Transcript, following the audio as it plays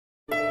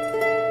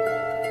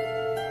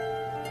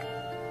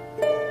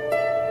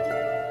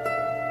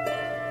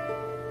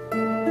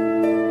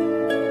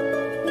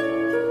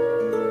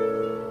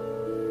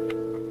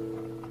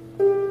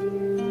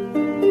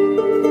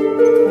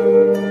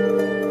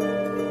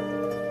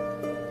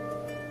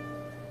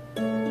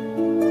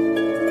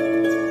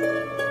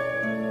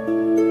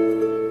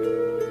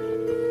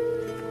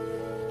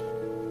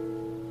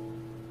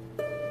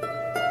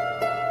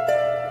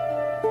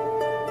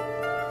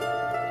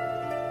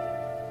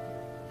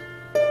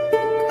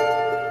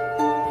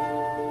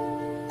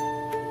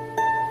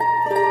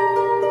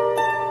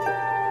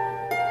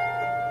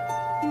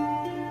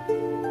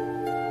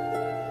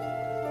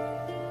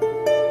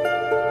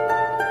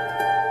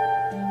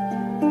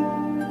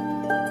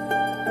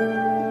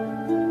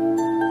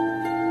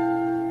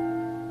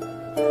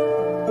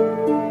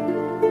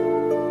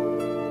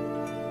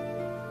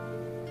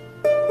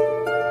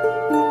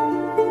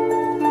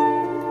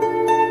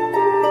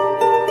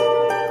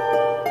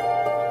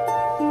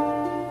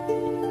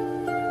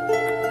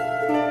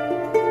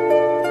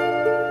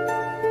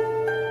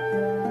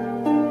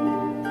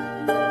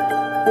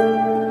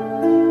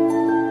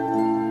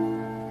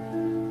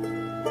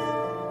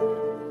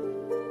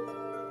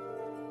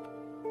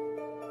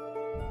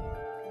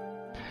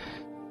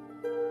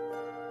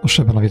Most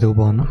ebben a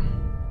videóban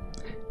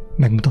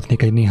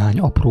megmutatnék egy néhány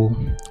apró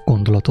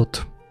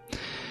gondolatot,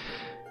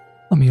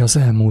 ami az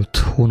elmúlt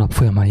hónap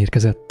folyamán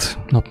érkezett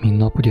nap mint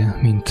nap, ugye,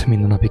 mint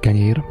mindennapi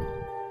kenyér.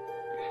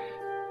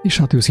 És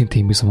hát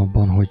őszintén bízom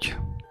abban, hogy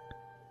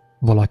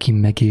valaki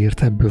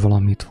megért ebből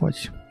valamit,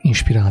 vagy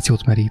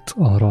inspirációt merít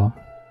arra,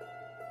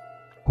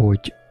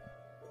 hogy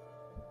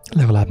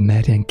legalább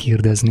merjen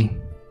kérdezni,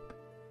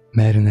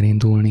 merjen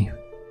elindulni,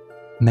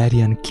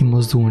 merjen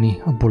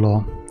kimozdulni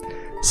abból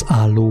az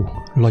álló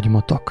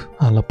lagymatak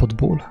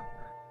állapotból,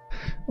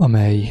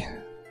 amely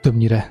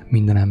többnyire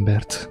minden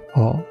embert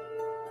a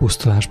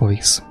pusztulásba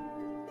visz.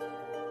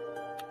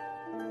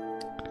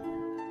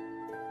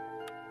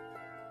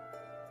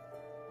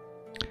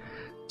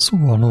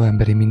 Szóval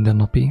novemberi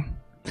mindennapi.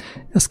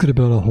 Ezt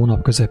körülbelül a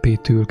hónap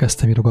közepétől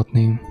kezdtem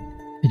írogatni,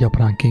 így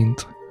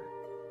apránként,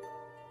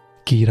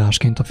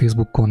 kiírásként a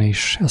Facebookon,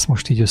 és ezt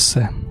most így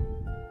össze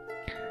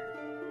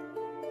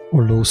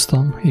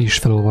ollóztam, és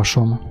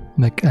felolvasom,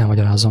 meg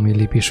elmagyarázom így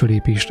lépésről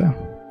lépésre,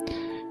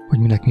 hogy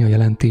minek mi a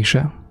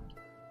jelentése.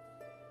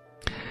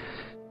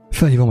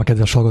 Felhívom a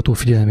kedves hallgató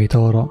figyelmét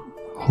arra,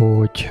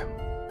 hogy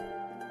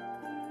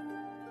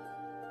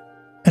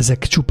ezek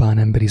csupán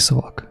emberi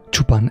szavak,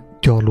 csupán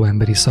gyarló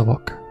emberi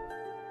szavak,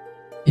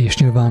 és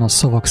nyilván a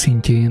szavak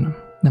szintjén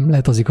nem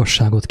lehet az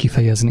igazságot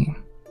kifejezni.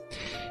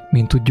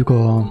 Mint tudjuk,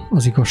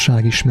 az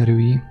igazság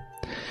ismerői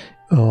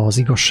az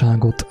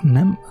igazságot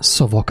nem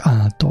szavak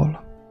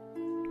által,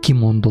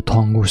 kimondott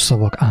hangos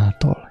szavak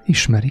által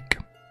ismerik,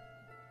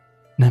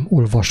 nem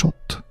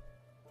olvasott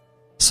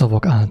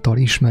szavak által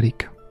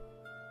ismerik,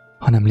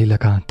 hanem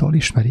lélek által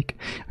ismerik.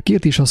 A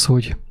kérdés az,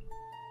 hogy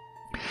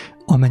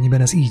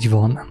amennyiben ez így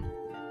van,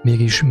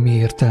 mégis mi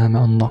értelme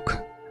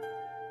annak,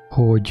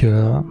 hogy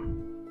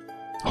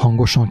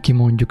hangosan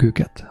kimondjuk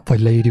őket, vagy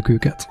leírjuk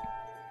őket?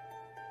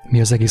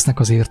 Mi az egésznek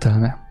az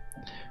értelme,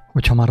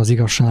 hogyha már az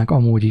igazság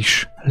amúgy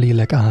is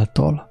lélek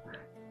által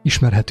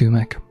ismerhető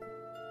meg?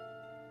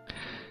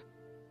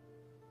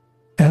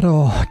 Erre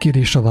a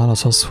kérdésre a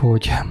válasz az,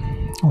 hogy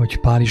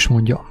Pál is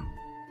mondja,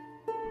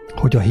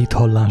 hogy a hit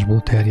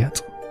hallásból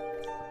terjed.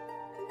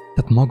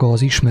 Tehát maga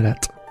az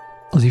ismeret,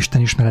 az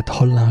Isten ismeret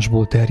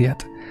hallásból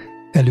terjed.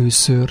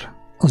 Először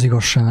az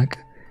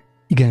igazság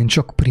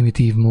igencsak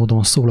primitív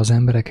módon szól az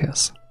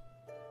emberekhez.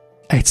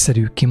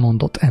 Egyszerű,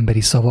 kimondott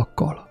emberi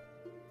szavakkal.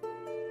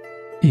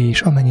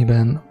 És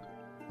amennyiben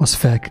az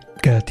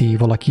felkelti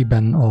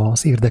valakiben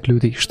az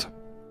érdeklődést,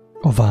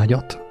 a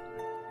vágyat,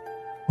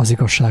 az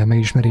igazság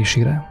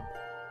megismerésére,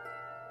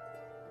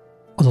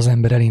 az az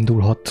ember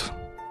elindulhat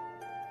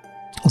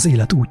az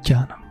élet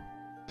útján.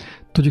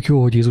 Tudjuk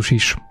jó, hogy Jézus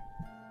is,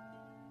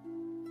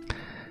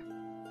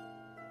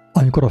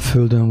 amikor a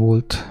földön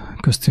volt,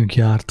 köztünk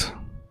járt,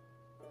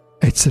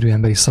 egyszerű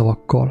emberi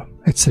szavakkal,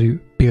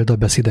 egyszerű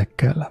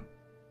példabeszédekkel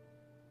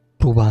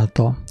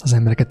próbálta az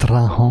embereket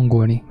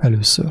ráhangolni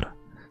először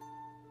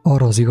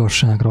arra az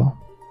igazságra,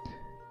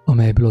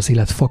 amelyből az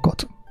élet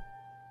fakad.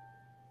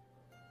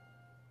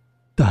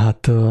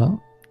 Tehát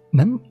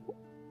nem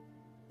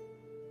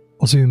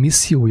az ő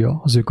missziója,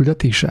 az ő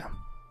küldetése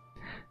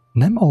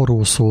nem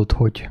arról szólt,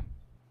 hogy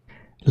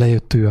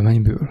lejött ő a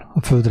mennyből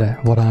a földre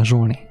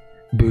varázsolni,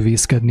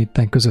 bővészkedni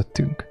itten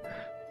közöttünk.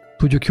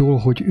 Tudjuk jól,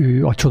 hogy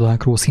ő a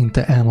csodákról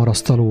szinte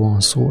elmarasztalóan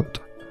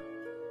szólt.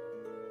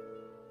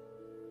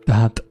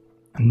 Tehát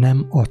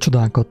nem a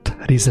csodákat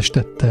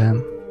részesítette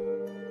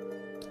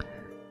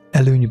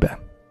előnybe,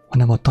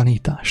 hanem a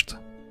tanítást,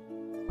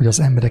 hogy az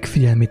emberek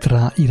figyelmét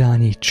rá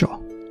irányítsa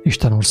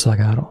Isten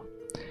országára,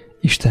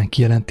 Isten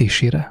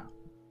kijelentésére.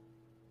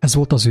 Ez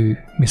volt az ő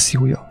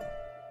missziója.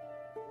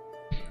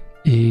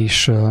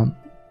 És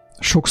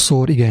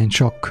sokszor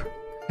igencsak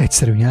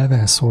egyszerű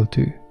nyelven szólt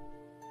ő,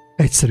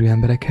 egyszerű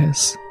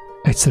emberekhez,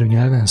 egyszerű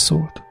nyelven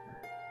szólt,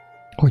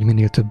 hogy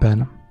minél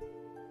többen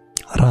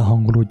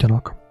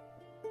ráhangolódjanak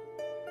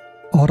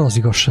arra az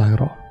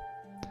igazságra,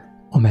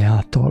 amely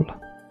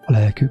által a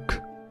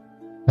lelkük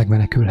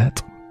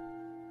megmenekülhet.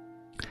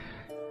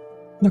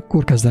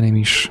 Akkor kezdeném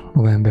is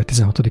november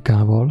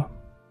 16-ával.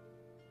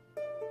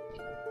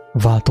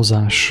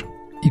 Változás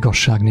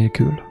igazság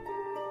nélkül.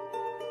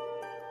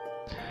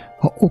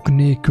 Ha ok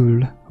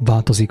nélkül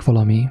változik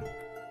valami,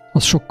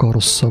 az sokkal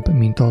rosszabb,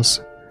 mint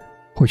az,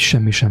 hogy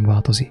semmi sem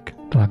változik,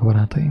 drága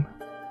barátaim.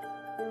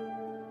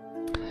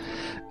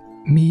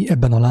 Mi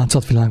ebben a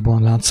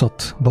látszatvilágban,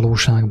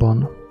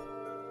 látszatvalóságban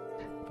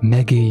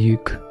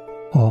megéljük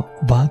a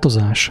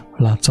változás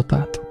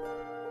látszatát.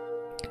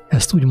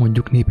 Ezt úgy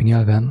mondjuk népi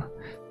nyelven,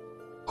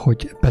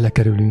 hogy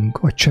belekerülünk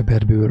a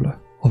cseberből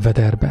a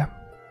vederbe.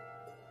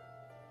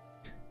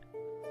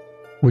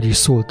 Úgy is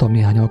szóltam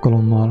néhány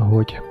alkalommal,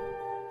 hogy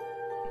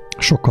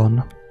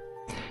sokan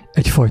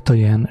egyfajta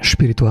ilyen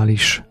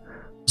spirituális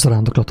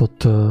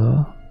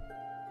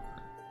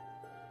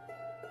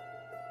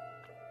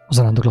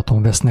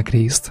zarándoklaton vesznek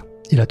részt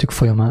életük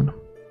folyamán.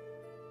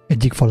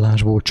 Egyik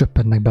vallásból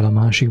csöppennek bele a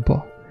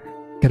másikba,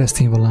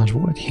 keresztény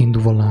vallásból, vagy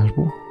hindu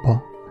vallásból,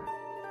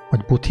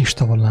 vagy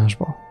buddhista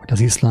vallásba, vagy az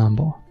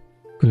iszlámba,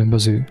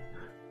 különböző.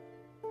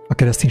 A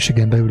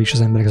kereszténységen belül is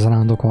az emberek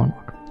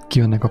zarándokolnak.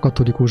 kijönnek a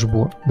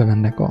katolikusból,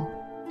 bemennek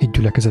egy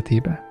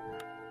gyülekezetébe.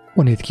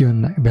 Onnét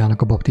kijönnek,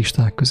 beállnak a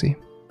baptisták közé.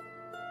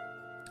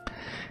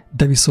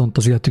 De viszont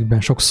az életükben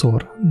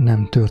sokszor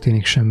nem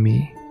történik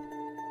semmi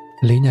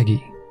lényegi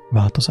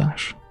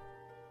változás.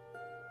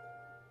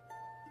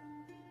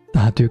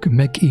 Tehát ők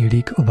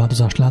megélik a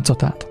változás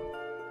látszatát,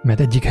 mert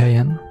egyik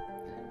helyen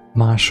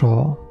más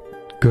a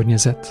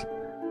környezet,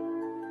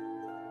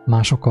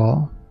 mások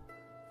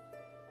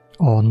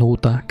a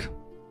nóták,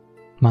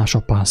 más a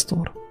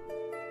pásztor,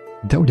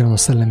 de ugyanaz a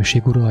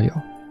szellemiség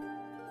uralja.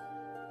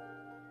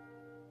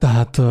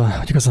 Tehát,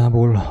 hogy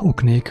igazából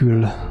ok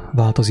nélkül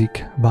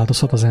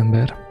változhat az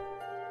ember,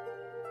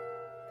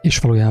 és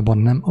valójában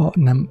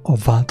nem a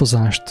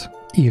változást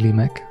éli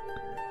meg,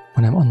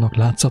 hanem annak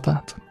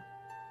látszatát.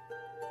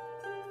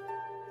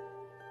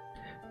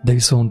 De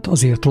viszont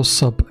azért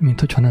rosszabb, mint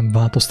hogyha nem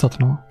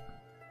változtatna,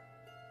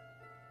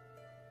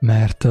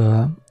 mert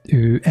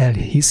ő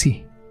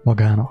elhiszi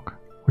magának,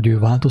 hogy ő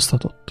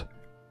változtatott,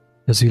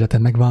 hogy az élete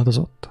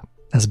megváltozott,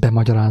 ez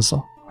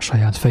bemagyarázza a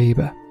saját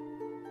fejébe,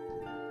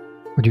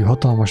 hogy ő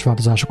hatalmas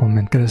változásokon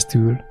ment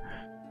keresztül,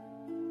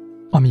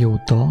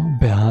 amióta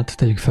beállt,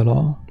 tegyük fel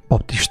a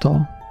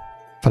baptista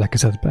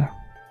felekezetbe,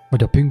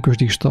 vagy a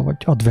pünkösdista, vagy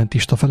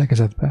adventista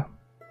felekezetbe.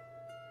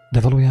 De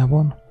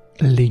valójában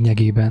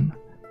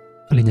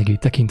lényegét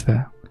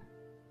tekintve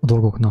a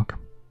dolgoknak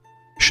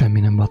semmi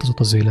nem változott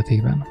az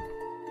életében.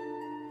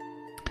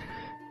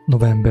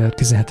 November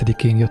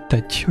 17-én jött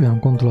egy olyan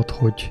gondolat,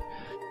 hogy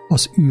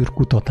az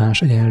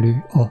űrkutatás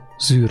egyenlő a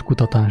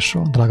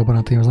zűrkutatásra. Drága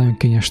barátaim, ez nagyon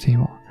kényes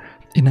téma.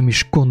 Én nem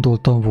is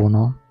gondoltam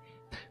volna,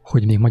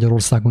 hogy még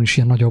Magyarországon is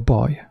ilyen nagy a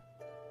baj.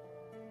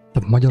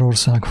 Tehát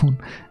Magyarországon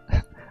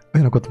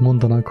olyanokat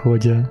mondanak,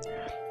 hogy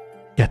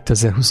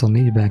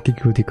 2024-ben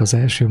kiküldik az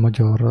első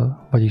magyar,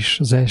 vagyis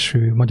az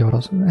első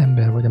magyar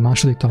ember, vagy a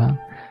második talán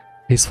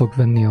részt fog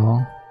venni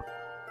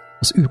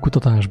az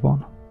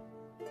űrkutatásban.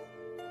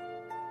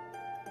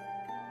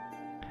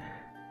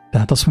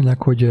 Tehát azt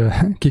mondják, hogy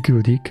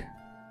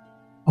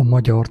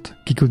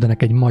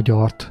kiküldenek egy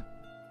magyart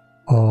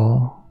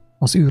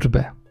az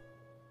űrbe.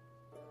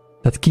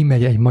 Tehát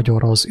kimegy egy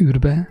magyar az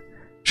űrbe,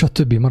 és a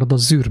többi marad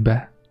az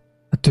űrbe.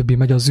 A többi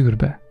megy az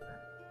űrbe.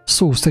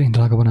 Szó szerint,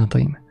 drága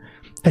barátaim,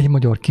 egy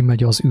magyar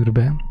kimegy az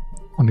űrbe,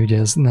 ami ugye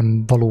ez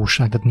nem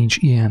valóság, tehát nincs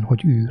ilyen,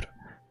 hogy űr.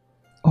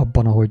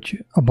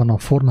 Abban a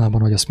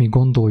formában, hogy azt mi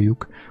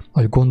gondoljuk,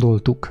 ahogy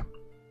gondoltuk,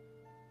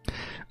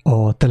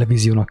 a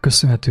televíziónak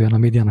köszönhetően, a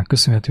médiának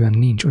köszönhetően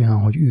nincs olyan,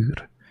 hogy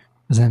űr.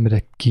 Az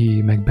emberek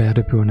ki meg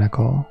beröpülnek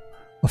a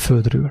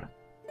földről.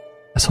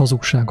 Ez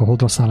hazugság, a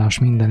hodraszállás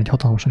minden, egy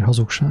hatalmas nagy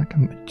hazugság,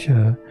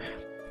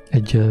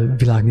 egy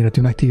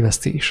világméretű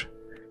megtévesztés.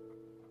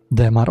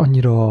 De már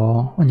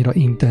annyira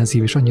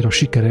intenzív és annyira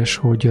sikeres,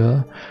 hogy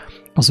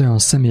az olyan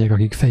személyek,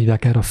 akik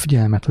felhívják erre a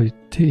figyelmet, hogy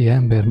té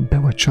ember, be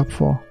vagy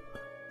csapva,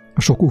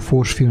 a sok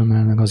ufós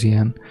filmmel, meg az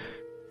ilyen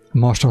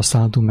Marsra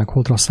szálltunk, meg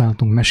Holdra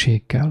szálltunk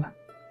mesékkel,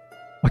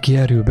 aki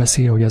erről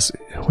beszél,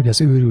 hogy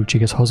ez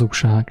őrültség, ez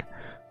hazugság,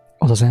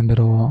 az ember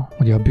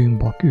ugye a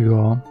bűnbak, ő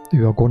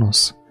a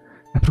gonosz.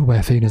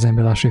 Megpróbálja felhívni az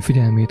ember lássai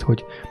figyelmét,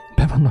 hogy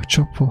be vannak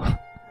csapva.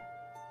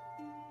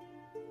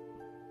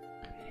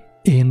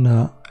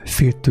 Én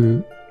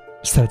féltő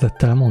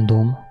szeretettel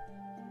mondom,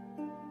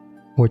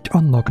 hogy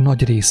annak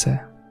nagy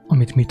része,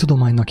 amit mi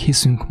tudománynak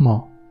hiszünk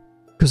ma,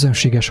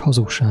 közönséges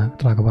hazugság,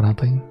 drága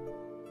barátaim,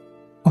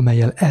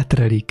 amellyel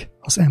elterelik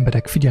az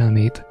emberek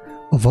figyelmét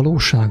a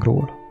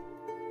valóságról.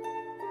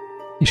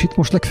 És itt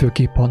most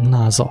legfőképp a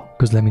NASA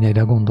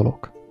közleményeire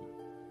gondolok,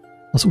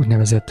 az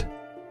úgynevezett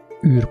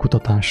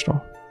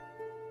űrkutatásra.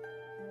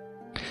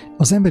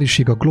 Az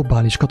emberiség a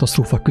globális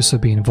katasztrófa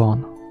küszöbén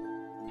van.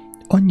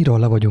 Annyira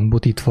le vagyunk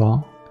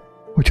butítva,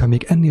 hogyha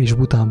még ennél is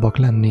butábbak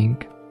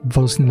lennénk,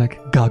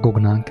 valószínűleg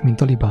gágognánk,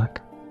 mint a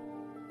libák.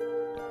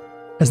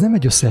 Ez nem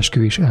egy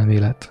összeesküvés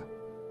elmélet,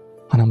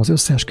 hanem az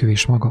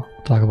összeesküvés maga,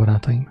 drága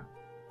barátaim.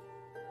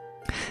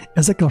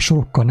 Ezekkel a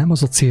sorokkal nem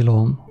az a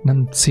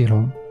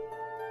célom,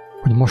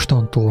 hogy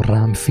mostantól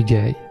rám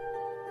figyelj,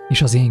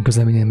 és az én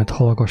közleményeimet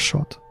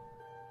hallgassad,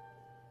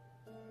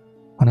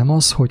 hanem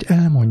az, hogy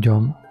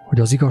elmondjam, hogy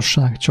az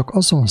igazság csak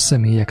azon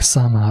személyek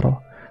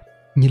számára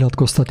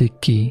nyilatkoztatik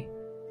ki,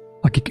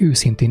 akik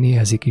őszintén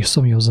éhezik és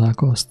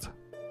szomjozzák azt.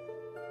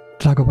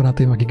 Drága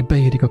barátaim, akik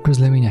beérik a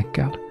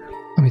közleményekkel,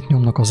 amit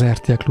nyomnak az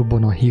RTL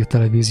Klubban, a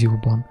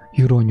hírtelevízióban,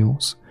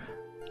 Euronews,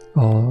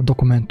 a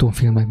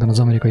dokumentumfilmekben, az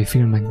amerikai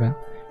filmekben,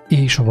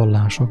 és a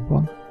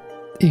vallásokban,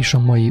 és a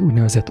mai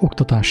úgynevezett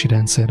oktatási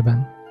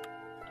rendszerben,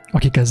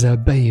 akik ezzel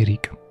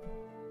beérik.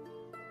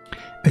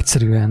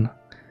 Egyszerűen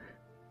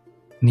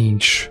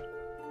nincs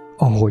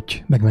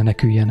ahogy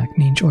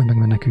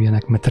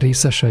megmeneküljenek, mert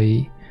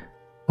részesei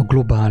a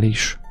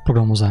globális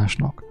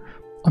programozásnak,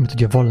 amit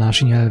ugye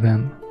vallási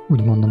nyelven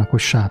úgy mondanak, hogy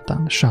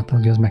sátán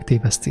ugye az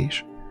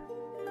megtévesztés.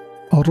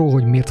 Arról,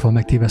 hogy miért van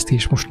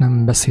megtévesztés, most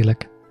nem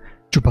beszélek,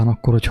 csupán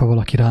akkor, hogyha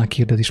valaki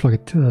rákérdez és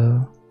valakit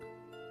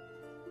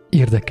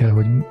érdekel,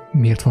 hogy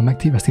miért van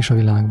megtévesztés a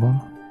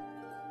világban.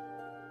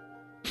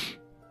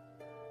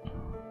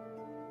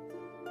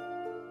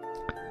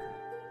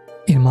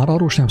 már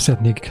arról sem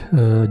szeretnék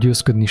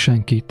győzködni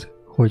senkit,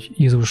 hogy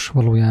Jézus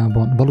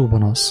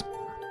valóban az,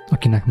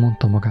 akinek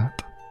mondta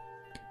magát.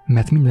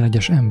 Mert minden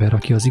egyes ember,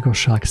 aki az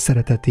igazság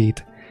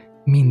szeretetét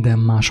minden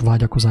más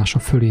vágyakozása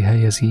fölé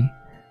helyezi,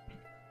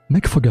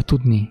 meg fogja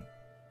tudni,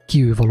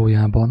 ki ő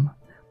valójában,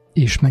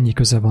 és mennyi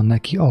köze van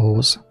neki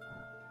ahhoz,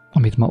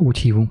 amit ma úgy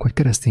hívunk, hogy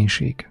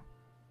kereszténység.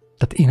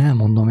 Tehát én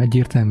elmondom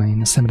egyértelműen,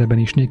 én szemreben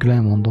is nélkül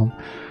elmondom,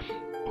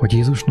 hogy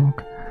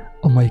Jézusnak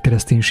a mai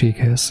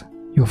kereszténységhez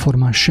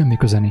jóformán semmi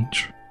köze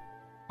nincs.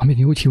 Amit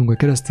mi úgy hívunk, hogy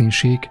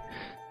kereszténység,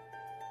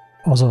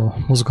 az a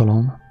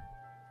mozgalom,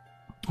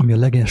 ami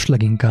a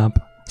leginkább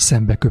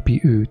szembe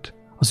köpi őt,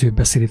 az ő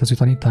beszédét, az ő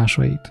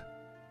tanításait.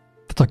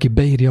 Tehát aki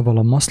beírja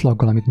vala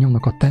maszlaggal, amit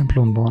nyomnak a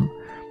templomban,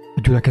 a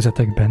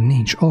gyülekezetekben,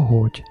 nincs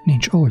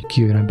ahogy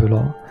kijön ebből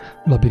a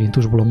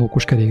labirintusból, a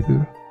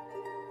mókuskerékből.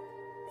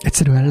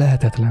 Egyszerűen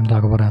lehetetlen,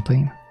 drága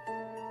barátaim.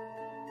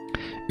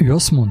 Ő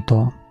azt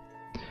mondta,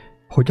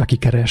 hogy aki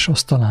keres,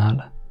 azt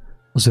talál,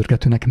 az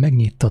őrgetőnek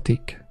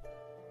megnyittatik.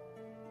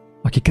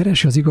 Aki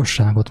keresi az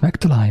igazságot,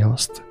 megtalálja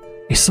azt,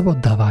 és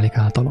szabaddá válik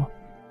általa.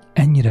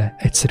 Ennyire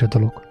egyszerű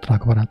dolog,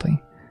 drága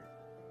barátaim.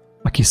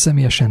 Aki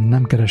személyesen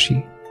nem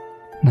keresi,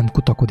 nem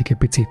kutakodik egy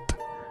picit,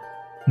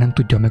 nem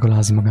tudja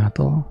megalázni magát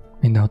a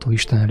mindenható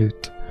Isten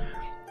előtt,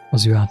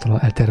 az ő általa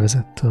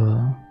eltervezett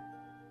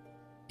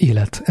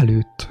élet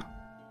előtt,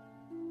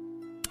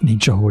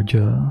 nincs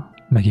ahogy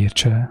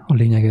megértse a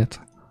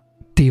lényeget.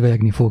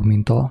 Tévelyegni fog,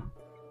 mint a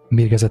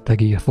mérgezett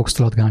egér, fog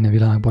szaladgálni a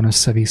világban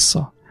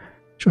össze-vissza,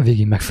 és a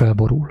végén meg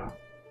felborul.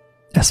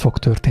 Ez fog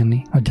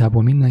történni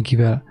nagyjából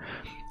mindenkivel.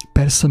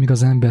 Persze, amíg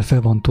az ember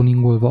fel van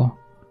tuningolva,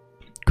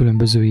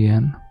 különböző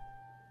ilyen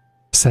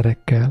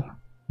szerekkel,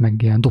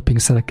 meg ilyen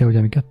dopingszerekkel, ugye,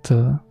 amiket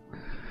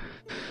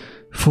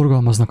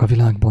forgalmaznak a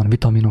világban,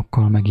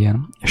 vitaminokkal, meg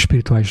ilyen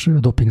spirituális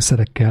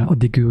dopingszerekkel,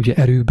 addig ő ugye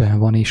erőben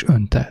van és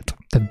öntelt,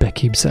 tehát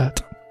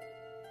beképzelt.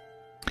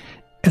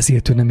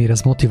 Ezért ő nem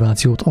érez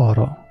motivációt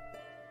arra,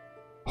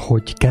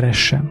 hogy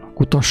keressen,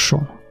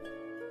 kutasson.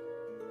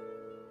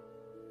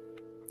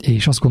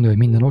 És azt gondolja,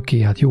 hogy minden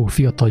oké, hát jó,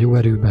 fiatal, jó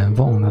erőben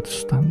van, hát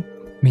aztán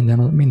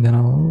minden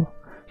a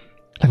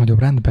legnagyobb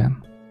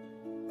rendben.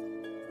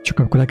 Csak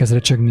amikor elkezd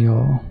recsegni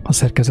a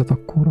szerkezet,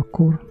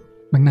 akkor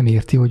meg nem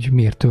érti, hogy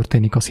miért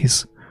történik, az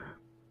hisz.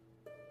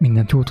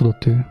 Mindent jól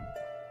tudott ő.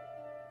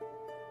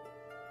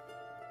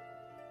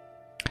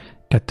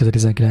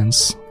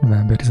 2019.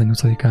 november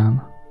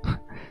 18-án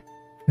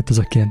jött az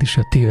a kijelentés,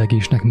 hogy a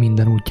tévegésnek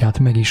minden útját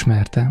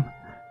megismertem.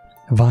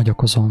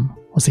 Vágyakozom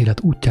az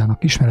élet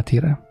útjának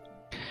ismeretére.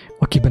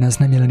 Akiben ez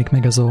nem jelenik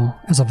meg, ez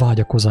a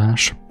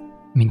vágyakozás,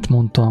 mint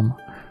mondtam,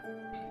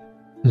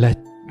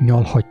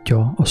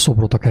 lenyalhatja a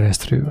szobrot a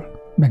keresztről,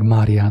 meg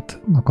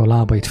Máriátnak a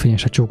lábait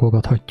fényesen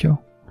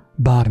csókolgathatja.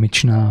 Bármit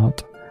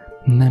csinálhat.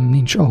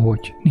 Nincs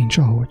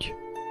ahogy.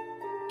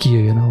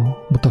 Kijöjjön a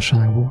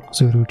butaságból,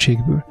 az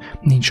őrültségből.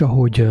 Nincs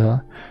ahogy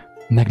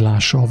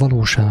meglássa a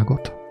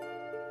valóságot.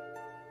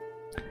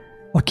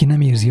 Aki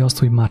nem érzi azt,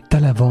 hogy már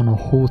tele van a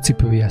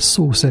hócipője,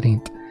 szó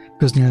szerint,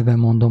 köznyelven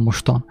mondom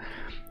mostan,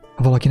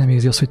 ha valaki nem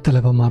érzi azt, hogy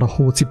tele van már a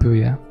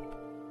hócipője,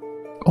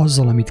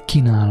 azzal, amit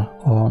kínál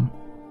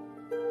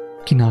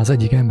az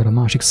egyik ember a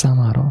másik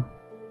számára,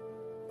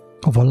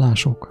 a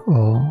vallások,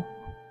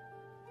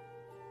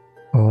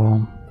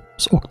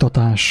 az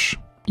oktatás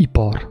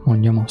ipar,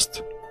 mondjam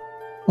azt,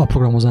 a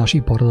programozás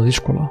ipar, az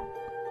iskola,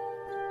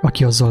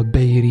 aki azzal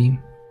beéri,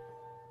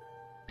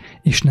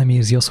 és nem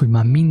érzi azt, hogy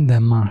már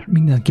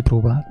mindent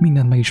kipróbált,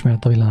 mindent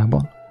megismert a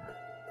világban,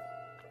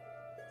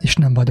 és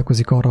nem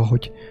vágyakozik arra,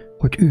 hogy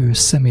ő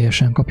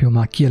személyesen kapjon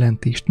már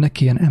kijelentést, ne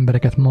kelljen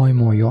embereket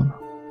majmoljon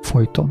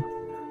folyton,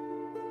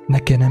 ne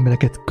kelljen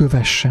embereket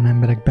kövessen,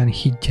 emberekben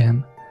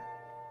higgyen.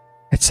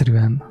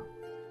 Egyszerűen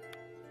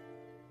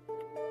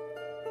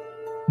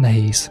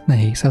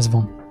nehéz, ez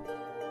van.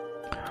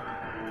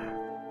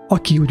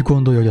 Aki úgy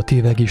gondolja, hogy a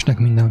tévegésnek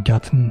minden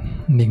útját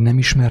még nem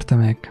ismerte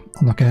meg,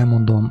 annak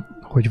elmondom,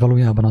 hogy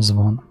valójában az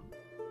van,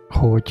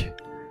 hogy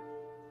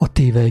a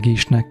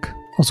tévegésnek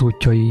az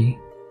útjai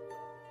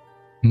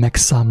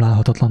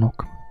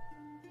megszámlálhatatlanok.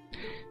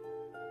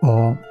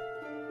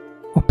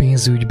 A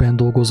pénzügyben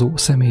dolgozó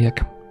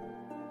személyek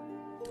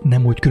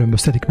nem úgy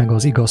különböztetik meg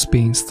az igaz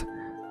pénzt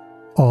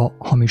a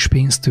hamis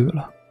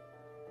pénztől,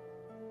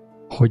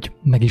 hogy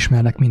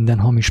megismernek minden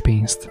hamis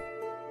pénzt,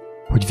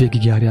 hogy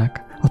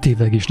végigjárják a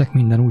tévegésnek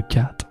minden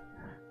útját,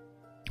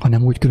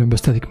 hanem úgy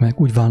különböztetik meg,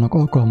 úgy válnak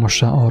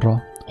alkalmassá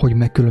arra, hogy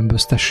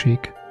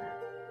megkülönböztessék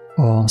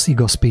az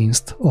igaz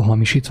pénzt a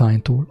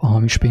hamisítványtól, a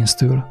hamis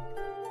pénztől,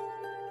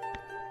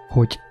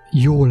 hogy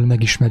jól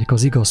megismerik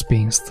az igaz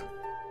pénzt,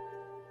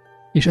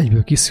 és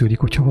egyből kiszűrik,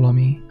 hogyha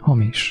valami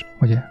hamis,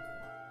 ugye?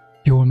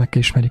 Jól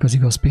megismerik az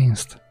igaz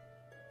pénzt.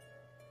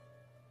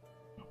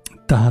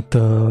 Tehát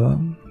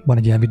van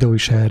egy ilyen videó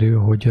is erről,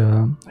 hogy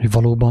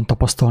valóban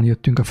tapasztalni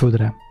jöttünk a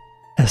földre.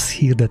 Ezt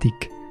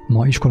hirdetik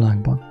ma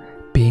iskolákban.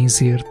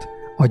 Pénzért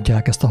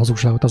adják ezt a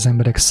hazugságot az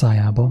emberek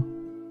szájába,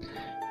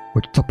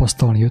 hogy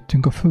tapasztalni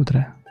jöttünk a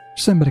földre.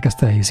 És az emberek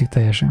ezt elhiszik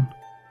teljesen.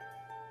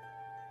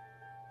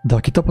 De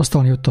aki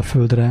tapasztalni jött a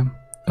földre,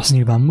 az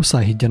nyilván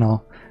muszáj higgyen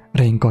a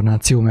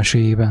reinkarnáció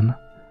meséjében.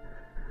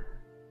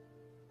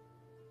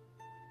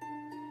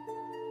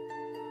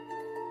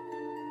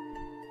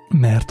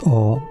 Mert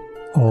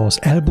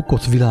az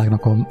elbukott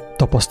világnak a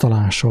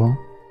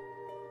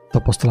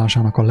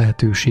tapasztalásának a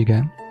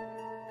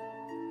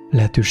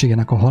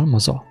lehetőségenek a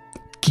halmaza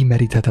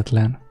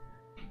kimeríthetetlen.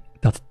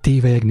 Tehát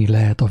tévelyegni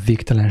lehet a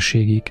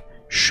végtelenségig,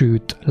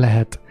 sőt,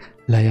 lehet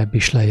lejjebb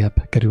és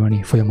lejjebb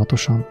kerülni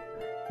folyamatosan.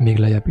 Még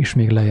lejjebb és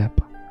még lejjebb.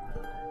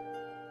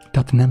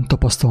 Tehát nem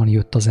tapasztalni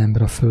jött az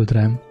ember a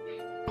földre,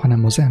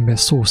 hanem az ember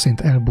szó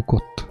szerint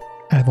elbukott,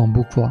 el van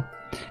bukva.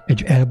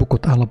 Egy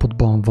elbukott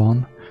állapotban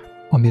van,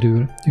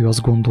 amiről ő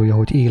azt gondolja,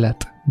 hogy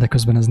élet, de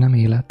közben ez nem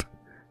élet.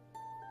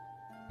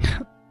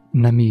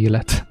 Nem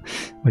élet,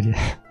 vagy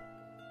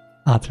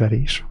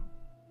átverés.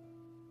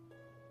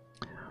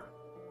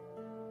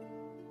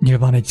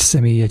 Nyilván egy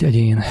személy, egy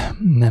egyén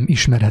nem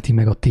ismerheti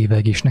meg a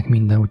tévegésnek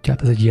minden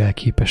útját. Ez egy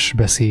jelképes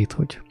beszéd,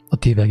 hogy a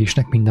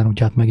tévegésnek minden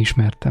útját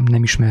megismertem.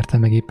 Nem ismertem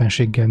meg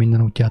éppenséggel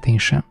minden útját én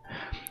sem.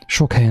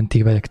 Sok helyen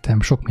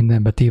tévelyegtem, sok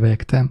mindenbe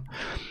tévelyegtem.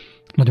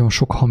 Nagyon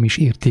sok hamis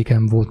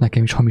értékem volt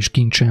nekem, és hamis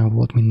kincsem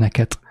volt, mint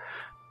neked.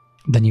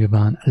 De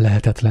nyilván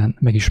lehetetlen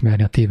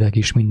megismerni a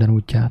tévegés minden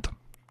útját.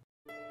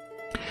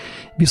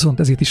 Viszont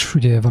ezért is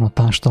ugye van a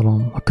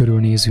társadalom, a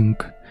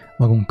körülnézünk,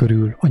 magunk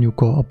körül,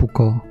 anyuka,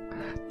 apuka,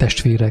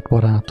 testvérek,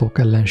 barátok,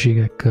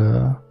 ellenségek,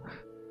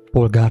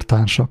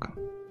 polgártársak,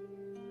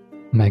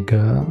 meg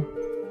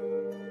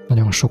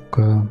nagyon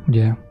sok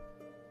ugye,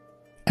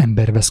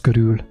 ember vesz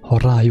körül, ha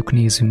rájuk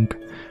nézünk,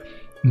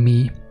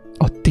 mi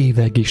a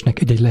tévegésnek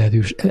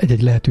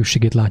egy-egy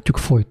lehetőségét látjuk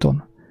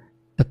folyton.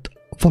 Tehát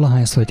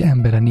valahányszor egy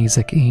emberre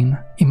nézek én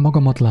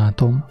magamat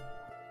látom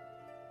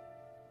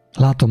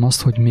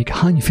azt, hogy még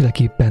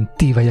hányféleképpen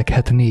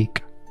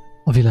tévelyeghetnék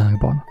a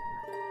világban,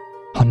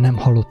 ha nem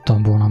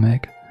hallottam volna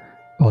meg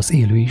az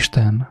élő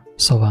Isten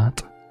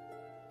szavát,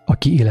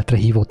 aki életre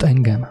hívott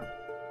engem.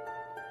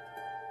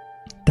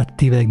 Tehát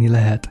tévegni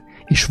lehet,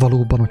 és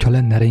valóban, hogyha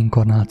lenne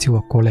reinkarnáció,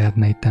 akkor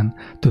lehetne itten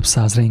több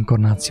száz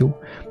reinkarnáció,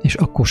 és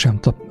akkor sem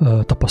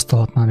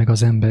tapasztalhatná meg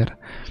az ember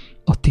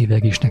a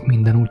tévegésnek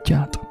minden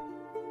útját.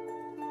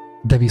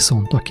 De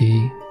viszont, aki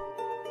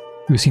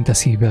őszinte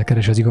szívvel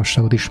keres az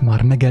igazságot, és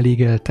már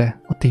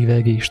megelégelte a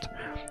tévegést,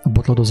 a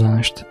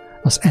botladozást,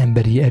 az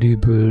emberi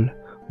erőből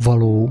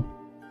való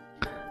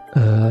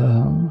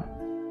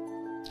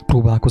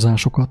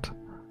próbálkozásokat,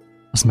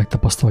 az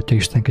megtapasztalhatja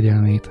Isten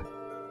kegyelmét,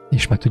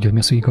 és meg tudja, hogy mi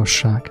az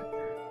igazság,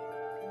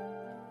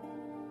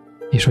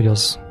 és hogy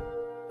az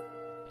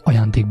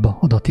ajándékba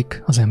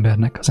adatik az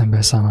embernek, az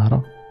ember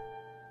számára.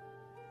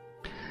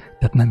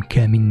 Tehát nem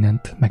kell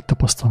mindent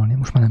megtapasztalni,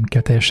 most már nem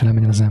kell teljesen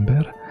elmenni az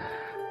ember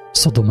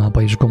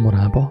Szodomába és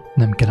Gomorába,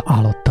 nem kell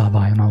állattá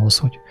váljon ahhoz,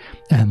 hogy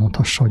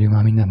elmondhassa, hogy ő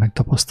már mindent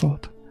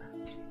megtapasztalt.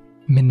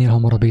 Minél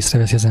hamarabb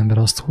észreveszi az ember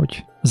azt,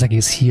 hogy az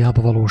egész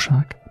hiába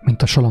valóság,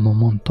 mint a Salamon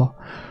mondta,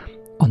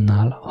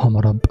 annál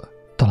hamarabb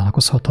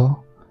találkozhat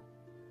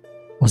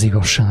az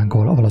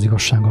igazsággal, avval az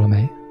igazsággal,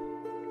 amely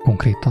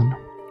konkrétan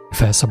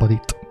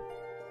felszabadít.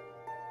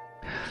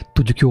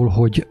 Tudjuk jól,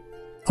 hogy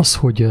az,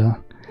 hogy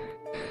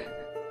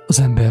az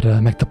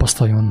ember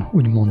megtapasztaljon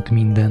úgymond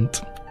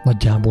mindent,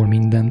 nagyjából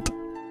mindent,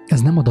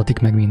 ez nem adatik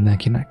meg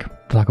mindenkinek,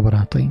 drága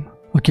barátaim.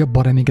 Aki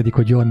abban reménykedik,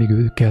 hogy jaj, még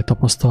ő kell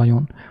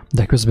tapasztaljon,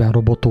 de közben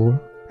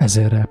robotol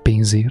ezerrel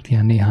pénzért,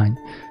 ilyen néhány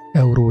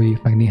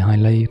euróért, meg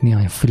néhány lejét,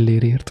 néhány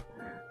fillérért.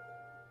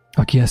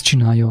 Aki ezt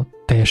csinálja,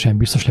 teljesen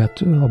biztos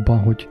lehet abban,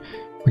 hogy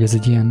ez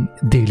egy ilyen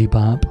déli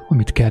báb,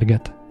 amit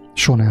kerget,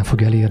 soha nem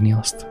fog elérni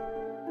azt.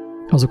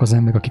 Azok az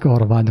emberek, akik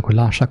arra vágynak, hogy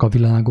lássák a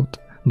világot,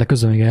 de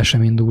közben még el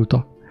sem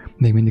indultak,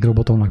 még mindig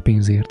robotolnak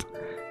pénzért.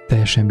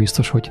 Teljesen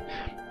biztos, hogy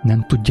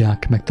nem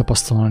tudják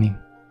megtapasztalni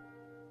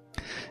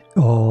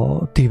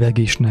a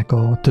tévegésnek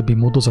a többi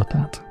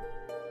módozatát.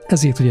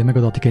 Ezért ugye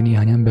megadatik egy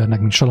néhány embernek,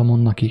 mint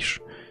Salamonnak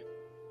is,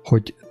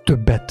 hogy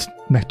többet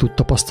meg tud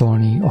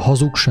tapasztalni a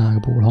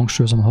hazugságból,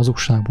 hangsúlyozom a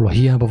hazugságból, a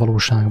hiába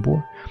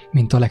valóságból,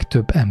 mint a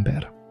legtöbb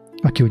ember,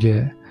 aki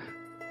ugye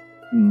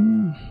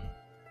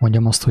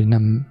mondjam azt, hogy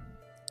nem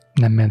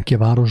ment ki a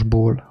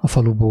városból, a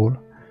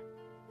faluból,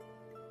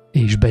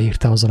 és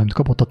beírta azzal, amit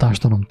kapott a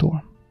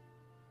társadalomtól.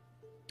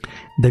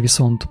 De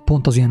viszont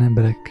pont az ilyen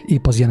emberek,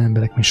 épp az ilyen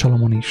emberek, mint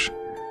Salamon is,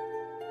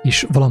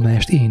 és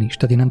valamelyest én is,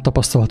 tehát én nem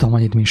tapasztaltam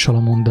annyit, mint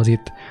Salamon, de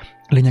azért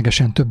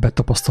lényegesen többet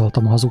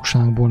tapasztaltam a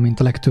hazugságból, mint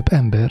a legtöbb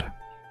ember,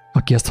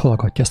 aki ezt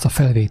hallgatja, ezt a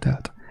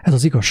felvételt. Ez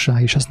az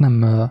igazság, és ezt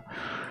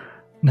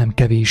nem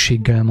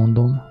kevésséggel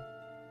mondom,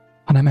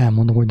 hanem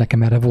elmondom, hogy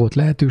nekem erre volt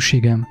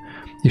lehetőségem,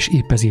 és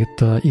épp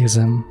ezért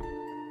érzem,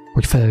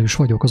 hogy felelős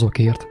vagyok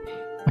azokért,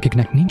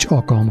 akiknek nincs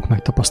alkalmuk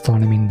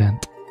megtapasztalni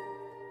mindent.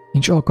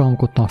 Nincs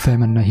alkalmuk ottan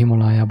felmenni a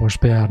Himalájába, és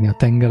bejárni a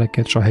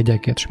tengereket, és a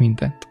hegyeket, és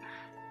mindent,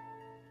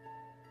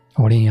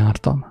 ahol én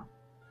jártam.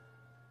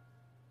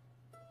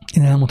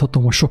 Én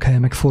elmondhatom, hogy sok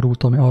helyen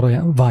megfordultam,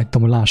 arra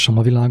vágytam, hogy lássam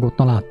a világot,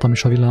 láttam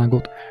is a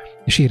világot,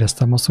 és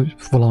éreztem azt, hogy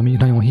valami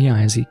nagyon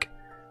hiányzik.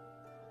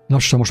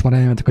 Lassan most már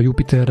elmentek a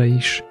Jupiterre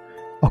is,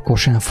 akkor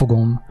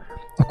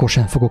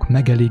sem fogok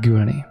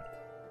megelégülni.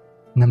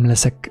 Nem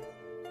leszek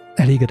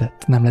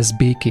elégedett, nem lesz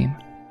békén.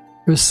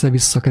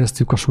 Össze-vissza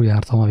keresztül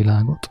kasullyártam a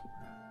világot.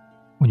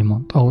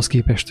 Úgymond, ahhoz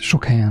képest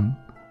sok helyen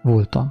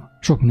voltam,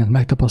 sok mindent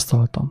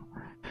megtapasztaltam.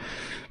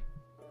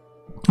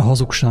 A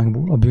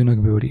hazugságból, a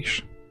bűnökből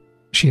is.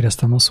 És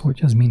éreztem azt, hogy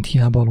ez mind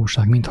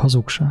hiábalóság, mind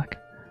hazugság.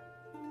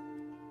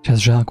 És ez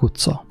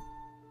zsákutca.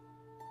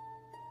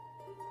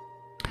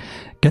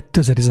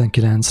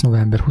 2019.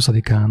 november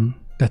 20-án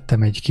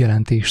tettem egy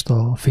kijelentést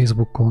a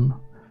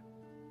Facebookon,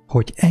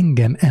 hogy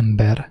engem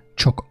ember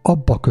csak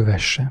abba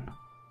kövessen,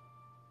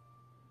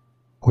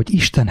 hogy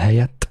Isten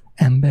helyett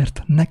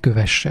embert ne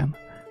kövessen.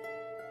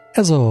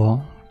 Ez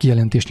a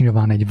kijelentés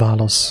nyilván egy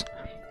válasz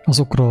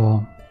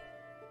azokra,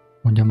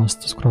 mondjam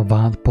azt, azokra a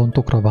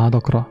vádpontokra,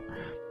 vádakra,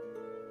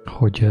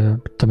 hogy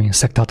én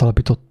szektát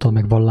alapította,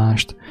 meg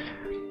vallást.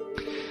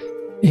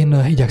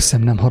 Én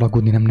igyekszem nem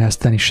haragudni, nem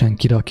nehezteni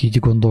senkire, aki így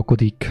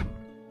gondolkodik.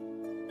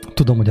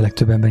 Tudom, hogy a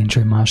legtöbb ember nincs,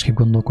 hogy másképp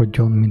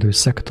gondolkodjon, mint ő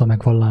szekta,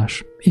 meg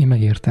vallás. Én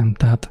megértem,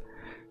 tehát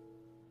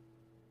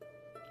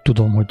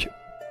tudom, hogy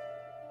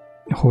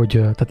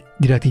tehát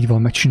direkt így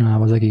van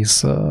megcsinálva az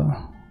egész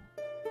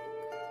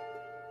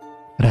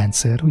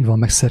rendszer, úgy van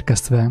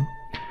megszerkesztve,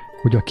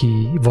 hogy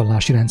aki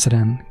vallási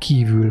rendszeren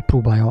kívül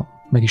próbálja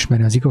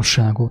megismerni az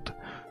igazságot,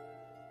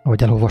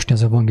 vagy elolvasni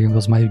az evangéliumot,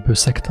 az már egyből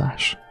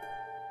szektás.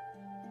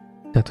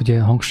 Tehát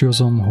ugye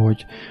hangsúlyozom,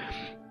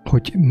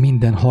 hogy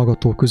minden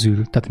hallgató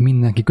közül, tehát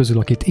mindenki közül,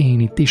 akit én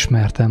itt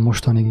ismertem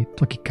mostanig itt,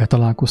 akikkel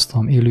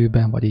találkoztam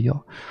élőben, vagy így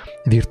a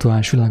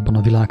virtuális világban,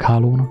 a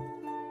világhálón,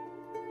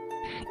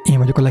 én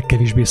vagyok a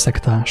legkevésbé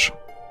szektás.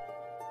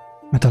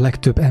 Mert a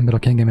legtöbb ember,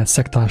 aki engemet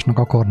szektásnak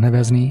akar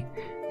nevezni,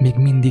 még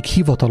mindig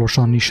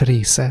hivatalosan is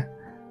része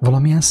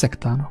valamilyen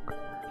szektának.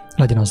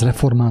 Legyen az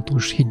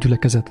református,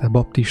 hitgyülekezete,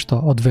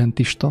 baptista,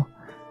 adventista,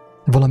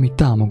 valamit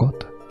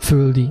támogat,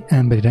 földi,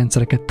 emberi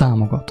rendszereket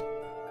támogat.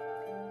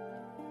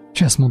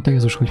 És ezt mondta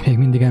Jézus, hogy még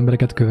mindig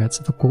embereket követsz,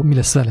 hát akkor mi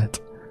lesz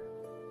veled?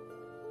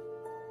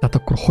 Tehát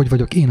akkor hogy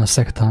vagyok én a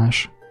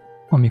szektás,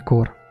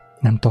 amikor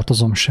nem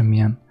tartozom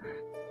semmilyen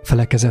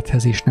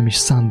felekezethez, és nem is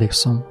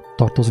szándékszom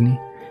tartozni,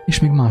 és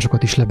még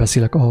másokat is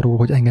lebeszélek arról,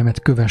 hogy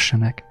engemet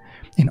kövessenek.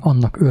 Én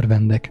annak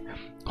örvendek,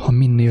 ha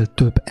minél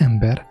több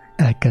ember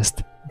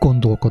elkezd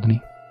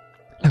gondolkodni,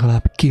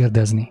 legalább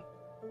kérdezni,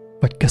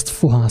 vagy kezd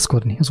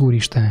fohászkodni az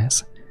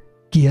Úristenhez,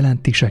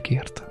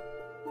 kijelentésekért.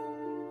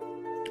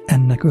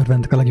 Ennek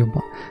örvendek a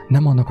legjobban.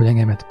 Nem annak, hogy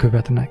engemet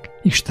követnek.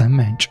 Isten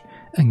ments,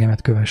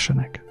 engemet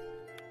kövessenek.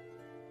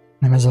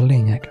 Nem ez a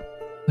lényeg.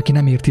 Aki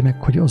nem érti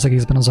meg, hogy az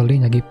egészben az a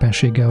lényeg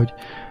éppensége,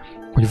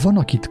 hogy van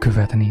akit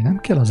követni, nem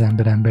kell az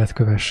ember embert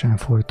kövessen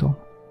folyton.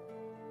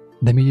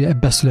 De mi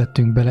ebbe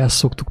születtünk bele, ezt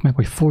szoktuk meg,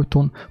 hogy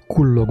folyton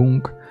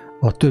kullogunk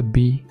a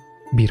többi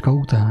birka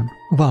után,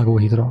 a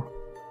vágóhídra.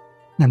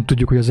 Nem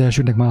tudjuk, hogy az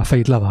elsőnek már a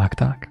fejét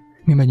levágták.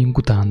 Mi megyünk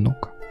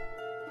utánuk.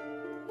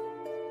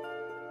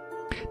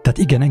 Tehát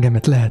igen,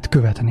 engemet lehet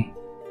követni.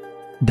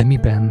 De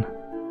miben?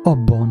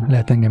 Abban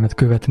lehet engemet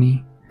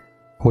követni,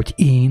 hogy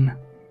én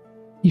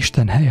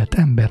Isten helyett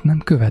embert nem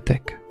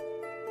követek.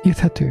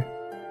 Érthető?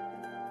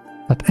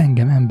 Tehát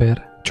engem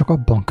ember csak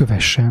abban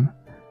kövessen,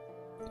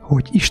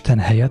 hogy Isten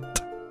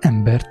helyett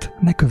embert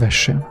ne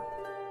kövessen.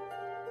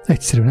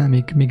 Egyszerűen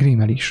még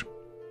rímel is.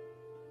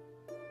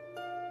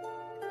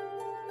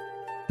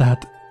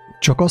 Tehát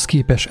csak az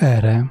képes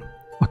erre,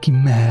 aki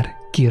mer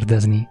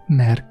kérdezni,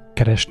 mer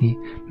keresni,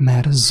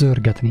 mer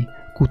zörgetni,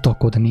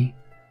 kutakodni,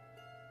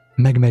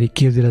 megmeri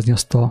kérdezni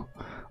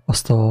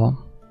azt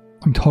a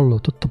amit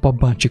hallott ott a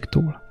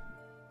papbácsiktól,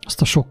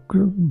 azt a sok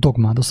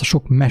dogmát, azt a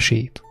sok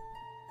mesét.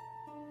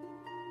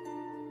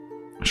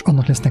 És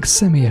annak lesznek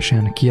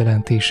személyesen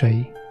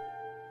kijelentései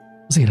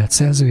az élet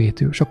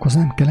szerzőjétől, és akkor az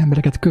nem kell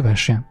embereket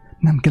kövessen,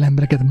 nem kell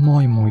embereket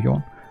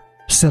majmoljon,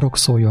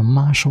 szerokszoljon,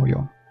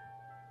 másoljon.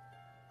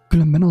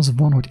 Különben az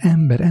van, hogy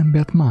ember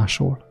embert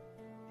másol.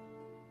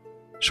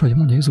 És ahogy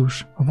mondja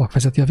Jézus, a vak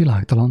vezeti a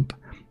világtalant,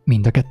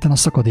 mind a ketten a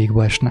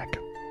szakadékba esnek.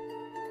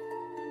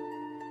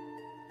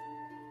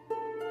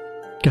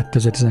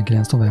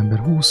 2019. november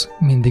 20,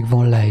 mindig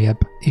van lejjebb,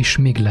 és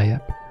még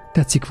lejjebb.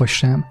 Tetszik vagy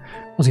sem,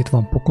 azért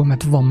van pokol,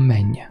 mert van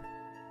menny.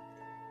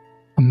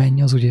 A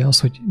menny az ugye az,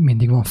 hogy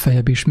mindig van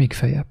feljebb, és még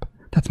feljebb.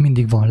 Tehát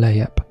mindig van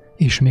lejjebb,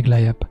 és még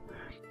lejjebb.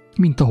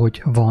 Mint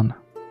ahogy van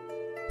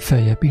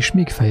feljebb, és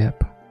még feljebb.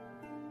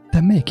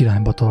 Te melyik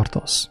irányba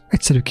tartasz?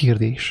 Egyszerű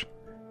kérdés.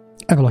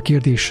 Ezzel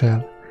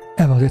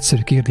az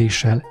egyszerű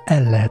kérdéssel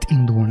el lehet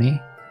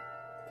indulni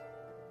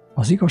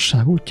az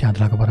igazság útján,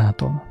 drága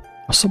barátom.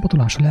 A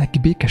szabadulás, a lelki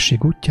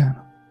békesség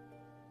útján.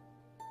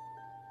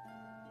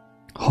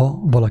 Ha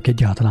valaki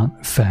egyáltalán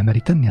felmeri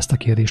tenni ezt a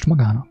kérdést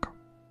magának.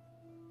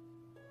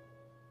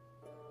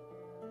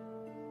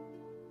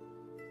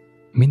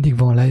 Mindig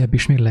van lejjebb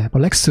és még lejjebb. A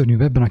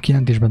legszörnyűbb ebben a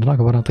kijelentésben,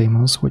 drága barátaim,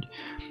 az,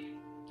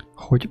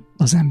 hogy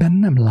az ember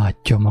nem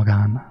látja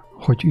magán,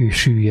 hogy ő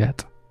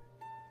süllyed.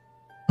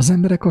 Az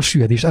emberek a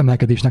süllyedés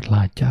emelkedésnek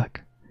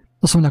látják.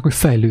 Azt mondják, hogy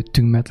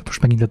fejlődtünk, mert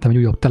most megint tettem egy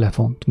újabb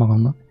telefont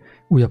magamnak.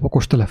 Újabb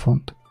okos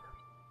telefont.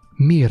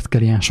 Miért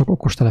kell ilyen sok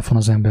okostelefon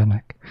az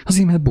embernek?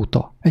 Azért, mert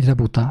buta, egyre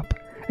butább.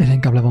 egyre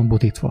inkább le van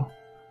butítva.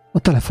 A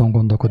telefon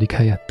gondolkodik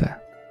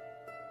helyette.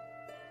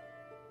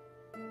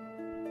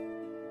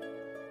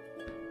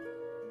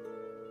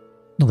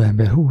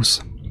 November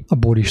 20.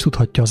 Abból is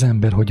tudhatja az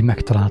ember, hogy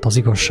megtalálta az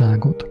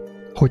igazságot,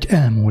 hogy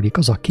elmúlik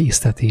az a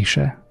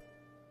késztetése,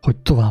 hogy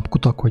tovább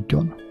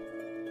kutakodjon.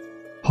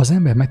 Ha az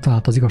ember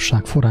megtalálta az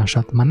igazság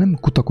forrását, már nem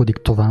kutakodik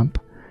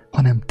tovább,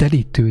 hanem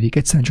telítődik,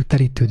 egyszerűen csak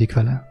telítődik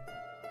vele.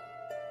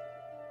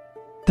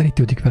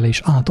 Telítődik vele,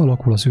 és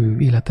átalakul az ő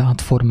élete,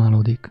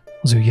 átformálódik,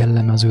 az ő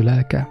jelleme, az ő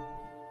lelke.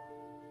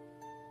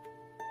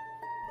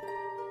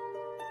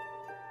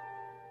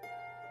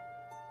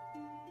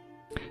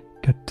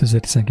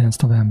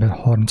 November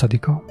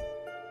 30-a.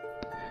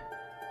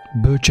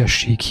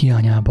 Bölcsesség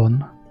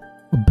hiányában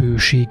a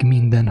bőség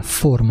minden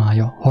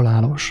formája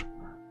halálos.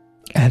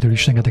 Erről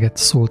is rengeteget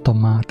szóltam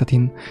már, tehát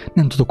én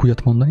nem tudok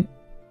újat mondani.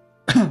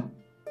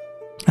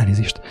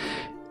 Elnézést.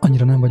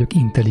 Annyira nem vagyok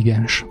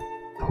intelligens,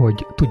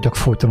 hogy tudjak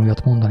folyton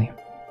újat mondani.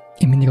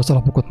 Én mindig az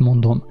alapokat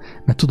mondom,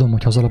 mert tudom,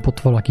 hogy ha az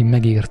alapot valaki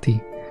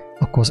megérti,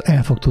 akkor az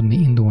el fog tudni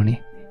indulni,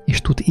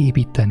 és tud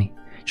építeni,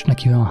 és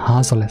neki olyan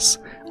háza lesz,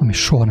 ami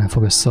soha nem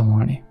fog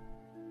összeomolni.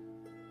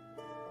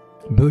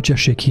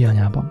 Bölcsesség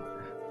hiányában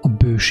a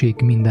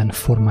bőség minden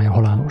formája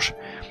halálos,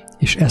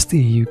 és ezt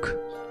éljük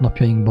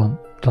napjainkban,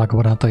 drága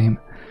barátaim,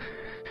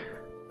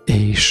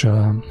 és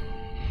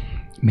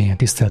mélyen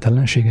tisztelt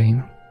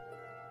ellenségeim,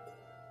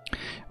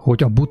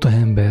 hogy a buta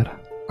ember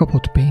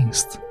kapott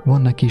pénzt,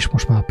 van neki is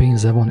most már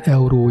pénze, van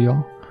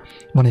eurója,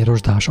 van egy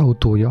rozsdás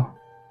autója,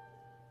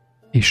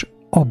 és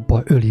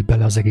abba öli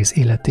bele az egész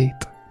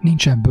életét.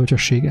 Nincsen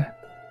bölcsessége.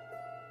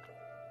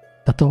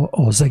 Tehát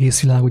az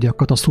egész világ ugye a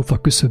katasztrófa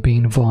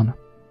küszöbén van.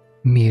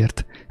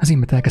 Miért? Azért,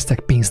 mert elkezdtek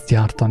pénzt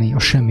gyártani a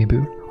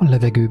semmiből, a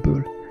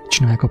levegőből.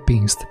 Csinálják a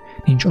pénzt.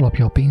 Nincs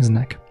alapja a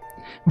pénznek.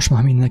 Most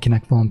már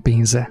mindenkinek van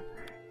pénze,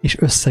 és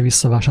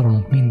össze-vissza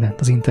vásárolunk mindent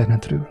az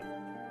internetről.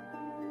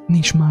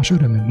 Nincs más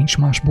örömünk, nincs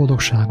más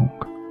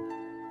boldogságunk.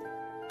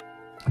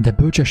 De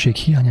bölcsesség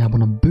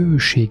hiányában a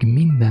bőség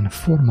minden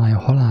formája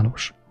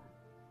halálos.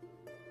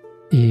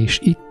 És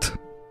itt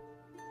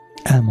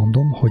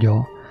elmondom, hogy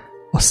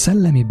a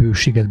szellemi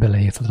bőséget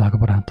beleértve, drága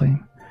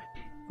barátaim.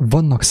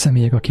 Vannak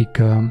személyek,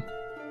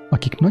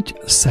 akik nagy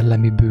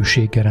szellemi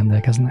bőséggel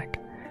rendelkeznek.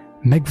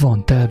 Meg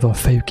van telve a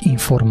fejük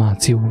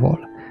információval,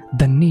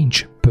 de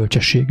nincs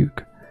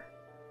bölcsességük.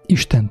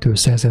 Istentől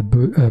szerzett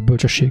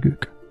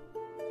bölcsességük.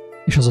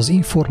 És az az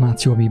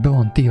információ, ami be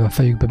van téve a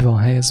fejükbe, be van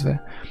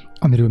helyezve,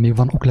 amiről még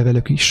van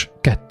oklevelük is,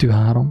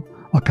 2-3,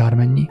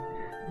 akármennyi,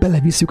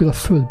 beleviszük a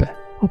földbe,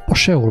 a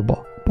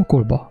seolba,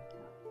 pokolba.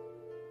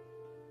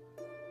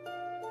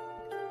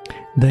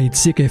 De itt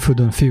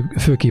Székelyföldön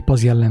főképp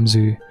az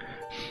jellemző,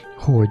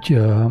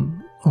 hogy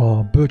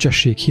a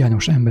bölcsesség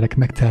hiányos emberek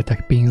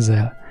megteltek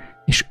pénzzel,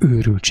 és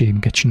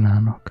őrültségünket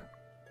csinálnak.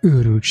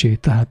 Őrültség,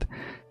 tehát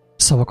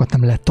szavakat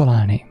nem lehet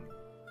találni.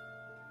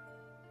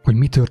 Hogy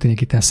mi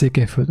történik itt a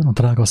Székelyföldön, a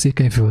drága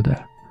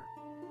Székelyfölddel.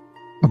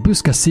 A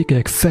büszke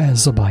székelyek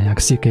felzabálják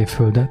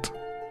Székelyföldet,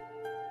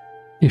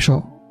 és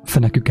a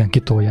feneküken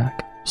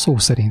kitolják. Szó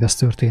szerint ez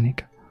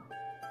történik.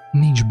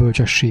 Nincs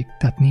bölcsesség,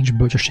 tehát nincs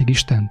bölcsesség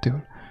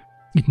Istentől.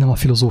 Itt nem a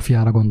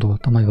filozófiára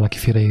gondoltam, nagy valaki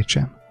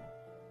félreértsen.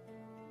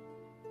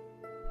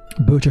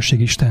 Bölcsesség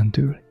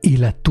Istentől,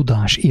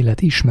 élettudás,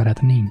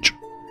 életismeret nincs.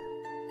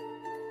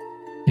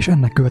 És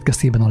ennek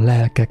következtében a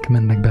lelkek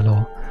mennek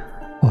bele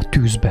a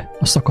tűzbe,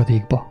 a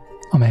szakadékba,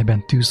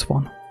 amelyben tűz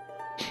van.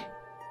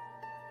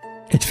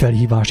 Egy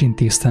felhívást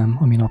intéztem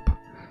a minap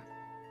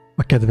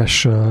a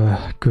kedves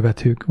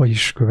követők,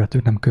 vagyis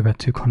követők, nem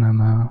követők,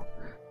 hanem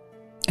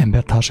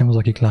embertársaimhoz,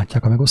 akik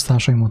látják a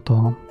megosztásaimat,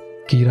 a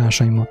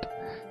kiírásaimat,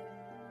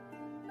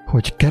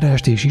 hogy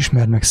keresd és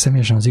ismerd meg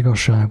személyesen az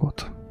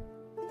igazságot.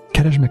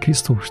 Keresd meg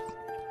Krisztust,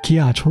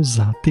 kiálts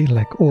hozzá,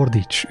 tényleg,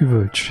 ordíts,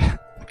 üvölts,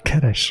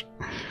 keres,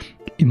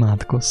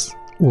 imádkozz,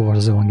 olvasd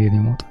az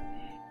evangéliumot.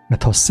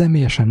 Mert ha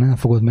személyesen nem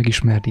fogod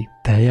megismerni,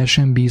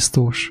 teljesen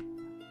biztos,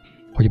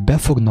 hogy be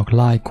fognak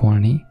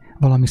lájkolni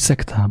valami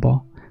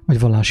szektába, vagy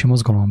vallási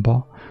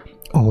mozgalomba,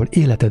 ahol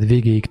életed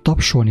végéig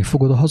tapsolni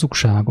fogod a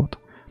hazugságot.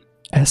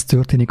 Ez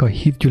történik a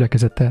hit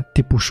gyülekezete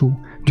típusú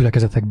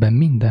gyülekezetekben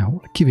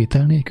mindenhol,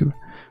 kivétel nélkül.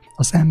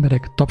 Az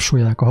emberek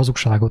tapsolják a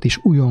hazugságot, és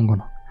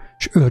újonganak,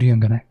 és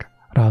őrjöngenek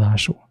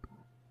ráadásul.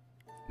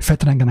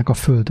 Fetrengenek a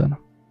földön.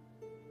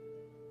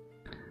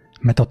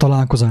 Mert a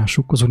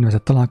találkozásuk, az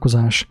úgynevezett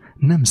találkozás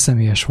nem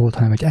személyes volt,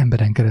 hanem egy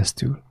emberen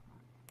keresztül,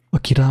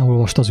 aki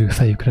ráolvast az ő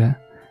fejükre,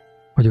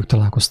 hogy ők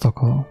találkoztak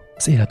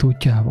az élet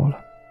útjával.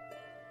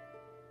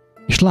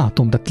 És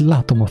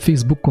látom a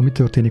Facebookon, mi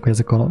történik, hogy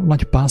ezek a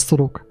nagy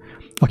pásztorok,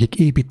 akik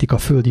építik a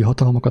földi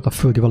hatalmakat, a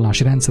földi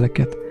vallási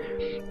rendszereket,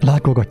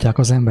 lájkolgatják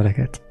az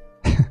embereket.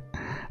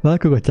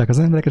 Lájkolgatják az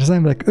embereket, és az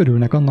emberek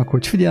örülnek annak,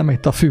 hogy figyelj meg,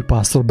 itt a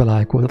főpásztor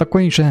belájkol. Tehát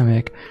akkor én is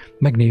elmegyek,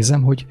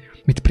 megnézem, hogy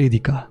mit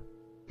prédikál.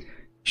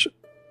 És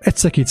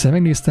egyszer-kétszer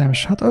megnéztem,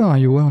 és hát olyan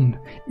jó, olyan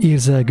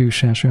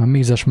érzelgősen, és olyan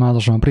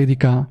mézes-mázasan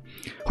prédikál,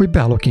 hogy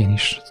beállok én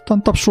is.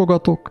 Aztán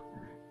tapsolgatok,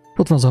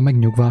 ott van az a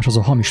megnyugvás, az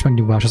a hamis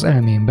megnyugvás az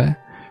elmémbe,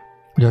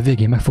 hogy a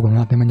végén meg fogom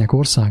látni a mennyek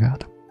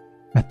országát.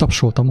 mert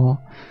tapsoltam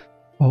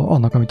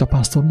annak, amit a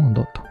pásztor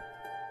mondott.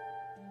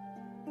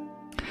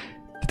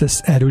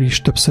 Tehát erről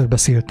is többször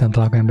beszéltem,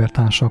 drága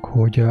embertársak,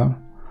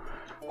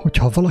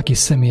 hogyha valaki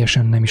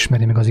személyesen nem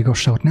ismeri meg az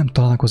igazságot, nem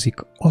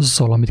találkozik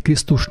azzal, amit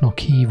Krisztusnak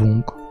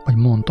hívunk, vagy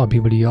mond a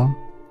Biblia,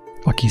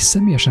 aki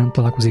személyesen nem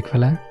találkozik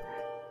vele,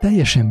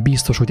 teljesen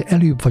biztos, hogy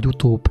előbb vagy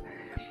utóbb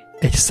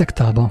egy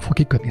szektában fog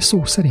kikötni,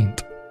 szó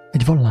szerint,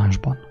 egy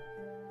vallásban,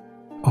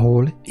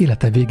 ahol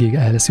élete végéig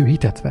el lesz ő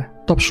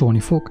hitetve, tapsolni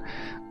fog,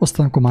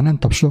 aztán akkor már nem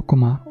tapsol, akkor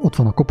már ott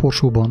van a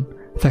koporsóban,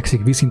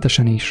 fekszik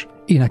vízszintesen is,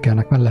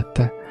 énekelnek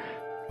mellette,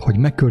 hogy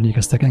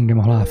megkörnyékeztek engem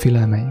a halál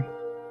félelmeim.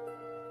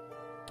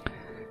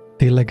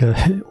 Tényleg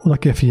oda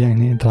kell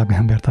figyelni, drága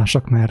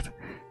embertársak,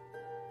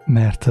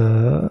 mert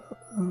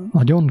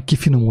nagyon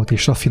kifinomult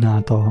és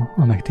raffinált a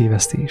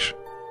megtévesztés.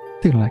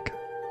 Tényleg.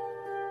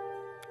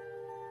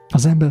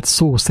 Az embert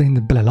szó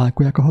szerint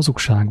belelájkolják a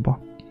hazugságba,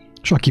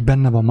 és aki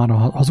benne van már a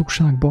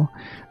hazugságba,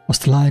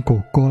 azt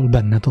lájkokkal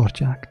benne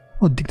tartják.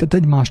 Addig, tehát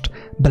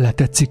egymást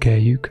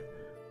beletetszik-eljük,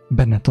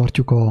 benne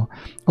tartjuk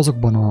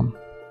azokban az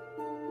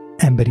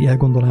emberi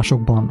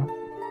elgondolásokban,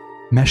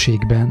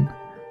 mesékben,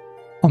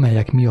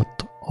 amelyek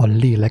miatt a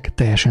lélek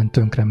teljesen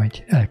tönkre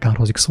megy,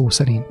 elkárhozik szó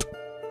szerint.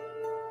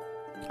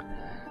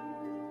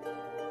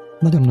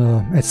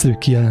 Nagyon egyszerű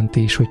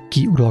kijelentés, hogy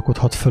ki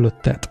uralkodhat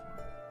fölötted.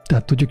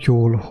 Tehát tudjuk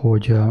jól,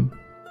 hogy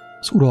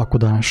az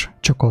uralkodás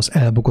csak az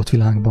elbukott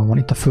világban van,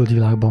 itt a földi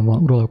világban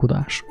van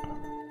uralkodás.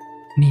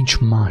 Nincs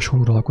máshol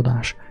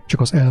uralkodás, csak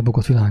az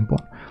elbukott világban.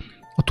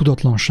 A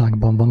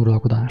tudatlanságban van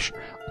uralkodás.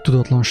 A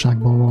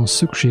tudatlanságban van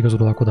szükség az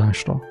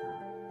uralkodásra.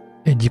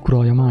 Egyik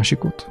uralja a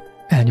másikot,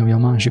 elnyomja a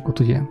másikot,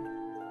 ugye?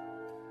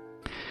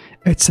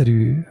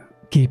 Egyszerű,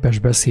 képes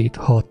beszéd,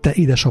 ha a te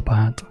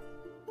édesapád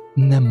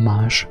nem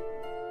más,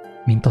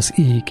 mint az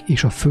ég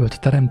és a föld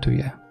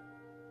teremtője.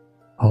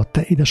 Ha a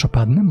te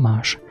édesapád nem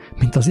más,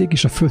 mint az ég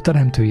és a föld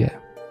teremtője,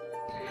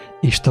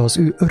 és te az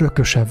ő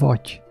örököse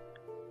vagy,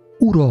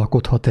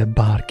 uralkodhat-e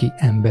bárki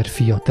ember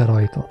fia te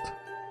rajtad?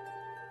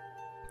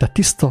 Tehát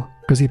tiszta,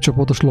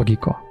 középcsoportos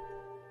logika.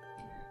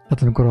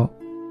 Tehát amikor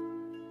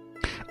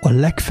a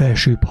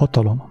legfelsőbb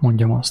hatalom,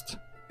 mondjam azt,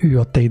 ő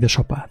a te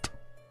édesapád.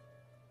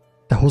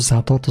 Te hozzá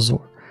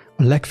tartozol,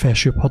 a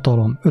legfelsőbb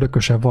hatalom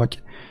örököse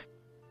vagy.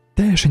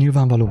 Teljesen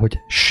nyilvánvaló, hogy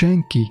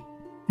senki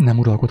nem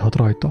uralkodhat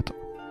rajtad.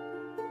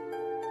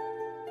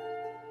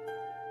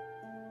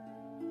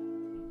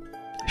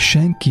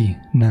 Senki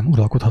nem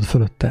uralkodhat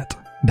fölötted,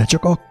 de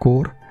csak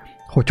akkor,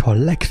 hogyha a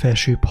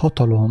legfelsőbb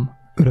hatalom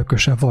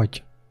örököse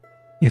vagy.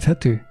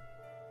 Érthető?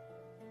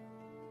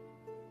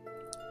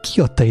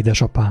 Ki a te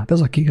édesapád?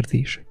 Ez a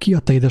kérdés. Ki a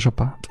te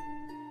édesapád?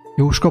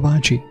 Jóska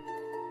bácsi?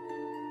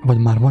 Vagy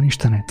már van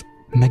Istened?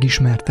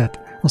 Megismerted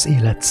az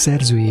élet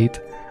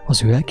szerzőjét,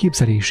 az ő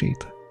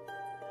elképzelését?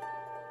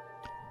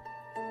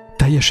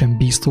 Teljesen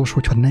biztos,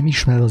 hogyha nem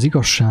ismered az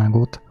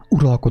igazságot,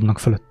 uralkodnak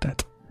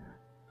fölötted.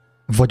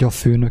 Vagy a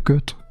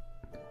főnököt,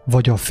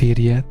 vagy a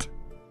férjet,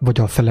 vagy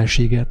a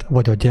feleséget,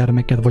 vagy a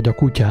gyermeket, vagy a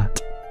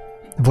kutyát,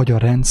 vagy a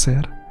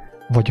rendszer,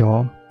 vagy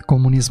a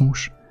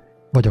kommunizmus,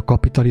 vagy a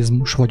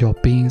kapitalizmus, vagy a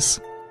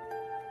pénz,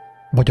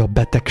 vagy a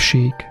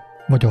betegség,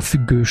 vagy a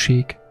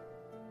függőség.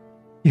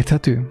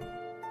 Érthető?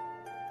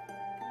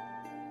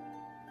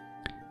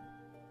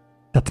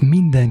 Tehát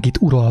mindenkit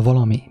ural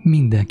valami,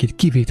 mindenkit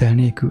kivétel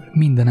nélkül,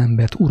 minden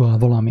embert ural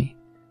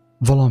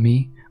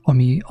valami,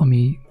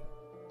 ami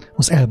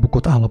az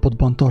elbukott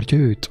állapotban tartja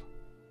őt.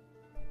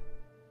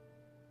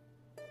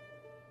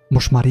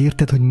 Most már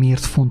érted, hogy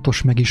miért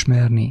fontos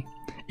megismerni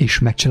és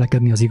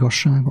megcselekedni az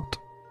igazságot?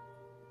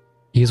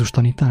 Jézus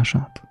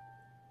tanítását?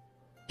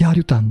 Járj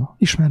utána,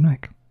 ismerd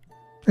meg.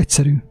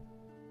 Egyszerű.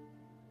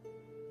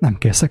 Nem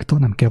kell szekta,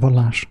 nem kell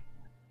vallás.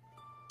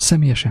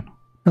 Személyesen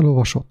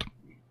elolvasod,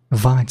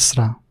 vágysz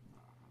rá.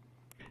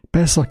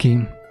 Persze,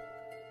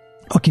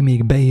 aki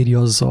még beírja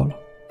azzal,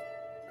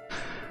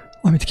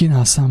 amit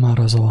kínál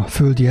számára az a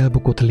földi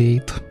elbukott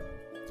lét,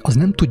 az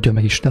nem tudja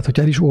meg is. Tehát, hogy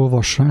el is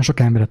olvassa, sok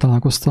emberre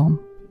találkoztam,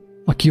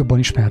 aki jobban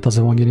ismerte az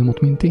evangéliumot,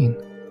 mint én,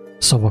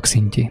 szavak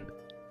szintjén.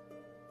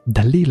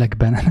 De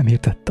lélekben nem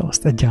értette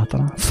azt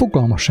egyáltalán.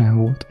 Fogalma sem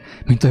volt,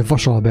 mint ahogy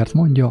Vas Albert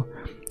mondja,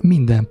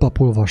 minden pap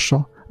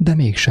olvassa, de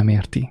mégsem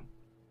érti.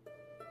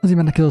 Azért,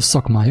 mert neki ez a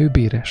szakmája, ő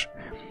béres.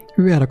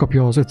 Ő erre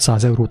kapja az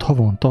 500 eurót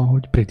havonta,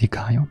 hogy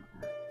prédikáljon.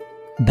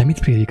 De mit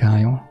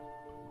prédikáljon?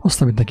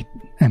 Azt, amit neki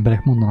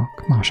emberek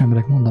mondanak, más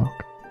emberek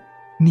mondanak.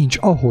 Nincs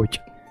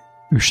ahogy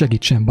ő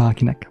segítsen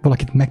bárkinek,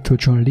 valakit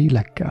megtöltsön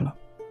lélekkel.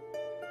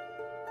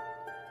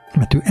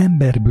 Mert ő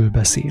emberből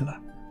beszél.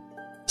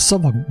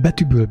 Szavak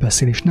betűből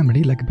beszél, és nem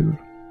lélekből.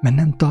 Mert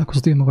nem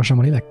találkozott ő maga sem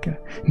a lélekkel.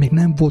 Még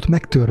nem volt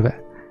megtörve.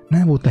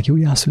 Nem volt neki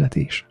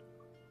újjászületés.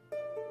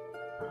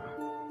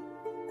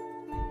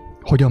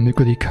 Hogyan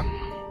működik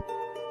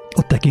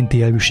a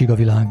tekintélyelvűség a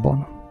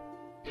világban?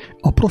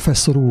 A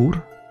professzor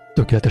úr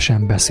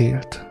tökéletesen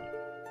beszélt.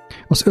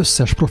 Az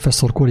összes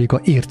professzor kolléga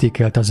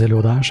értékelte az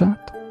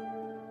előadását,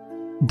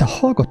 de a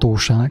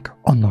hallgatóság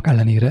annak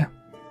ellenére,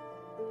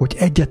 hogy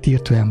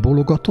egyetértően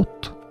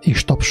bólogatott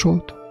és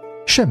tapsolt,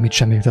 semmit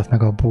sem értett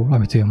meg abból,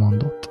 amit ő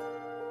mondott.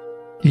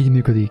 Így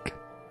működik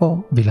a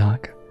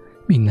világ.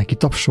 Mindenki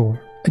tapsol,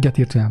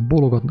 egyetértően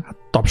bólogatnak, hát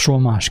tapsol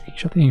máski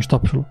is, hát én is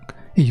tapsolok.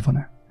 Így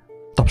van-e?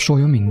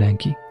 Tapsoljon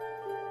mindenki.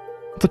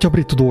 Hát, hogyha a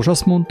brit tudós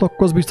azt mondta,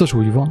 akkor az biztos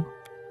úgy van.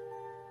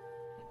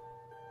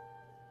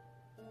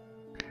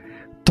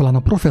 Talán a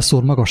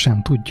professzor maga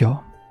sem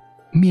tudja,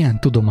 milyen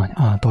tudomány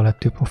által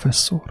lett ő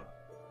professzor.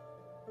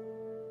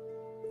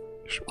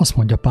 És azt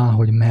mondja Pál,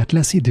 hogy mert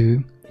lesz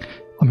idő,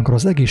 amikor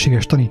az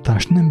egészséges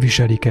tanítást nem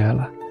viselik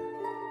el,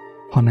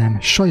 hanem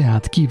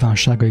saját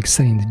kívánságaik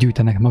szerint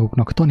gyűjtenek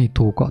maguknak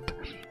tanítókat,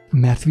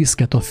 mert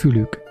viszket a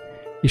fülük,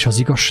 és az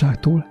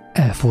igazságtól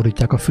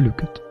elfordítják a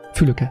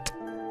fülüket.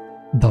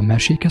 De a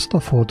mesék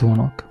ezt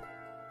fordulnak.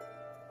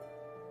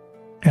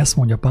 Ezt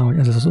mondja Pál, hogy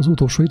ez az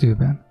utolsó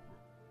időben.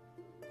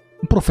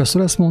 A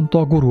professzor ezt mondta,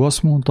 a guru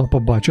azt mondta, a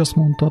papbácsi azt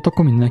mondta, hát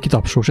akkor mindenki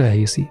tapsol, és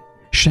elhiszi.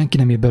 Senki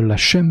nem ér belőle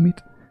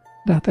semmit,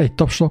 de hát egy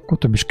tapsol, akkor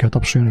több is kell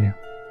tapsolnia.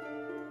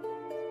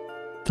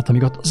 Tehát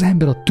amíg az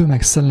ember a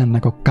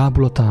tömegszellemnek a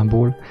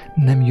kábulatából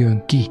nem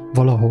jön ki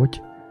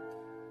valahogy,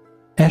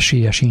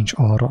 esélye sincs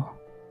arra,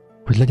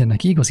 hogy legyen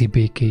neki igazi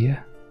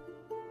békéje.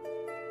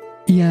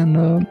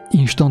 Ilyen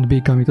instant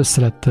béke, amit össze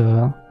lehet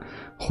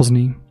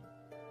hozni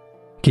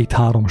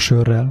 2-3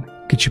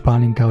 sörrel, kicsi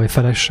pálinkával vagy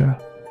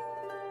felessel,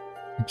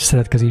 egy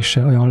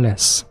szeretkezéssel, olyan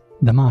lesz,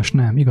 de más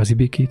nem, igazi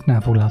békét nem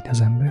fog látni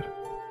az ember.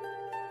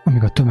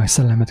 Amíg a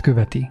tömegszellemet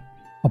követi,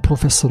 a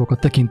professzorok a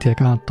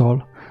tekintélyek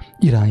által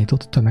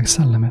irányított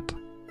tömegszellemet.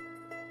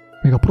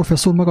 Még a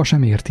professzor maga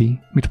sem érti,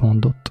 mit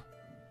mondott.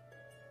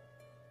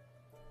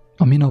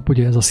 A minap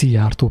ugye ez a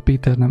Szijjártó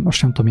Péter, azt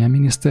sem tudom milyen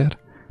miniszter,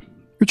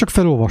 ő csak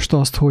felolvasta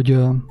azt, hogy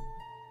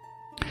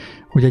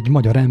egy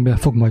magyar ember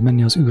fog majd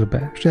menni az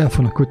űrbe, és el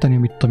fognak költeni,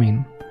 mit tudom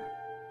én,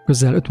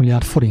 közel 5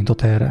 milliárd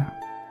forintot erre.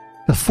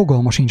 De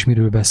fogalma sincs,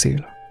 miről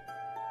beszél.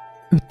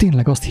 Ő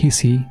tényleg azt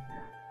hiszi,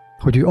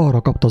 hogy ő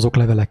arra kapta az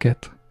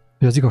okleveleket,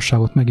 hogy az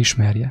igazságot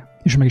megismerje,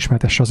 és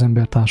megismertesse az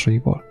ember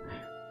társaival.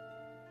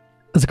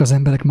 Ezek az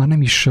emberek már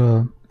nem is,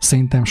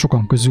 szerintem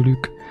sokan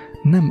közülük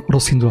nem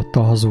rossz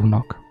indulattal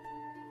hazugnak.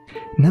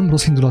 Nem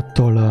rossz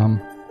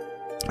indulattal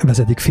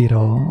vezetik félre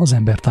az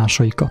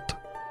embertársaikat,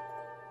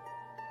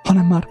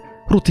 hanem már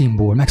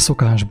rutinból,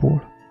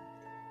 megszokásból.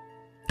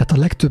 Tehát a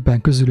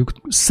legtöbben közülük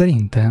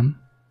szerintem,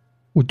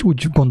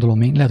 úgy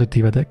gondolom én, lehet, hogy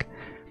tévedek,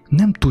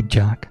 nem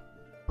tudják,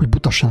 hogy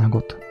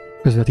butaságot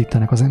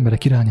közvetítenek az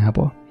emberek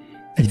irányába.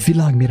 Egy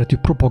világméretű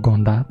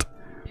propagandát,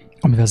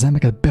 amivel az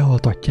embereket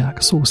bealtatják,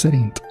 szó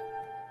szerint.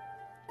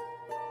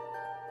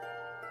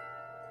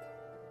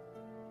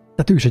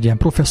 Tehát ő is egy ilyen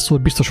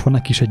professzor, biztos van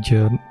neki is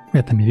egy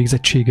egyetemi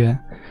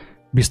végzettsége,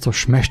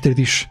 biztos mesterét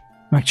is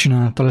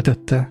megcsinálta,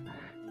 letette,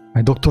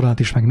 meg doktorát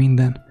is, meg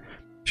minden,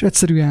 és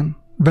egyszerűen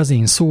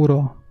vezén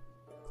szóra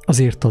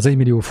azért az 1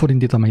 millió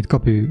forintit, amelyet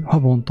kap ő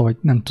havonta, vagy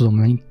nem tudom,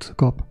 mennyit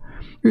kap,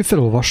 ő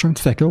felolvassa, amit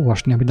fel kell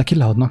olvasni, amit neki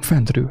leadnak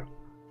fentről.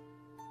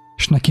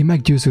 És neki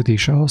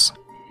meggyőződése az,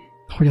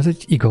 hogy ez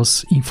egy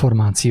igaz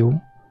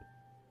információ.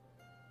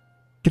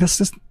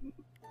 Ezt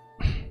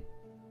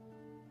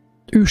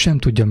ő sem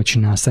tudja, mit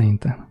csinál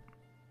szerintem.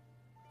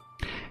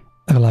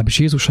 Legalábbis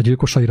Jézus a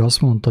gyilkosaira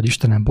azt mondta, hogy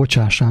Istenem,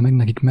 bocsássál meg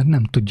nekik, mert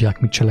nem tudják,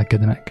 mit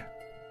cselekednek.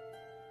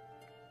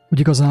 Úgy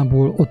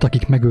igazából ott,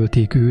 akik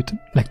megölték őt,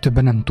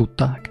 legtöbben nem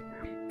tudták.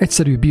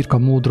 Egyszerű birka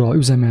módra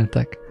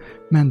üzemeltek,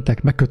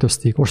 mentek,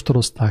 megkötözték,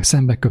 ostorozták,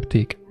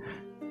 szembeköpték,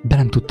 de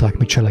nem tudták,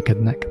 mit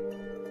cselekednek.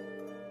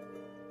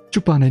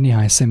 Csupán egy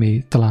néhány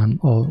személy, talán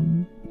a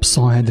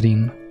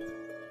Sanhedrin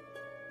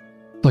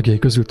tagjai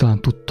közül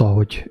talán tudta,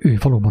 hogy ő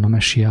valóban a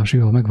messiás,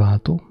 ő a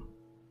megváltó.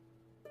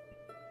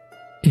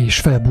 És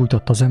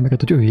felbújtatta az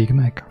embereket, hogy öljék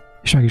meg,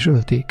 és meg is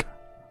ölték.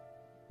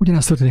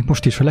 Ugyanezt történik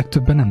most is, hogy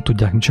legtöbben nem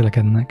tudják, mit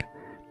cselekednek.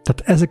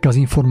 Tehát ezekkel az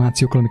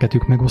információkkal, amiket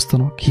ők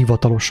megosztanak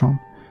hivatalosan,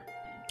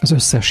 az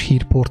összes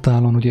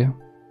hírportálon ugye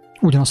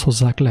ugyanaz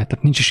hozzák le,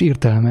 tehát nincs is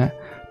értelme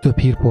több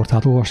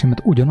hírportált olvasni,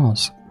 mert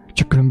ugyanaz,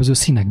 csak különböző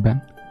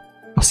színekben,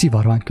 a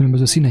szivárvány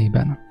különböző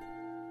színeiben.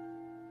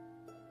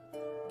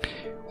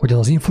 Hogy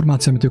az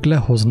információ, amit ők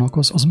lehoznak,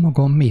 az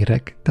maga a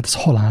méreg, tehát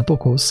az halált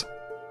okoz.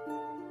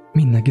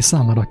 Mindenki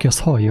számára, aki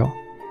azt hallja.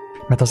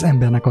 Mert az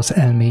embernek az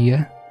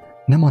elméje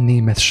nem a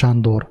német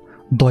Sándor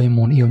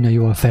daimon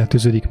ionjaival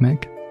fertőződik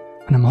meg,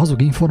 hanem a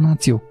hazug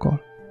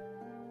információkkal.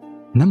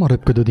 Nem a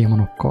röpködő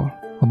démonokkal,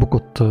 a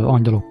bukott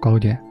angyalokkal,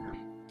 ugye.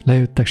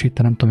 Lejöttek, és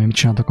itt nem tudom, mit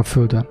csináltak a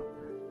földön.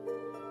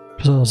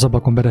 És a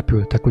zabakon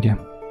berepültek, ugye.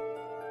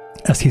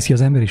 Ezt hiszi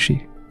az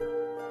emberiség.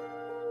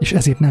 És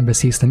ezért nem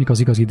veszi észre, mik az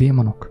igazi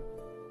démonok.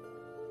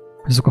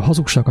 Azok a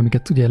hazugságok,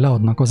 amiket ugye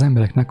leadnak az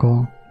embereknek,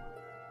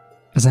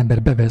 az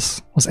ember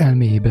bevesz az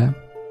elméjébe,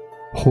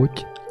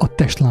 hogy a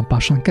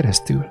testlámpásán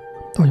keresztül.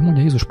 Ahogy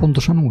mondja Jézus,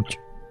 pontosan úgy.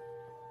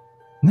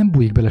 Nem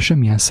bújik bele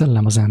semmilyen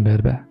szellem az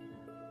emberbe.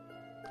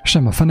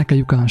 Sem a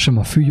fenekejukán, sem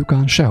a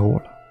fűjukán,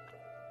 sehol.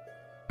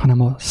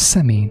 Hanem a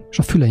szemén és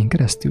a fülein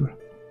keresztül.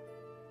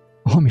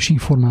 A hamis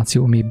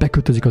információ, ami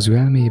bekötözik az ő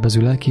elméjébe, az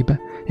ő lelkébe,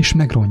 és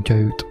megrontja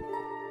őt.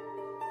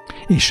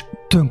 És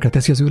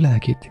tönkreteszi az ő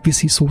lelkét,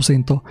 viszi szó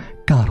szerint a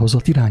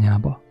kárhozat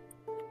irányába.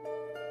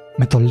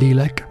 Mert a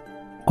lélek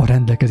a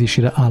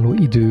rendelkezésére álló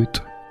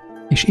időt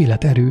és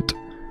életerőt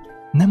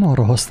nem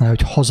arra használja,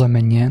 hogy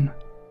hazamenjen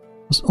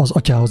az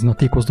atyához a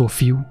tékozdó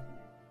fiú.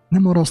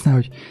 Nem arra használja,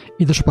 hogy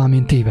édesapám,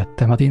 én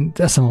tévedtem, hát én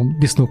eszem a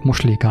disznók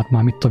moslékát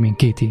már mit tudom én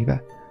 2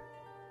 éve.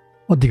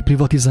 Addig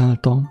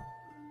privatizáltam,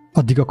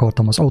 addig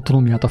akartam az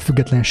autonómiát, a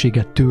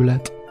függetlenséget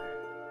tőled,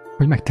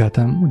 hogy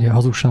megteltem ugye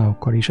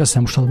hazugságokkal is,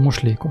 eszem most a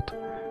moslékot.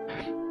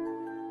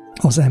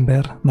 Az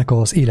embernek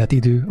az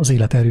életidő, az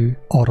életerő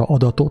arra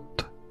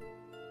adatott,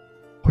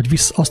 hogy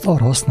azt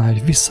arra használja,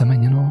 hogy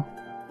visszamenjen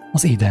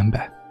az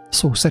édenbe,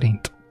 szó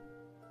szerint.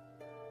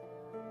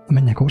 A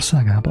mennyek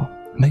országába,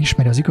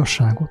 megismeri az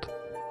igazságot.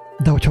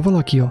 De hogyha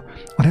valaki a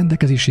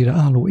rendelkezésére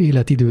álló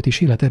életidőt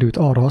és életerőt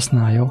arra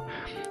használja,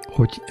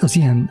 hogy az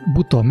ilyen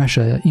buta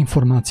mese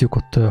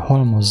információkat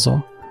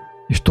halmozza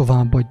és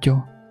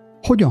továbbadja,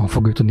 hogyan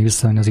fog ő tudni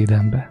visszamenni az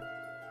édenbe?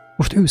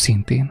 Most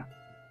őszintén,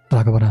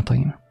 drága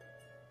barátaim.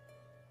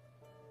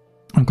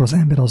 Amikor az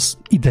ember az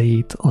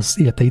idejét, az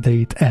élete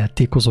idejét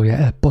eltékozolja,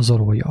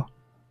 elpazarolja,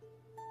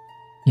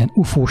 ilyen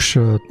ufós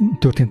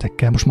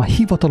történetekkel, most már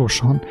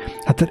hivatalosan,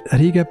 hát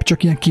régebb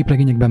csak ilyen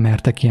képregényekben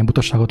mertek ilyen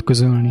butaságot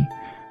közölni,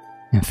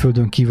 ilyen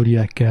földön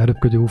kívüliekkel,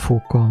 röpködő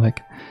ufókkal,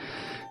 meg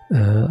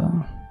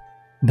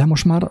de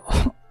most már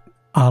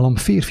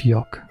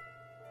államférfiak.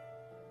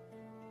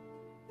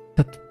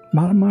 Tehát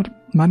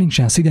már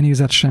nincsen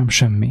szigyenézet sem,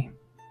 semmi.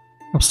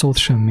 Abszolút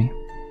semmi.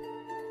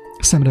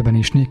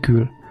 Szemrebenés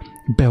nélkül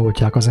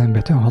beoltják az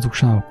embert olyan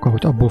hazugságokkal,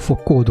 hogy abból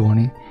fog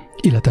kódolni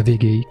élete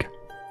végéig.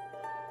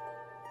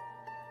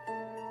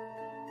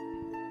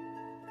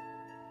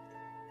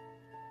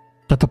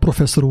 Tehát a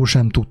professzor úr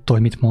sem tudta,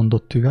 hogy mit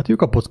mondott ő. Hát ő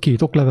kapott 2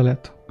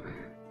 oklevelet,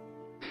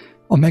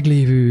 a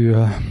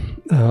meglévő,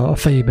 a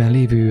fejében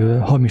lévő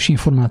hamis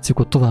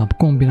információkat tovább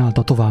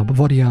kombinálta, tovább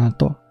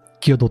variálta,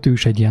 kiadott ő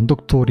is egy ilyen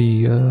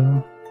doktori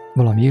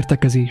valami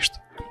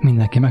értekezést,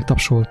 mindenki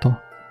megtapsolta,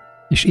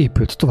 és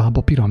épült tovább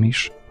a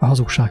piramis, a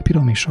hazugság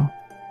piramisa.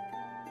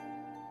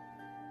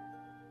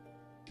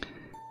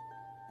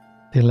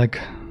 Tényleg,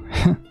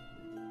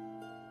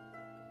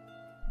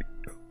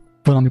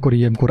 valamikor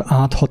ilyenkor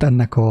áthat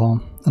ennek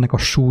a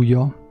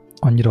súlya,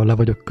 annyira le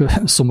vagyok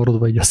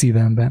szomorodva így a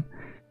szívemben,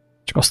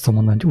 csak azt tudom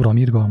mondani, hogy uram,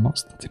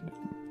 irgalmazd.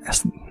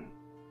 Ezt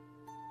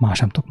más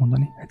nem tudok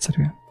mondani,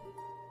 egyszerűen.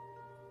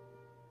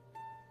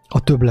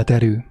 A többlet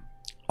erő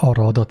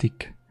arra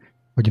adatik,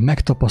 hogy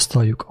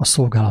megtapasztaljuk a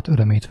szolgálat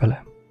örömét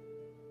vele.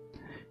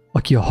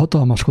 Aki a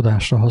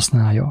hatalmaskodásra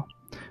használja,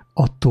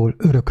 attól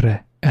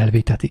örökre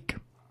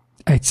elvétetik.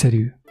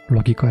 Egyszerű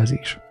logika ez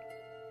is.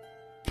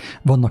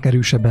 Vannak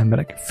erősebb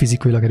emberek,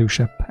 fizikailag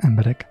erősebb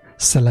emberek,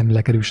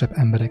 szellemileg erősebb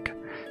emberek,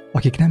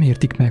 akik nem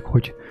értik meg,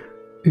 hogy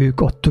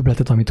ők a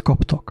többletet, amit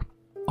kaptak,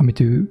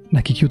 amit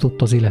nekik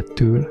jutott az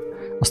élettől,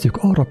 azt ők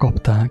arra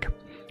kapták,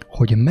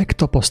 hogy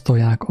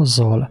megtapasztalják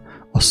azzal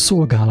a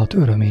szolgálat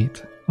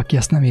örömét. Aki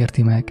ezt nem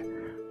érti meg,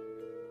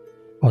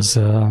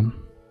 az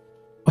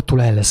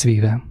attól el lesz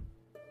véve.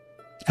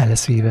 El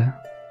lesz véve.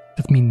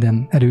 Tehát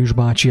minden erős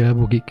bácsi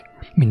elbukik,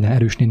 minden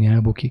erős néni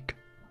elbukik.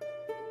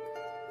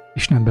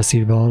 És nem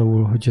beszélve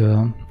arról, hogy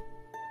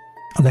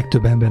a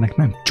legtöbb embernek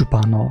nem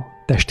csupán a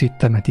testét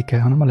temetik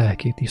el, hanem a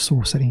lelkét is,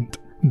 szó szerint,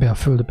 be a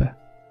földbe.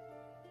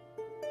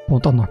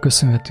 Pont annak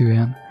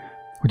köszönhetően,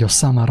 hogy a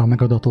számára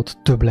megadatott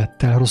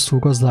többlettel rosszul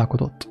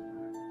gazdálkodott.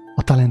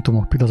 A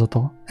talentumok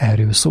pillanata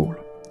erről szól.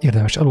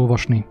 Érdemes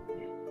elolvasni,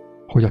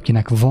 hogy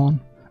akinek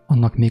van,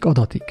 annak még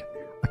adatik.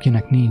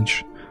 Akinek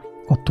nincs,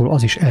 attól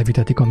az is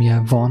elvitetik,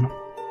 amilyen van.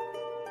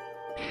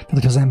 Tehát,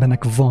 hogy az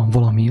embernek van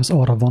valami, az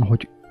arra van,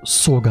 hogy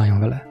szolgáljon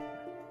vele.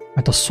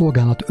 Mert a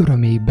szolgálat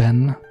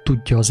örömében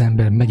tudja az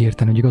ember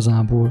megérteni, hogy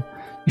igazából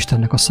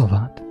Istennek a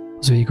szavát,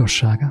 az ő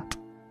igazságát.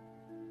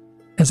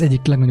 Ez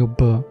egyik legnagyobb,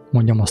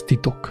 mondjam azt,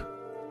 titok,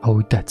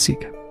 ahogy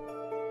tetszik.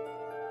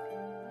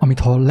 Amit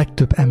ha a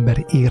legtöbb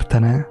ember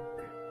értene,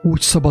 úgy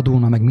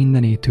szabadulna meg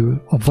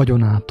mindenétől, a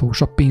vagyonától,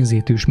 a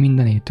pénzétől és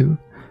mindenétől,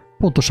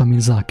 pontosan,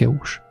 mint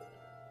Zákeus.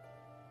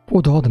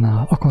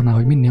 Odaadná, akarná,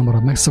 hogy minél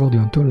hamarabb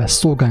megszabaduljon tőle,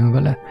 szolgáljon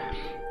vele,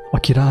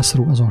 aki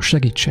rászorul, azon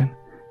segítsen,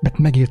 mert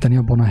megérteni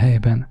abban a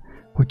helyben,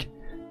 hogy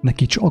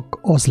neki csak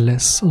az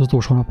lesz az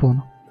utolsó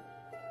napon,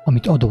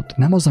 amit adott,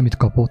 nem az, amit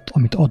kapott,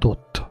 amit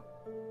adott.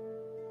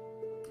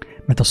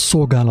 Mert a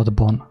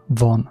szolgálatban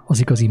van az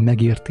igazi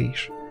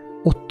megértés.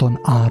 Ottan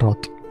árad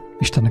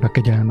Istennek a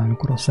kegyelme,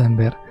 amikor az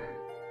ember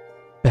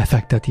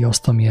befekteti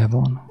azt, amilyen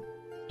van.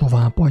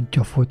 Tovább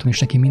adja folyton, és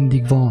neki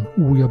mindig van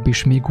újabb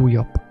és még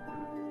újabb.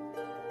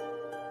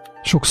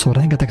 Sokszor,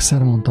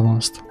 rengetegszer mondtam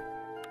azt,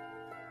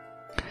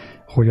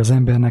 hogy az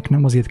embernek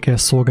nem azért kell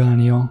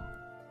szolgálnia,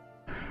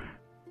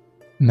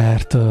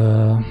 mert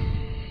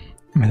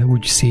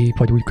úgy szép,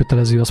 vagy úgy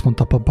kötelező, azt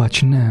mondta a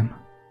papbácsi, nem.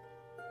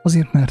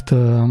 Azért, mert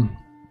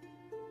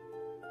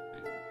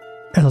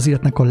ez az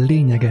életnek a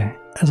lényege,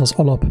 ez az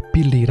alap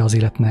pillére az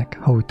életnek,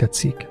 ha úgy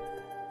tetszik.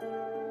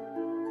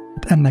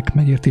 Ennek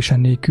megértése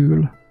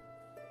nélkül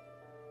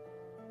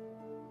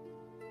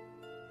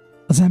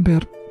az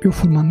ember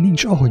jóformán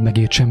nincs, ahogy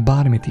megértsen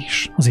bármit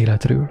is az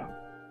életről.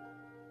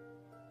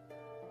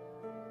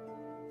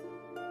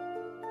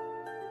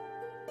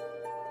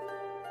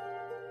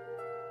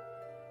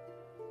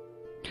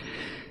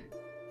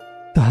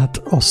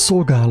 a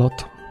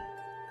szolgálat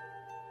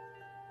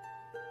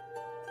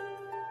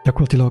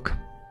gyakorlatilag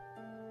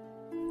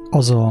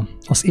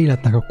az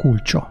életnek a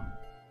kulcsa,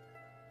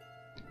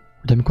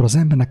 hogy amikor az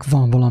embernek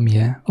van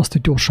valamije, azt ő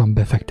gyorsan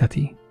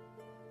befekteti,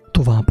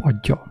 tovább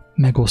adja,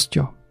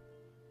 megosztja.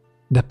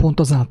 De pont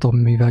azáltal,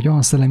 mivel egy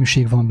olyan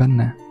szellemiség van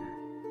benne,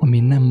 ami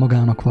nem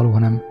magának való,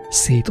 hanem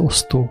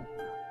szétosztó,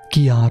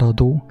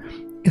 kiáradó,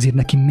 ezért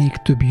neki még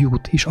több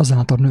jut, és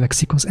azáltal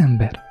növekszik az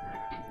ember.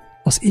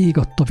 Az ég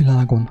adta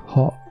világon,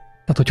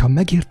 tehát hogyha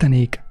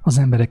megértenék az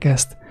emberek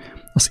ezt,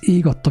 az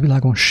ég adta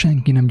világon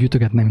senki nem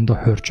gyűjtögetne, mint a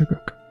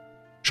hörcsögök,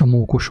 és a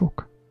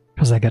mókusok,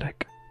 és az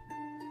egerek.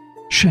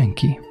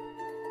 Senki.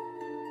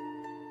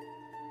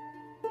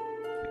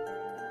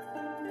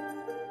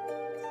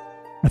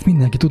 Mert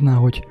mindenki tudná,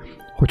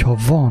 hogyha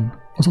van,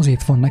 az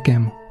azért van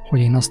nekem, hogy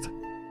én azt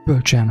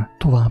bölcsen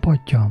tovább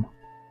adjam,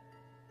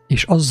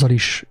 és azzal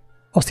is,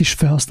 azt is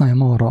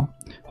felhasználjam arra,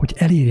 hogy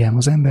elérjem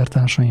az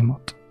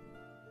embertársaimat.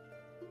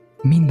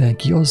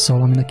 Mindenki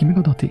azzal, ami neki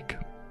megadatik.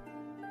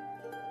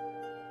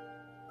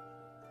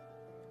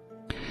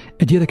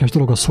 Egy érdekes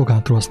dolog a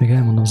szolgálatról, azt még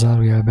elmondom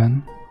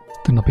zárójelben,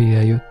 tegnap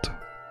éjjel jött.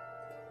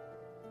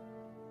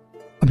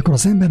 Amikor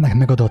az embernek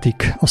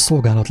megadatik a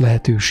szolgálat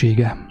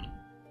lehetősége,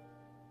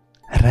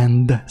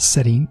 rend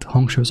szerint,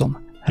 hangsúlyozom,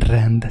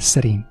 rend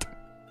szerint.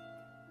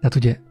 Tehát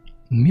ugye,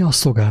 mi a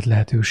szolgálat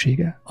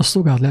lehetősége? A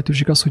szolgálat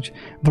lehetőség az, hogy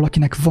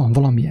valakinek van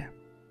valamilyen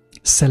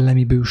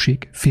szellemi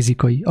bőség,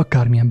 fizikai,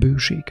 akármilyen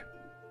bőség,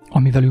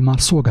 amivel ő már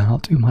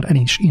szolgálhat, ő már el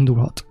is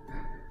indulhat.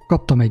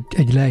 Kaptam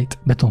egy lejt,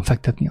 beton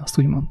fektetni, azt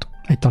úgymond,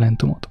 egy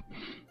talentumot.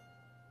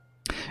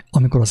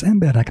 Amikor az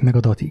embernek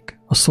megadatik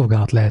a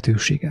szolgálat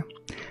lehetősége,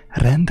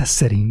 rend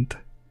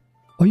szerint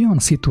olyan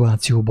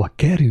szituációba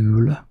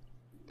kerül,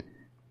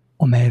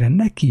 amelyre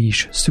neki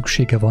is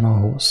szüksége van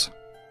ahhoz,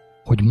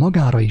 hogy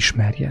magára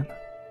ismerjen,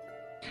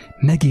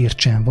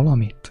 megértsen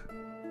valamit,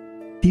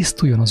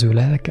 tisztuljon az ő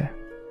lelke.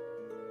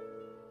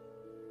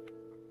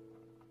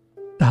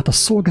 Tehát a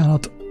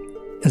szolgálat,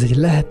 ez egy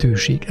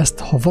lehetőség,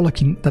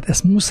 tehát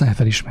ezt muszáj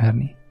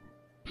felismerni.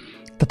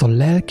 Tehát a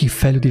lelki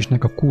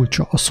fejlődésnek a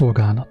kulcsa a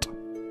szolgálat.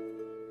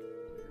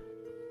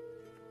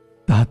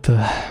 Tehát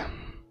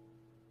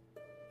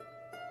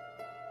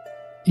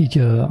így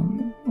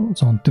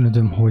azon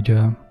tűnődöm, hogy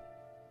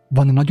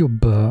van-e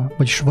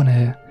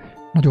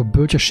nagyobb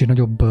bölcsesség,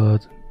 nagyobb,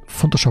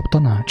 fontosabb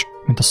tanács,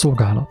 mint a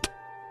szolgálat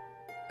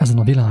ezen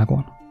a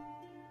világon,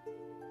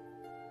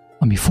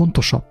 ami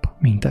fontosabb,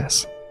 mint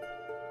ez.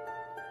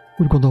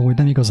 Úgy gondolom, hogy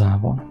nem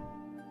igazán van.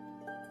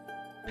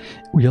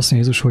 Úgy azt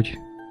mondja Jézus,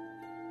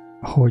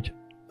 hogy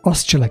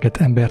azt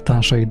cselekedj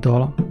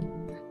embertársaiddal,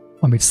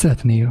 amit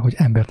szeretnél, hogy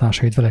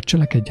embertársaid veled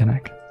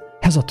cselekedjenek.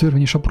 Ez a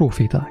törvény és a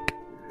próféták.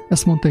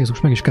 Ezt mondta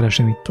Jézus, meg is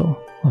keresem itt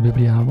a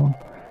Bibliában.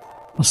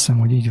 Azt hiszem,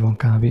 hogy így van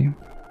kb.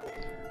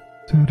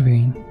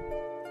 Törvény,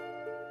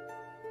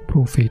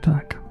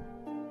 próféták.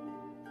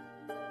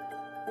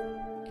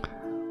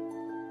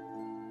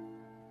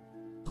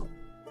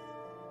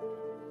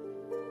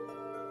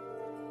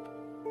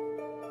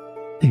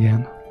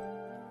 Igen.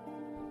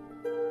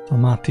 A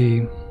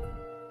Máté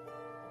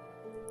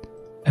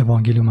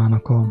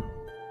evangéliumának a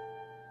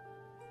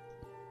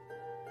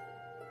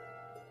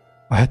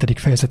 7.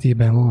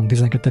 fejezetében van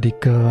 12.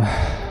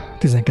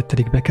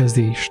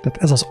 bekezdés. Tehát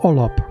ez az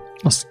alap,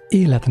 az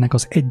életnek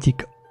az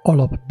egyik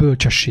alap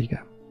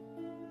bölcsessége.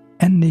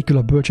 Ennélkül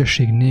a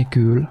bölcsesség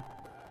nélkül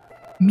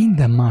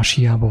minden más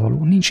hiába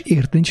való. Nincs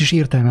is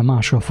értelme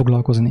mással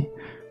foglalkozni.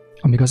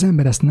 Amíg az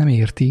ember ezt nem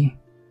érti,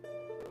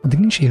 addig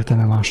nincs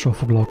értelme mással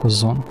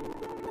foglalkozzon.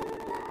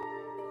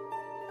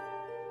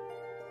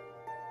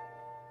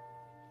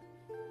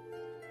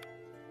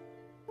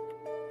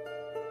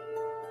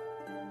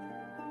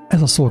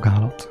 Ez a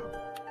szolgálat.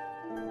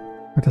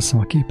 Megteszem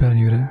a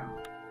képernyőre.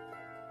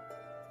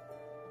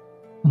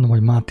 Mondom,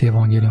 hogy Máté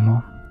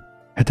evangéliuma,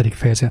 7.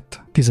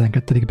 fejezet,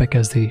 12.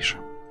 bekezdés.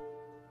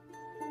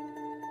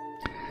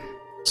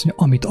 Azt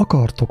mondja, amit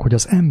akartok, hogy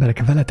az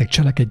emberek veletek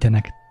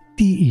cselekedjenek,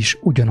 ti is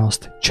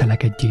ugyanazt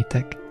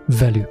cselekedjétek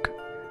velük.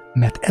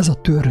 Mert ez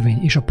a törvény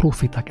és a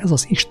profiták, ez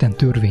az Isten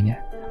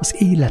törvénye,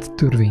 az élet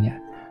törvénye.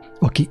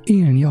 Aki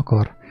élni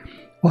akar,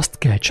 azt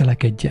kell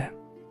cselekedje,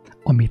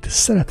 amit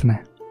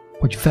szeretne,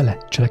 hogy vele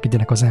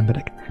cselekedjenek az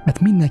emberek. Mert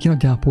mindenki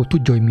nagyjából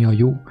tudja, hogy mi a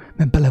jó,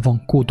 mert bele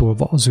van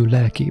kódolva az ő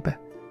lelkébe.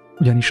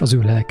 Ugyanis az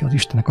ő lelke, az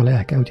Istennek a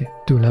lelke, ugye,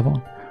 tőle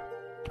van.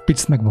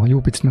 Picit meg van jó,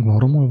 picit meg van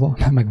romolva,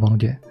 meg van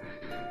ugye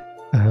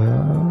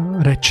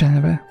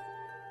recsenve,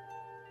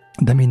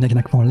 de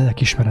mindenkinek van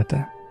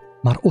lelkismerete.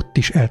 Már ott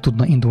is el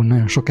tudna indulni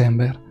nagyon sok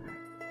ember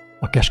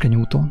a keskeny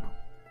úton.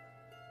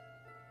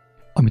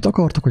 Amit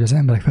akartok, hogy az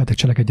emberek veletek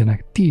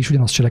cselekedjenek, ti is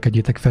ugyanazt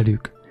cselekedjétek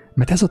velük,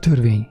 mert ez a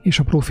törvény és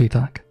a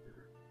proféták.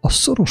 A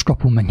szoros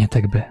kapun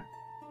menjetek be,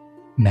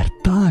 mert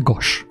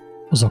tágas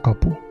az a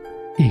kapu,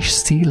 és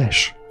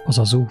széles az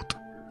az út,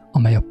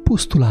 amely a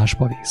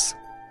pusztulásba visz,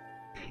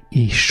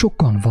 és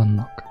sokan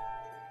vannak,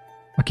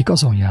 akik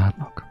azon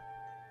járnak.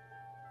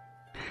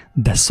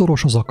 De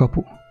szoros az a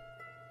kapu,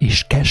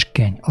 és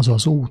keskeny az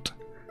az út,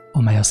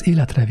 amely az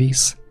életre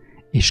visz,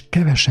 És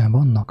kevesen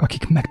vannak,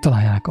 akik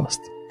megtalálják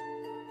azt.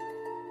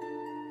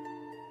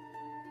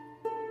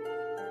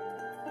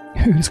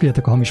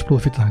 Őrizkedjetek a hamis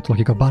profitáktól,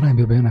 akik a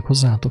báránybőrbe jönnek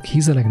hozzátok,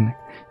 hízelegnek,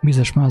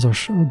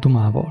 mézes-mázas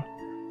dumával.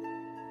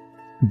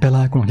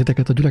 Belájkolnak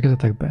titeket a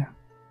gyülekezetekbe,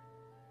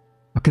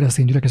 a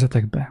keresztény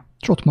gyülekezetekbe,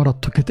 és ott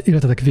maradtok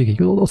életetek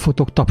végig, ott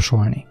fogtok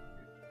tapsolni,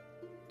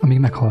 amíg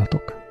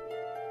meghaltok.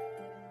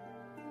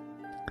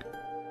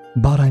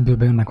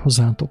 Báránybőrbe jönnek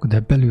hozzátok, de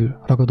belül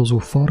ragadozó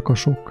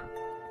farkasok.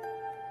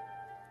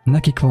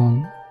 Nekik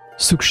van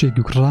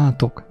szükségük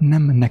rátok,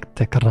 nem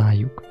nektek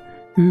rájuk.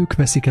 Ők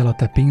veszik el a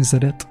te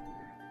pénzedet,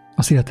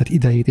 az életed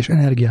idejét és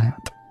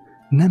energiáját.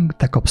 Nem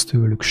te kapsz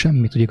tőlük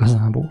semmit, úgy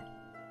igazából.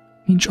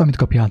 Nincs, amit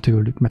kapjál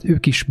tőlük, mert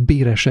ők is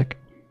béresek,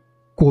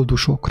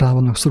 koldusok, rá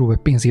vannak szorulva,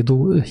 hogy pénzért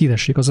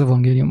híressék az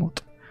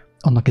evangéliumot.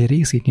 Annak egy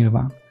részét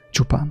nyilván,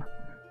 csupán.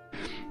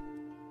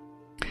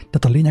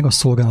 Tehát a lényeg a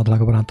szolgálat,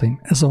 drága barátaim.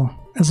 Azt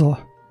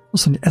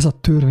mondja, ez a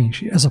törvény,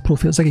 ez a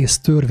profita, az egész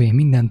törvény,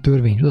 minden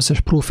törvény, az összes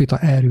profita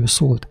erről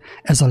szólt.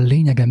 Ez a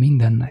lényege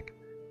mindennek.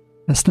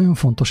 Ez nagyon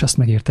fontos ezt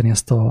megérteni,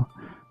 ezt a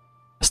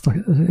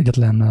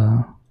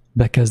egyetlen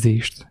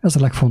bekezdést. Ez a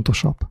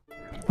legfontosabb.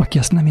 Aki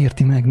ezt nem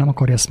érti meg, nem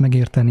akarja ezt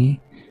megérteni,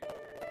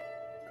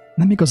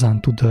 nem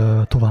igazán tud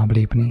tovább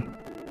lépni.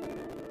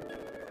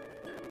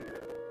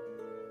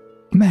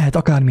 Mehet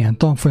akármilyen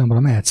tanfolyamra,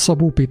 mehet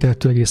Szabó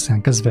Pétertől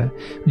egészen kezdve,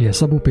 ugye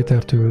Szabó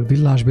Pétertől,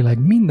 Villás Bileg,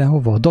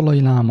 mindenhova,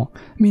 Dalai Láma,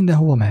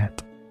 mindenhova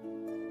mehet.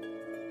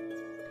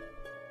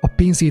 A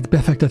pénzét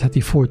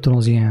befektetheti folyton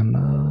az ilyen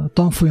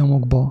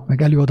tanfolyamokba,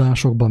 meg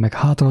előadásokba, meg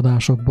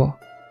hátraadásokba,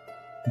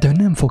 de ő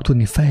nem fog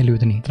tudni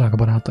fejlődni, drága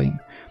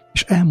barátaim.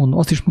 És elmondom,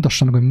 azt is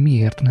mutassa meg, hogy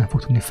miért nem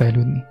fog tudni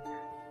fejlődni.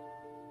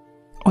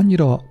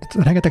 Annyira,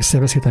 rengetegszer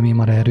beszéltem én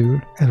már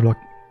erről a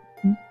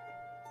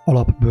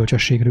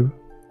alapbölcsességről,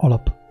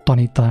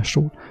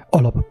 alaptanításról,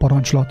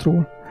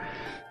 alapparancsolatról,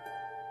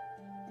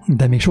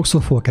 de még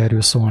sokszor fogok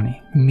erről szólni.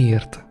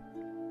 Miért?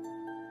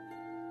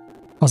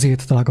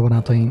 Azért, drága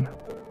barátaim,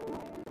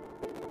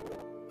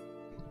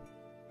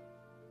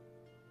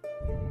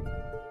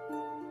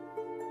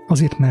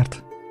 azért,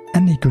 mert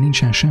ennélkül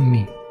nincsen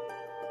semmi.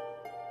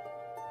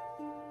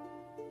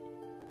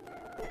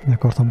 Meg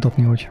akartam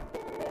mutatni, hogy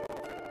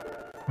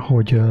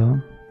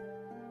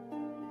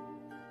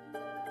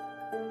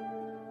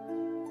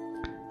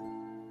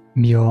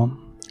mi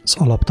az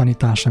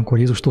alaptanítás, amikor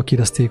Jézustól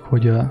kérdezték,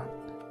 hogy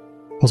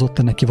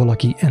hozott-e neki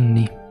valaki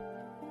enni.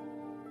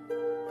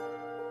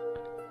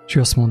 És ő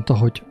azt mondta,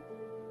 hogy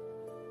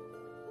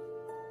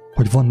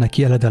van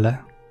neki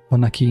eledele, van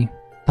neki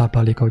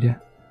tápláléka, ugye?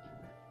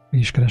 Én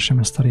is keressem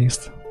ezt a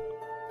részt.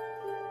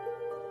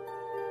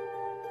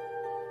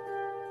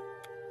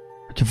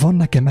 Hogy van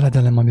nekem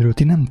eledelem, amiről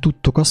ti nem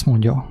tudtok, azt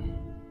mondja.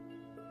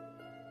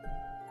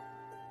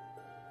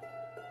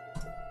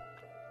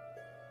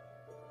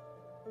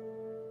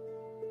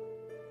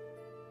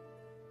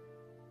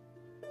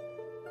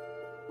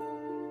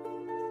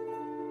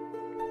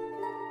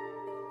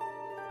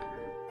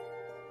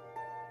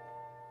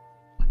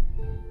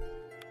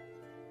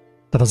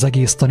 Tehát az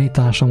egész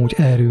tanítás amúgy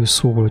erről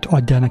szól, hogy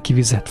adjál neki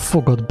vizet,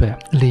 fogad be,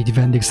 légy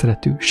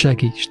vendégszerető,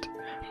 segítsd.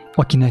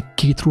 Akinek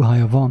 2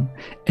 ruhája van,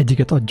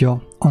 egyiket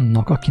adja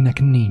annak, akinek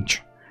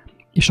nincs.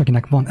 És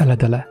akinek van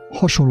eledele,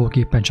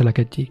 hasonlóképpen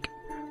cselekedjék.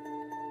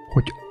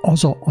 Hogy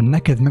az a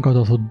neked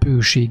megadatott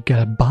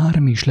bőséggel,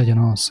 bármi is legyen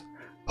az,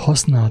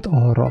 használd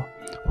arra,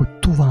 hogy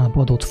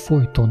továbbadod,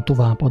 folyton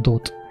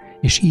továbbadod,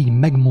 és így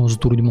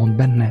megmozdul, úgymond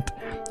benned,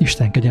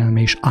 Isten kegyelme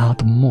is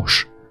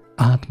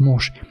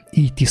átmos,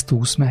 így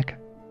tisztulsz meg.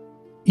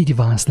 Így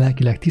válsz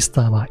lelkileg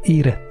tisztává,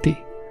 éretté.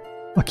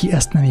 Aki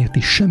ezt nem érti,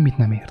 semmit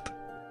nem ért.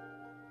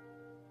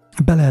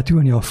 Be lehet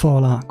ülni a fa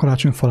alá,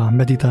 karácsonyfa alá,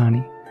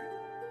 meditálni,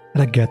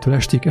 reggeltől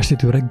estig,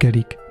 estétől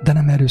reggelig, de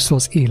nem erről szól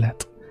az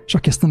élet. És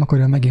aki ezt nem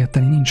akarja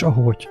megérteni, nincs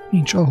ahogy.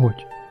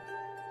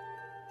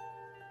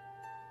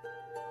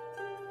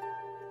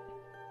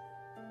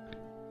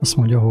 Azt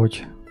mondja,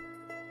 hogy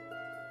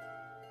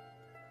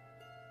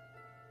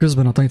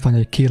közben a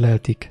tanítványai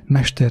kérleltik,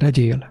 Mester,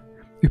 egyél.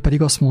 Ő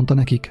pedig azt mondta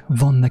nekik,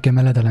 van nekem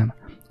eledelem,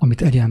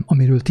 amit egyem,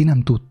 amiről ti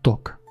nem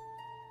tudtok.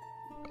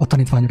 A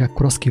tanítványok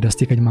ekkor azt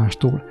kérdezték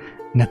egymástól,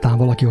 netán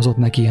valaki hozott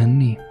neki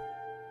enni?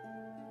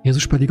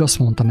 Jézus pedig azt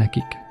mondta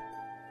nekik,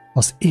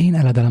 az én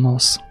eledelem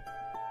az,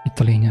 itt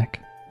a lényeg,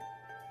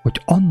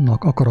 hogy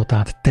annak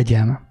akaratát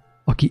tegyem,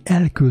 aki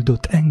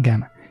elküldött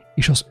engem,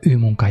 és az ő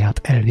munkáját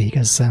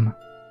elvégezzem.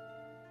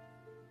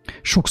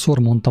 Sokszor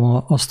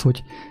mondtam azt,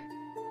 hogy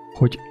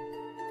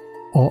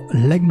a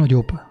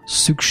legnagyobb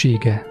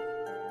szüksége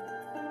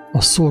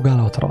a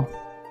szolgálatra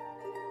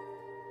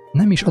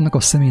nem is annak a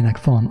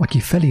személynek van, aki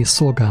felé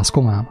szolgálsz,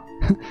 komám.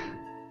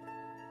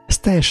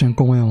 Ezt teljesen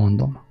komolyan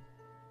mondom.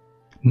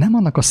 Nem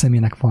annak a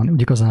személynek van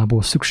úgy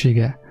igazából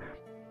szüksége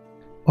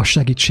a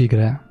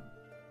segítségre,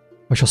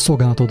 vagy a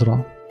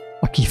szolgálatodra,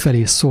 aki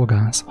felé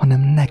szolgálsz, hanem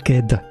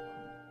neked.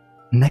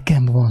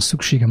 Nekem van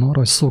szükségem arra,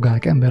 hogy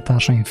szolgáljak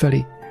embertársaim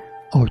felé,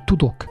 ahogy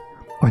tudok,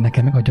 ahogy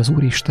nekem megadja az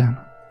Úristen.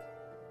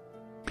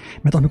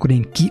 Mert amikor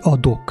én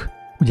kiadok,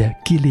 ugye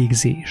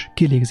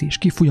kilégzés,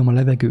 kifújom a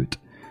levegőt,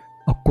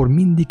 akkor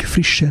mindig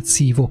frisset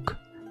szívok,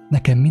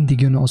 nekem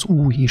mindig jön az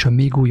új és a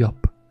még újabb.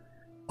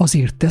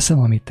 Azért teszem,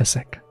 amit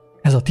teszek.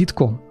 Ez a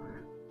titkom?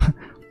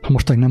 Ha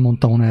most nem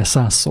mondtam volna el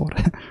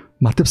 100-szor,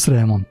 már többször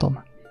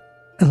elmondtam.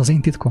 Ez az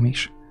én titkom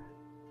is,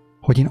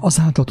 hogy én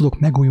azáltal tudok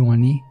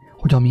megújulni,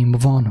 hogy amin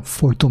van,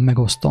 folyton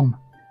megosztom.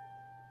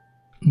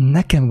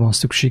 Nekem van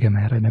szükségem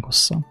erre, hogy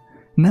megosszam.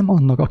 Nem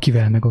annak,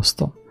 akivel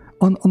megosztom.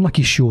 Annak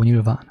is jó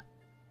nyilván.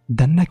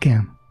 De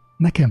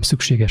nekem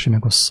szükséges, hogy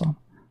megosszam.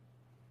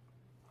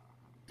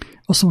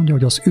 Azt mondja,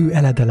 hogy az ő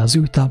eledele, az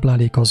ő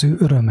tápláléka, az ő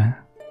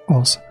öröme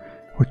az,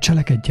 hogy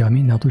cselekedje a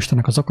mindenható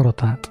Istennek az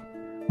akaratát,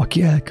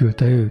 aki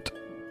elküldte őt,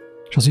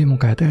 és az ő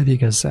munkáját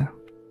elvégezze.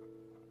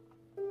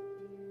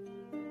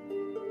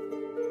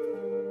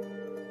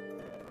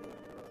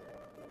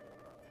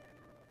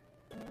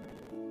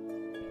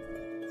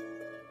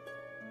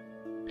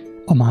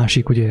 A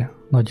másik, ugye,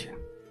 nagy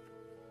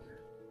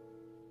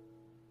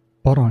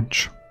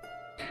parancs.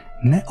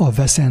 Ne a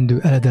veszendő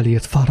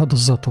eledelért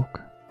fáradozzatok,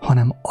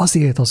 hanem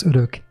azért az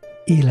örök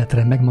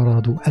életre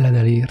megmaradó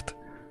eledelért,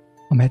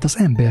 amelyet az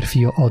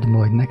emberfia ad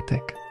majd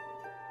nektek,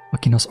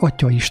 akin az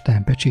Atya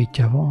Isten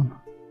pecsétje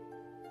van.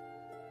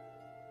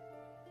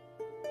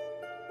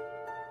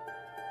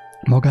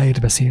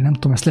 Magáért beszél, nem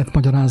tudom, ezt lehet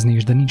magyarázni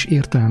is, de nincs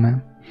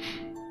értelme,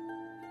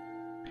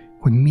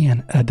 hogy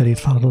milyen eledelért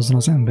fáradozzon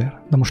az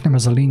ember. De most nem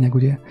ez a lényeg,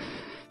 ugye,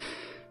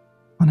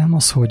 hanem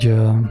az, hogy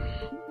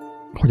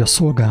a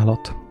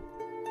szolgálat.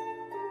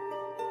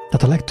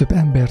 Tehát a legtöbb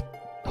ember,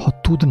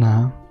 ha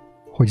tudná,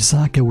 hogy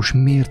Zákeus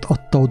miért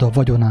adta oda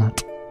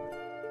vagyonát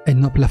egy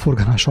nap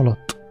leforgálás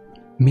alatt,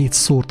 miért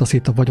szórta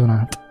szét a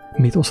vagyonát,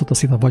 miért osztotta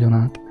szét a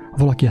vagyonát, ha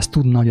valaki ezt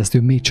tudná, hogy ezt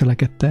ő miért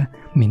cselekedte,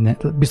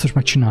 mindent, biztos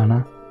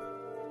megcsinálná.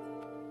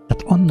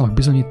 Tehát annak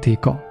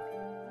bizonyítéka,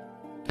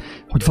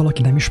 hogy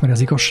valaki nem ismeri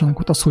az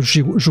igazságot, az, hogy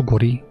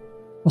zsugori,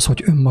 az,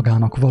 hogy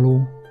önmagának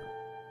való,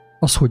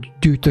 az, hogy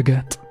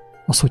gyűjtöget,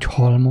 az, hogy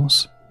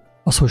halmoz,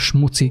 az, hogy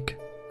smucik,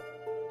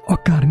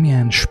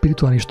 akármilyen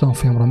spirituális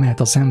tanfolyamra mehet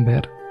az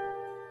ember,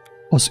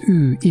 az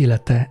ő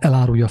élete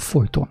elárulja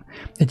folyton.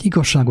 Egy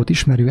igazságot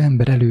ismerő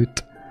ember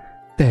előtt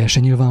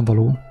teljesen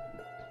nyilvánvaló,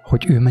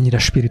 hogy ő mennyire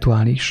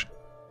spirituális.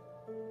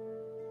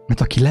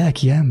 Mert aki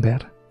lelki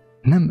ember,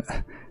 nem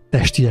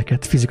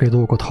testieket, fizikai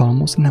dolgokat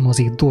halmoz, nem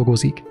azért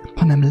dolgozik,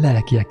 hanem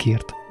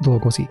lelkiekért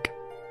dolgozik.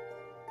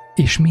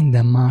 És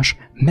minden más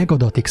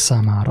megadatik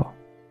számára.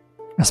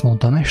 Ezt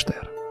mondta a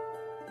mester.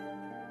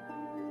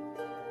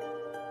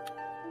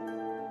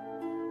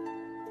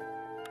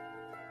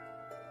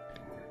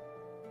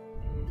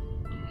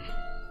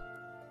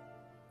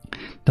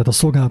 Tehát a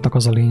szolgálatnak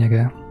az a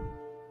lényege,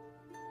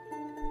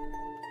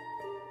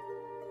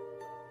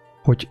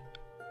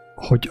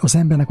 hogy az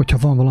embernek, hogyha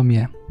van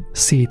valamilyen,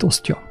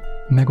 szétosztja,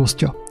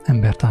 megosztja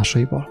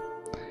embertársaival.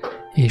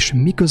 És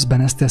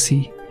miközben ezt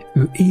teszi,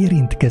 ő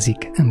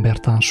érintkezik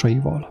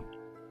embertársaival.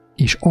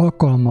 És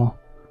alkalma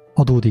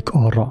adódik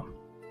arra,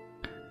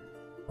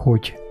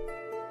 hogy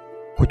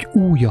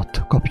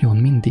újat kapjon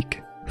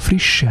mindig,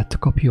 frisset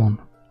kapjon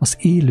az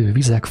élő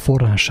vizek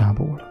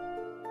forrásából.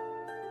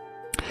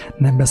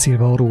 Nem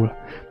beszélve arról,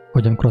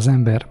 hogy amikor az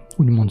ember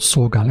úgymond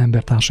szolgál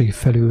embertársai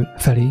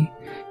felé,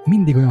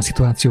 mindig olyan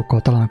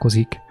szituációkkal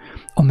találkozik,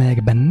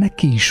 amelyekben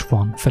neki is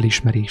van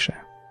felismerése.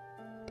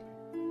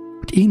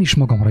 Hogy én is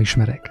magamra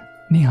ismerek.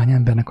 Néhány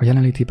embernek a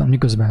jelenlétében,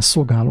 miközben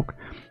szolgálok,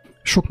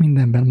 sok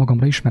mindenben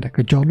magamra ismerek,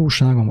 a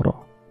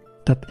gyarlóságomra.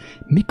 Tehát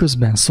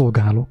miközben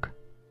szolgálok,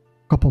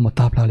 kapom a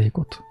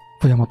táplálékot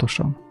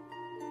folyamatosan.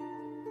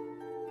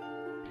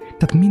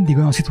 Tehát mindig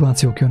olyan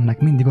szituációk jönnek,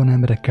 mindig olyan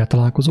emberekkel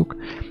találkozok,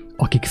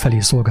 akik felé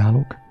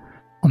szolgálok,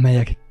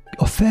 amelyek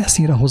a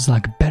felszínre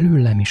hozzák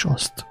belőlem is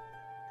azt,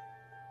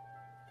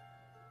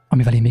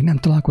 amivel én még nem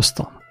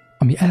találkoztam,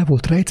 ami el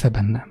volt rejtve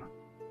bennem,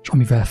 és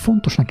amivel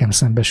fontos nekem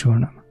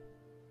szembesülnöm.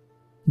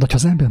 De ha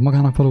az ember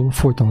magának való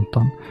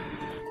folytonottan,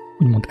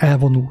 úgymond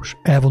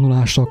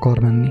elvonulásra akar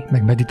menni,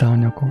 meg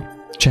meditálni akar,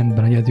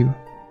 csendben egyedül,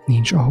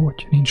 nincs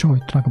ahogy,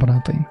 drága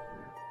barátaim.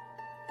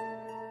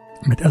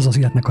 Mert ez az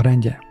életnek a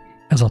rendje,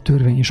 ez a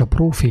törvény és a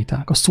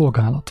proféták, a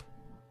szolgálat.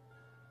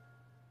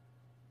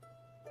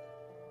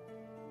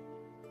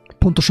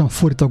 Pontosan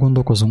fordítva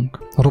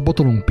gondolkozunk,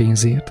 robotolunk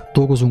pénzért,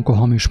 dolgozunk a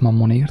hamis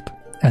mammonért,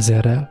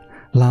 ezerrel,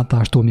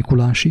 látástól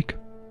Mikulásig,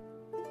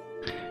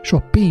 és a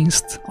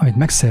pénzt, amit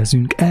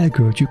megszerzünk,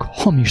 elköltjük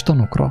hamis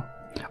tanokra,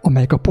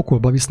 amelyek a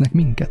pokolba visznek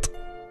minket.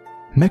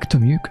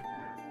 Megtömjük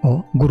a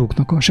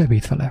guruknak a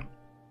zsebét vele.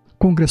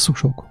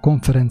 Kongresszusok,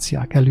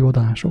 konferenciák,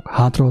 előadások,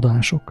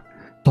 hátraadások,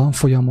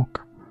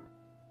 tanfolyamok.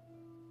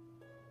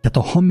 Tehát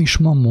a hamis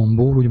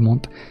mammonból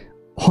úgymond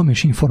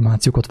hamis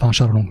információkat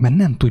vásárolunk, mert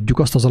nem tudjuk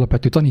azt az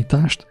alapvető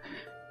tanítást,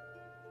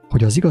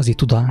 hogy az igazi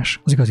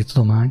tudás, az igazi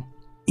tudomány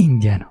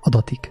ingyen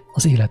adatik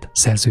az élet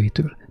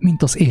szerzőitől,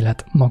 mint az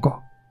élet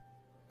maga.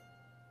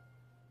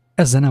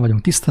 Ezzel nem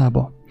vagyunk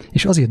tisztában,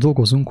 és azért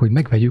dolgozunk, hogy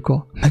megvegyük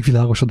a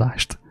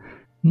megvilágosodást.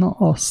 Na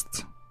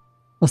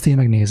azt én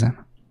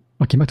megnézem.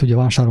 Aki meg tudja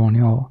vásárolni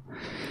a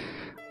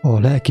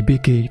lelki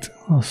békéit,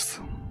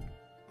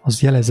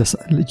 az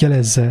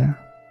jelezze,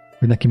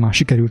 hogy neki már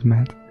sikerült,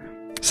 mert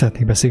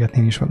szeretnék beszélgetni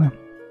én is vele.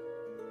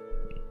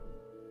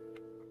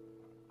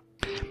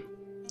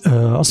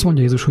 Azt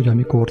mondja Jézus, hogy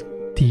amikor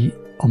ti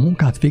a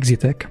munkát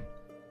végzitek,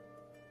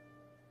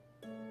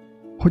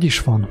 hogy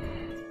is van?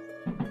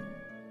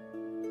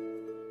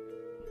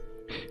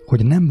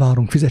 Hogy nem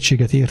várunk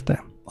fizetséget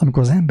érte.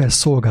 Amikor az ember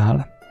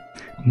szolgál,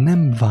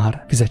 nem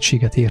vár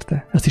fizetséget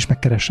érte. Ezt is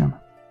megkeresem.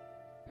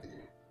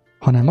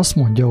 Hanem azt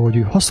mondja, hogy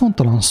ő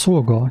haszontalan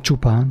szolga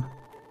csupán.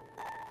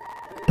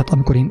 Tehát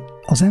amikor én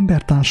az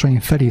embertársaim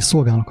felé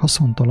szolgálok,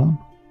 haszontalan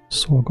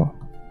szolga.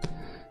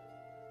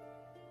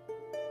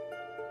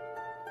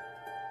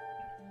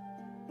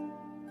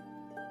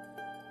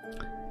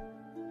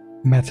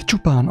 Mert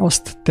csupán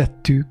azt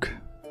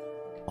tettük,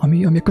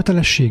 ami a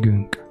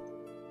kötelességünk.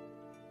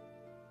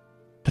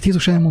 Tehát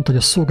Jézus elmondta, hogy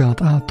a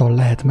szolgálat által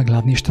lehet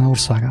meglátni Isten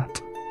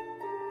országát.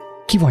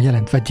 Ki van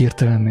jelentve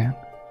egyértelműen?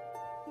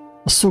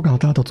 A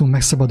szolgálat által tudunk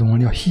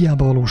megszabadulni a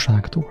hiába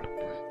valóságtól.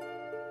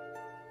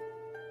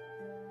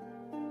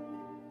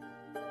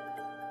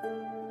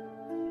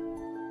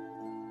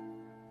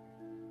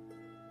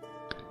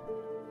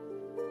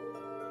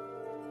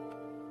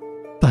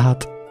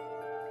 Tehát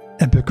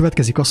ebből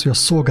következik az, hogy a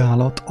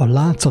szolgálat a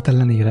látszat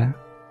ellenére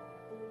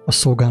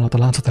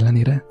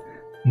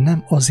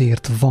nem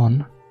azért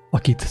van,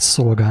 akit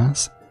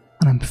szolgálsz,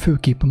 hanem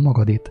főképp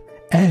magadét,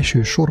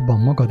 elsősorban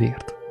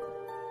magadért.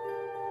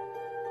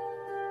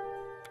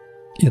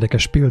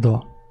 Érdekes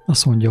példa,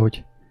 azt mondja,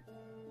 hogy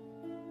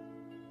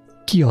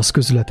ki az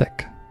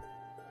közületek,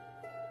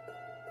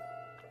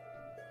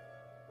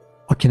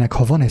 akinek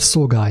ha van egy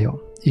szolgája,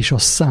 és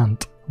az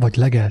szánt vagy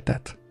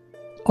legeltet,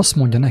 azt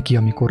mondja neki,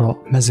 amikor a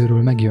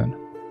mezőről megjön,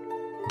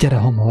 gyere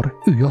hamar,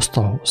 ülj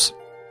asztalhoz.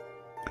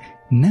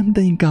 Nem,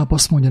 de inkább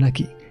azt mondja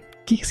neki,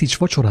 készíts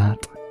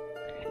vacsorát,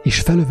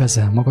 és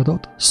felövezel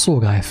magadat,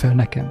 szolgálj fel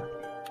nekem,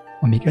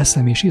 amíg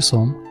eszem és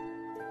iszom,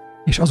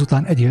 és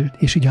azután egyél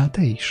és igyál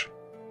te is.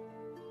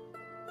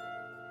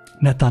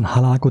 Netán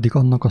hálálkodik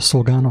annak a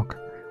szolgának,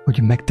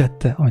 hogy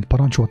megtette, amit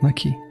parancsolt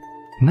neki?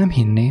 Nem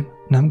hinném,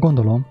 nem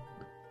gondolom.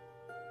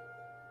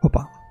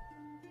 Hoppá.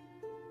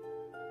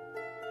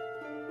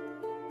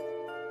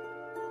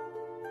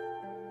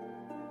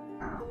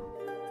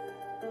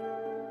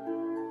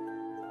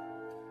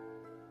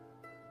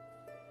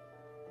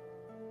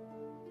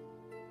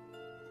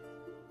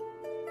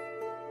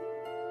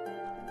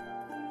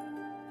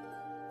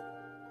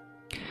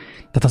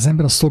 Tehát az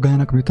ember a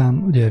szolgálnak, miután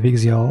ugye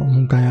végzi a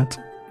munkáját,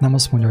 nem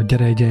azt mondja, hogy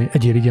gyere,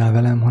 egyél, igyál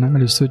velem, hanem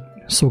először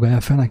szolgálja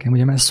fel nekem,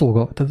 ugye, mert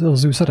szolga, tehát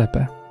az ő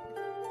szerepe.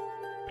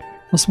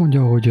 Azt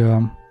mondja, hogy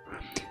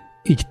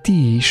így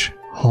ti is,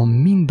 ha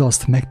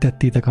mindazt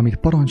megtettétek, amit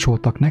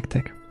parancsoltak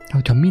nektek,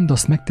 hogyha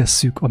mindazt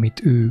megtesszük,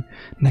 amit ő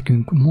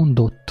nekünk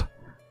mondott,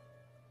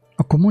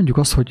 akkor mondjuk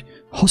azt, hogy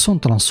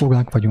haszontalan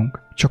szolgák vagyunk,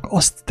 csak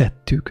azt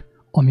tettük,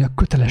 ami a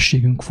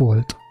kötelességünk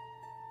volt.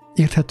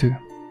 Érthető?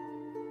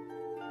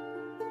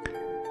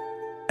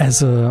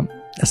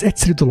 Ez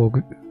egyszerű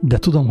dolog, de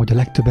tudom, hogy a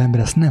legtöbb ember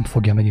ezt nem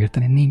fogja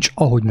megérteni, nincs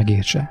ahogy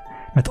megértse,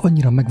 mert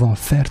annyira meg van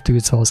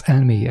fertőzve az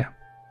elméje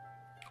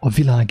a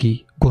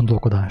világi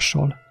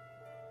gondolkodással,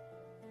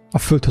 a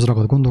földhöz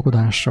ragadt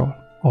gondolkodással,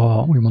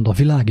 úgymond a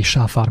világi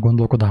sáfár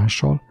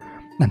gondolkodással,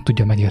 nem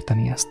tudja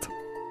megérteni ezt.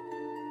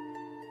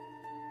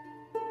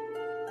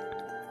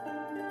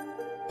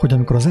 Hogy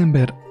amikor az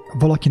ember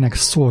valakinek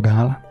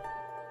szolgál,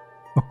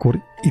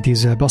 akkor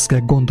idézőjelben azt kell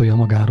gondolja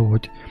magáról,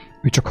 hogy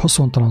ő csak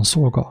haszontalan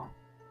szolga,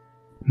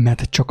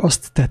 mert csak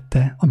azt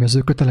tette, ami az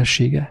ő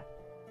kötelessége.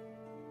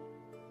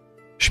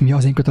 És mi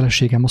az én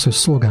kötelességem? Az, hogy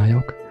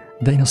szolgáljak,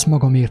 de én azt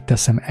magamért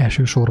teszem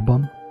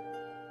elsősorban.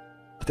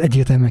 Tehát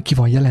egyértelműen ki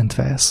van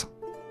jelentve ez.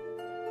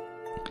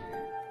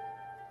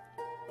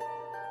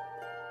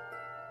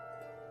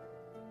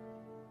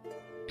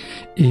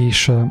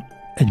 És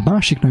egy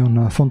másik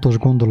nagyon fontos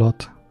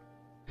gondolat,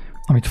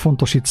 amit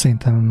fontos itt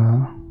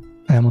szerintem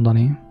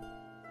elmondani,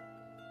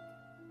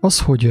 az,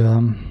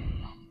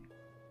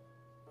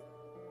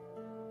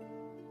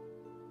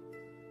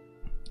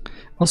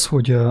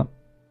 hogy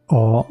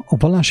a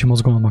vallási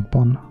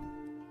mozgalmakban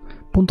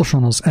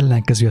pontosan az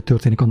ellenkezője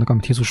történik annak,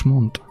 amit Jézus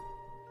mond.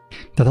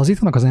 Tehát az itt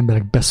vannak az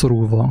emberek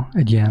beszorulva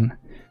egy ilyen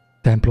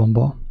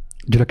templomba,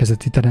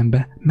 gyülekezeti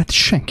terembe, mert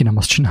senki nem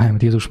azt csinálja,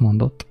 amit Jézus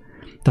mondott.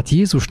 Tehát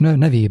Jézus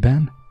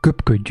nevében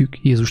köpködjük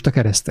Jézust a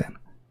kereszten.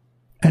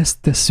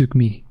 Ezt tesszük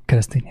mi,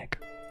 keresztények.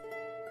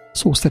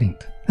 Szó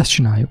szerint. Ezt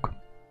csináljuk.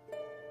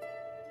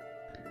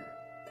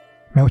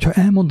 Mert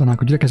hogyha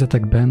elmondanák a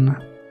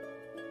gyülekezetekben,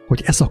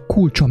 hogy ez a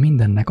kulcsa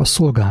mindennek, a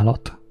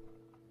szolgálat,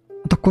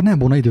 hát akkor nem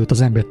volna időt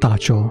az ember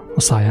tátsa a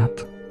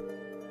száját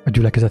a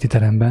gyülekezeti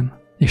teremben,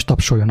 és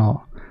tapsoljon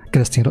a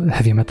keresztény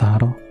heavy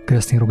metalra,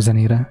 keresztény rock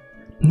zenére.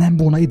 Nem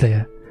volna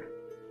ideje,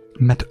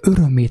 mert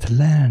örömét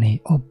lelné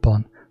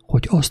abban,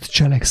 hogy azt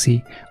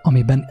cselekszi,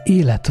 amiben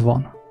élet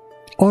van.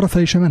 Arra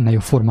felé sem menne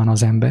jobb formán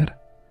az ember.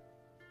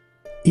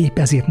 Épp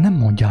ezért nem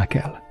mondják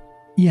el.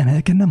 Ilyen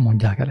helyeken nem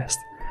mondják el ezt.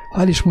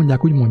 Ha el is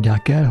mondják, úgy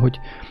mondják el, hogy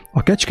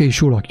a kecske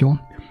is jól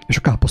lakjon, és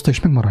a káposzta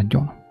is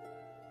megmaradjon.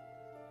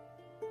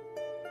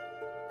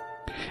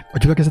 A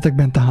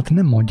gyülekezetekben tehát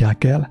nem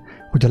mondják el,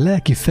 hogy a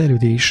lelki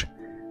fejlődés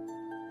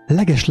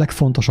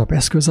legfontosabb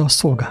eszköze a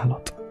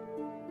szolgálat.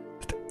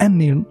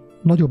 Ennél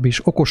nagyobb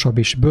és okosabb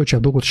és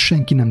bölcsebb dolgot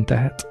senki nem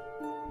tehet,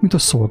 mint a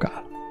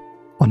szolgál.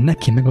 A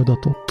neki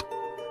megadatott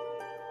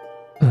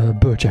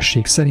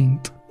bölcsesség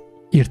szerint,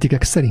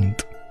 értékek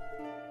szerint.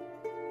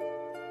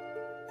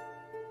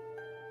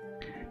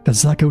 Tehát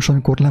Zákeus,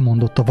 amikor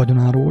lemondott a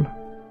vagyonáról,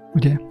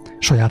 ugye,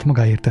 saját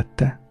magáért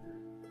tette.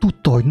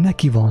 Tudta, hogy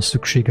neki van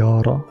szüksége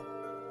arra,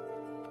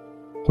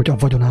 hogy a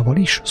vagyonával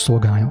is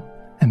szolgálja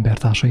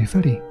embertársai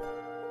felé.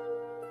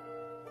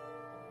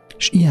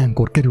 És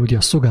ilyenkor kerül, ugye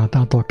a szolgálat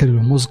által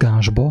kerül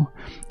mozgásba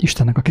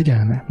Istennek a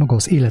kegyelme, maga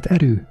az élet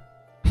erő.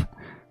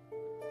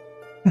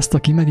 Ezt,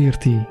 aki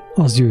megérti,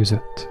 az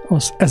győzött.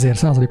 Az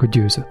 1000%-ot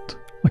győzött.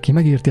 Aki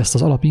megérti ezt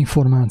az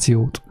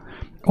alapinformációt,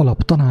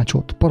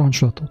 alaptanácsot,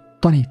 parancsolatot,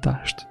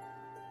 tanítást,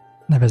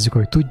 nevezzük,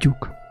 hogy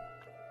tudjuk,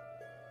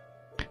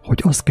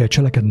 hogy azt kell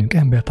cselekednünk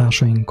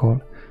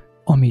embertársainkkal,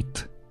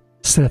 amit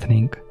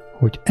szeretnénk,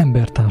 hogy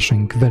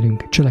embertársaink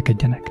velünk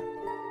cselekedjenek.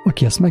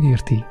 Aki ezt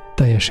megérti,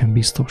 teljesen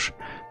biztos,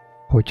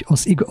 hogy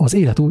az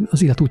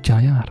élet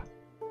útján jár.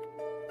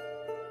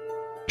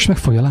 És meg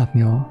fogja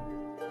látni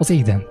az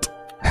Édent,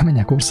 a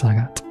mennyek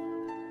országát.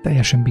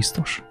 Teljesen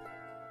biztos.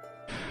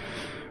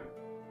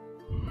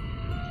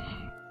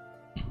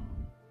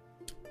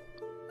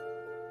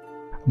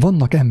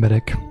 Vannak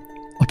emberek,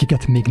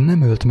 akiket még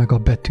nem ölt meg a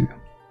betű,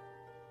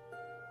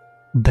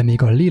 de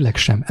még a lélek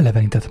sem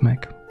elevenített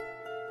meg.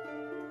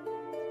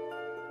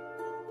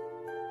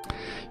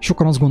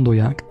 Sokan azt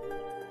gondolják,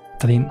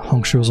 tehát én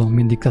hangsúlyozom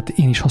mindig, tehát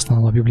én is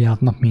használom a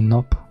Bibliát nap mint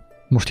nap,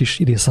 most is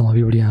idézem a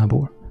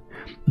Bibliából.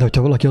 De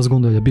hogyha valaki azt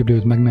gondolja, hogy a Biblia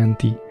őt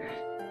megmenti,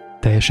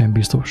 teljesen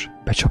biztos,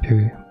 becsapja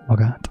ő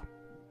magát.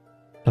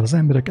 Tehát az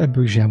emberek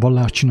ebből is ilyen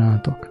vallást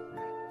csináltak,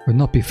 hogy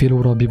napi fél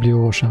óra a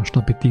bibliaolvasás,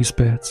 napi 10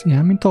 perc,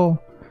 ilyen,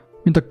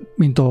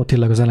 mint a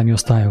tényleg az elemi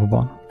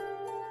osztályokban.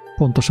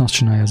 Pontosan azt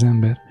csinálja az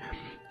ember,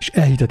 és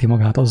elhiteti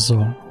magát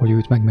azzal, hogy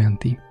őt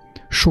megmenti.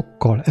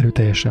 Sokkal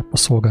erőteljesebb a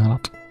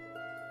szolgálat.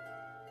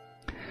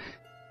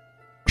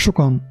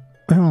 Sokan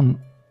olyan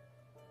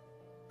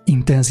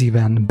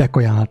intenzíven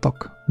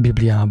bekajáltak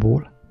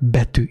Bibliából,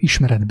 betű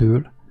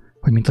ismeretből,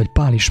 hogy mint ahogy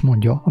Pál is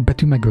mondja, a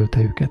betű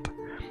megölte őket.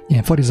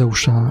 Ilyen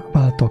farizeussá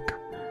váltak,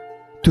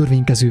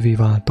 törvénykezővé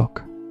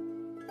váltak,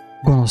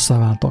 gonoszszá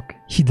váltak,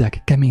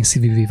 hideg, kemény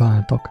szívűvé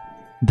váltak,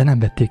 de nem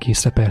vették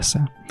észre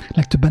persze.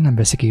 Legtöbben nem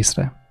veszik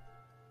észre.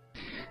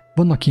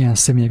 Vannak ilyen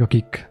személyek,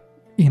 akik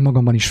én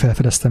magamban is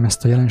felfedeztem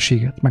ezt a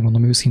jelenséget,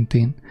 megmondom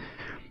őszintén,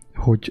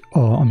 hogy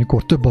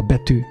amikor több a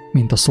betű,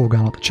 mint a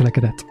szolgálat, a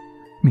cselekedet,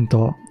 mint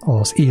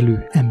az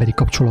élő emberi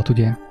kapcsolat,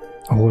 ugye,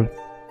 ahol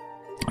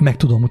meg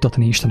tudom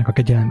mutatni Istennek a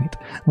kegyelmét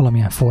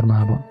valamilyen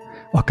formában,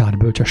 akár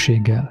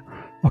bölcsességgel,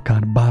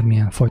 akár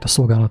bármilyen fajta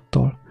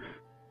szolgálattal.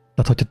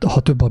 Tehát, ha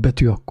több a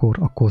betű,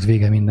 akkor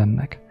vége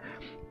mindennek.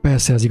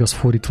 Persze ez igaz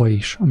fordítva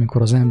is,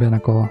 amikor az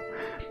embernek a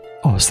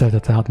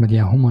szeretete átmegy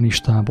ilyen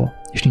humanistába,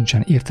 és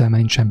nincsen értelme,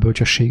 nincsen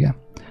bölcsessége.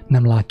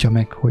 Nem látja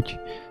meg, hogy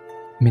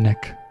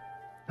minek,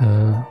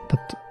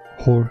 tehát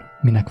hol,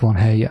 minek van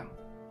helye.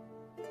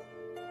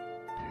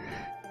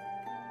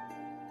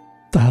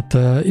 Tehát,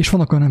 és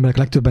vannak olyan emberek,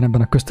 legtöbben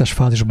ebben a köztes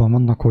fázisban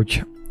vannak,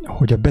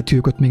 hogy a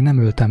betűköt még nem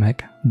ölte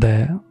meg,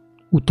 de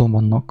úton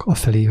vannak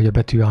afelé, hogy a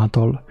betű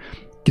által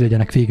ki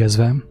legyenek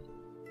végezve,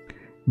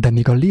 de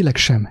még a lélek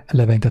sem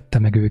elevenítette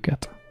meg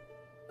őket.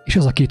 És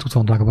ez a két út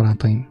van, drága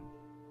barátaim.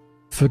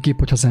 Főképp,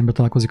 hogyha az ember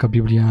találkozik a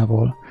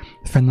Bibliával,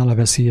 fennáll a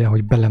veszélye,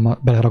 hogy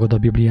beleragad a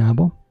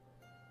Bibliába,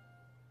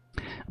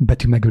 a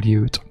betű megöli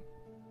őt,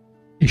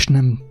 és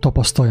nem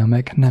tapasztalja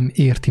meg, nem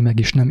érti meg,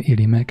 és nem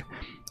éli meg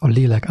a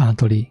lélek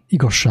általi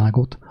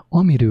igazságot,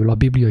 amiről a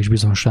Biblia is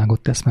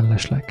bizonságot tesz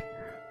mellesleg.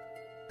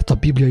 Tehát a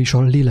Biblia is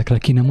a lélekre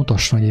kéne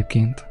mutasson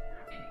egyébként.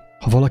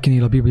 Ha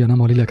valakinél a Biblia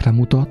nem a lélekre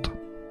mutat,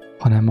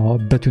 hanem a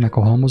betűnek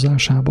a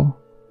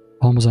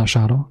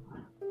halmozására,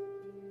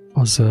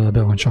 az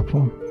be van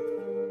csapva.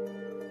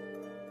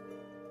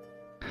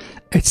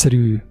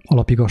 Egyszerű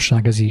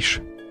alapigazság ez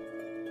is,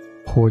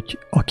 hogy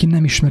aki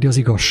nem ismeri az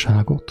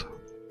igazságot,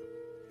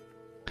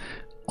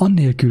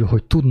 annélkül,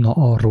 hogy tudna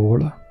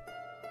arról,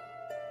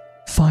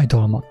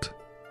 fájdalmat,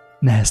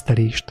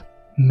 neheztelést,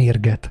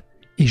 mérget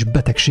és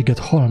betegséget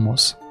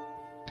halmoz,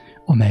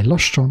 amely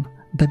lassan,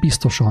 de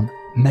biztosan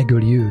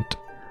megöli őt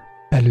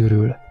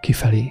belülről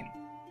kifelé.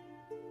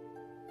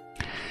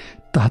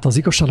 Tehát az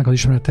igazságnak az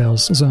ismerete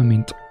az olyan,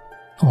 mint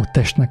a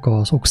testnek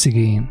az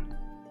oxigén.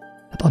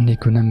 Hát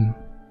annélkül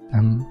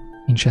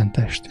nincsen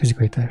test,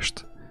 fizikai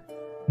test.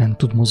 Nem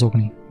tud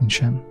mozogni,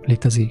 nincsen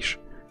létezés,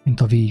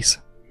 mint a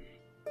víz.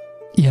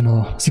 Ilyen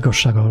az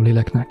igazsága a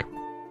léleknek.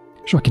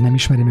 És aki nem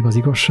ismeri meg az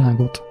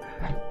igazságot,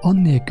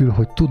 annélkül,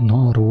 hogy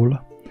tudna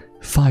arról,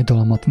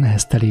 fájdalmat,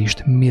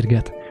 neheztelést,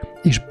 mérget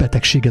és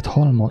betegséget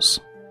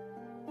halmoz,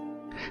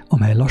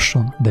 amely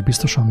lassan, de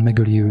biztosan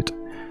megöli őt.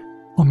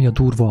 Ami a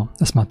durva,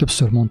 ezt már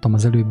többször mondtam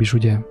az előbb is,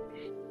 ugye,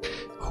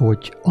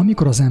 hogy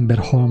amikor az ember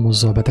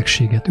halmozza a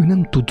betegséget, ő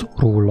nem tud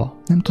róla,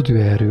 nem tud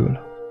ő erről.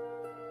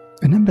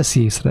 Ő nem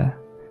veszi észre,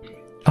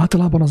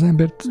 Általában az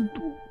embert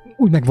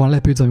úgy meg van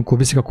lepődve, amikor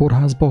viszik a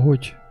kórházba,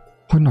 hogy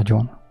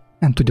nagyon.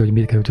 Nem tudja, hogy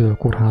miért került a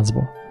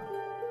kórházba.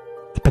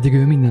 De pedig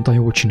ő mindent a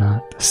jól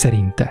csinált,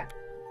 szerinte.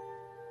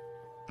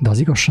 De az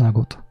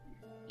igazságot,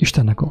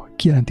 Istennek a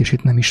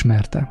kijelentését nem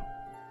ismerte.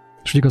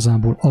 És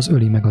igazából az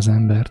öli meg az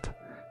embert.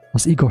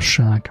 Az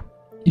igazság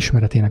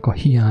ismeretének a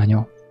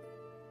hiánya.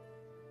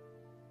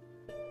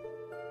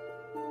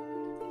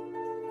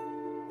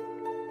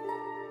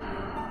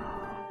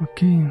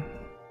 Oké.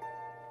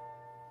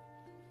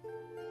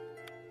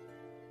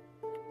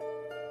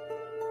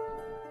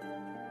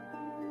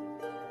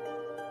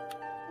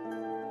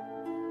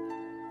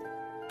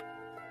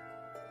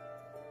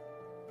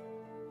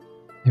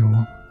 Jó.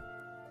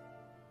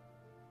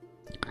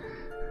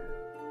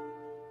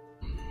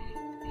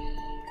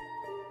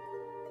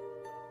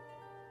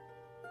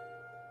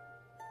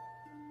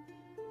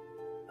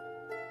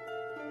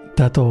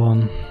 Tehát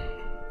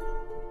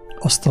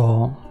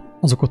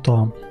azokat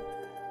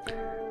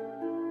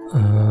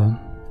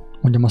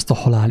mondjam azt a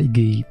halál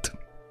igéit.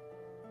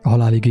 A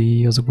halál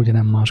igéi azok ugye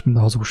nem más, mint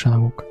a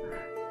hazugságok.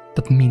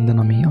 Tehát minden,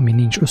 ami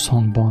nincs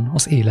összhangban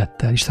az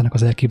élettel, Istennek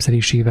az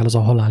elképzelésével, az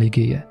a halál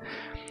igéje.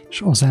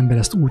 És az ember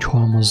ezt úgy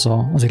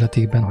halmozza az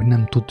életében, hogy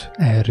nem tud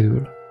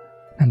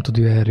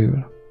ő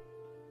erről.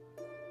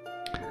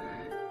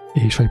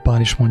 És hogy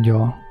Pál is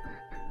mondja,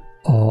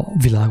 a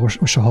világos,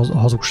 és a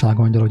hazugság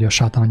angyala, ugye a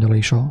sátán angyala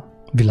is a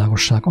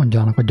világosság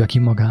angyalának adja ki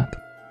magát.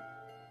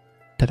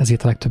 Tehát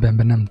ezért a legtöbb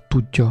ember nem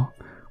tudja,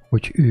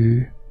 hogy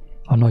ő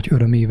a nagy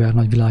örömével,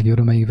 nagy világi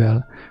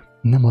örömeivel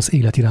nem az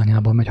élet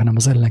irányába megy, hanem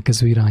az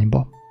ellenkező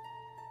irányba.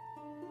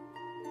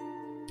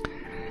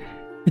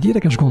 Egy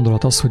érdekes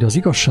gondolat az, hogy az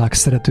igazság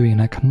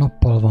szeretőinek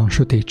nappal van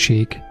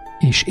sötétség,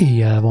 és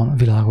éjjel van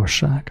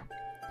világosság.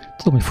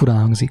 Tudom, hogy furán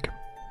hangzik,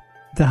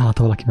 de hát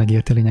valaki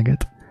megérti a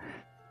lényeget.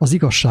 Az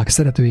igazság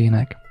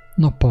szeretőjének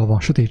nappal van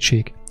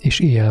sötétség, és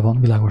éjjel van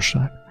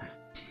világosság.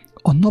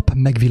 A nap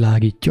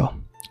megvilágítja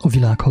a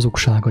világ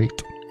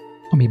hazugságait,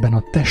 amiben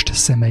a test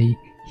szemei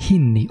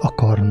hinni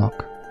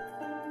akarnak,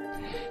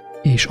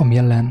 és ami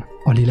ellen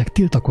a lélek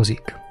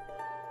tiltakozik.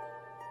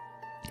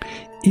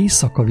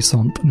 Éjszaka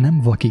viszont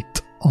nem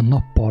vakít a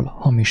nappal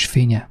hamis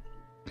fénye,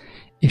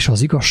 és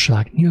az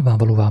igazság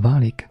nyilvánvalóvá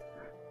válik,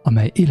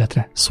 amely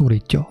életre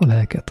szólítja a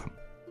lelket.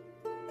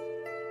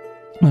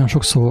 Nagyon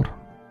sokszor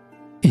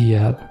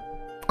éjjel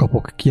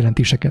kapok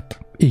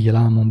kijelentéseket, éjjel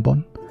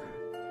álmomban.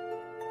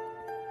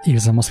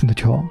 Érzem azt,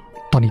 mintha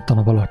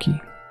tanítana valaki.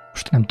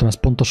 Most nem tudom, ez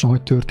pontosan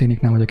hogy történik,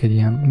 nem vagyok egy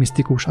ilyen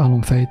misztikus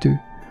álomfejtő,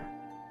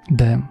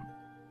 de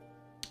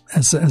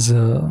ez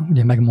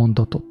ugye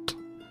megmondatott.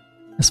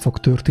 Ez fog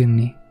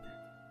történni,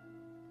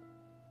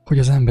 hogy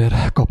az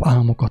ember kap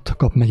álmokat,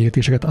 kap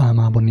megértéseket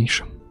álmában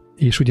is.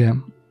 És ugye,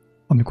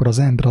 amikor az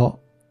ember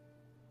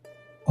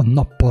a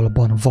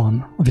nappalban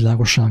van, a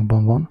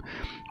világosságban van,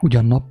 ugye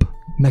a nap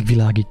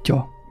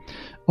megvilágítja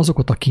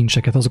azokat a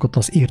kincseket, azokat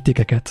az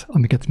értékeket,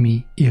 amiket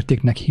mi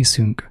értéknek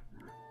hiszünk.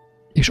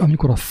 És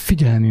amikor a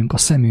figyelmünk, a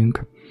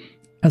szemünk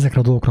ezekre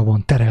a dolgokra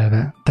van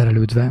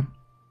terelődve,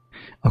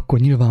 akkor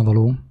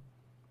nyilvánvaló,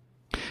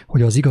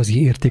 hogy az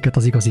igazi értéket,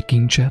 az igazi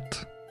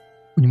kincset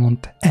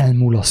úgymond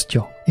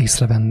elmulasztja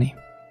észrevenni.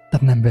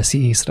 Tehát nem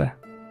veszi észre.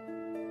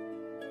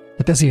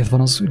 Tehát ezért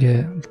van az,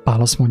 ugye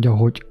Pál azt mondja,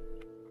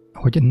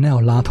 hogy ne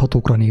a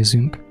láthatókra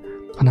nézzünk,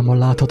 hanem a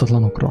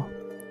láthatatlanokra.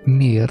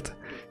 Miért?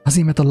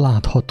 Azért, mert a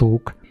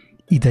láthatók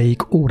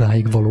ideig,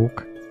 óráig valók,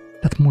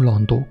 tehát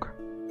mulandók.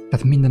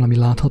 Tehát minden, ami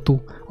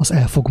látható, az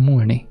el fog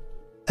múlni,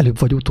 előbb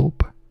vagy utóbb.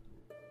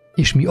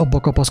 És mi abba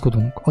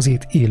kapaszkodunk,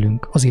 azért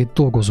élünk, azért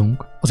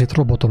dolgozunk, azért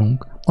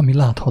robotolunk, ami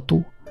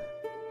látható,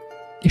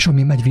 és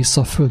ami megy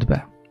vissza a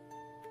földbe.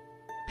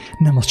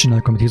 Nem azt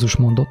csináljuk, amit Jézus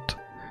mondott,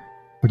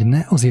 hogy ne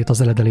azért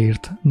az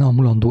eledelért, ne a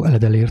mulandó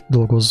eledelért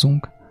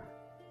dolgozzunk,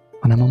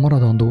 hanem a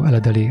maradandó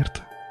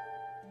eledelért,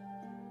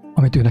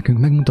 amit ő nekünk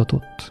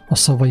megmutatott a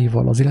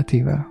szavaival, az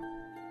életével.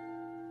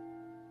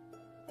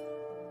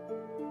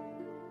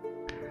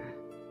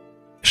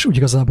 És úgy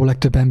igazából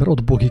legtöbb ember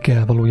ott bogik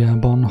el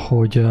valójában,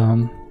 hogy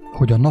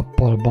a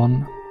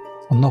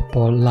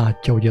nappal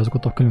látja ugye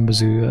azokat a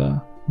különböző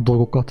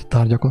dolgokat,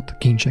 tárgyakat,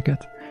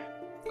 kincseket,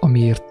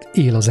 amiért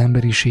él az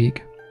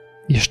emberiség,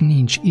 és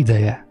nincs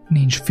ideje,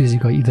 nincs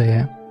fizikai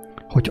ideje,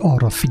 hogy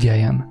arra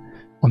figyeljen,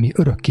 ami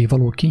örökké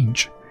való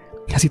kincs.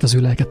 Ez itt az ő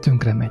lelke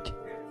tönkre megy.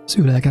 Az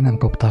ő lelke nem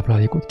kap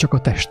táplálékot, csak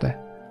a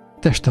teste. A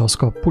teste az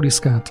kap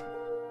puliszkát,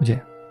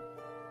 ugye,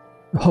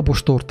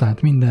 habos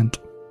tortát,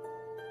 mindent,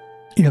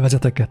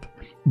 élvezeteket,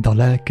 de a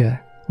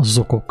lelke az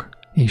zokog,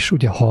 és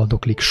ugye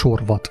haldoklik,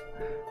 sorvat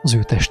az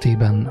ő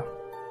testében.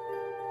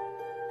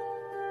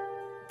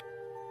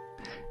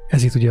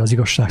 Ezért ugye az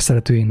igazság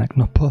szeretőjének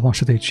nappal van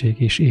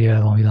sötétség, és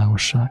éjjel van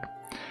világosság.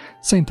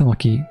 Szerintem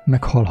aki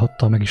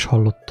meghallhatta, meg is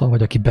hallotta,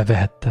 vagy aki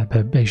bevehette,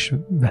 be is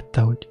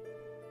vette, hogy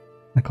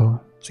nek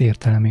az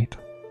értelmét.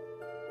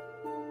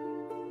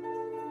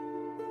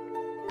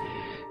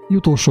 Egy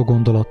utolsó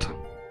gondolat,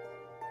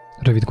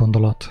 rövid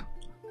gondolat.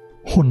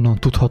 Honnan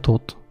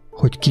tudhatod,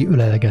 hogy ki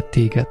ölelget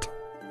téged?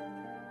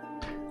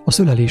 Az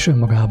ölelés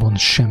önmagában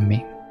semmi.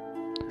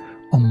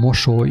 a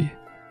mosoly,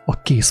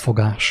 a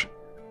kézfogás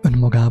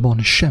önmagában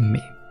semmi.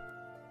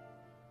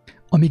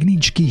 Amíg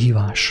nincs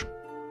kihívás,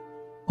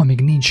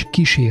 amíg nincs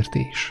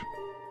kísértés,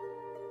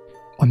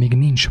 amíg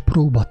nincs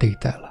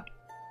próbatétel,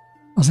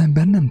 az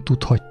ember nem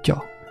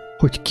tudhatja,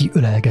 hogy ki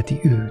ölelgeti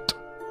őt.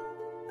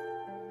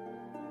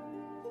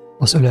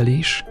 Az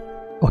ölelés,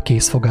 a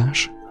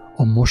kézfogás,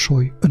 a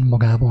mosoly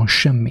önmagában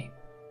semmi.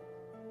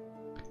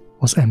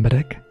 Az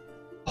emberek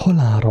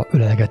halálra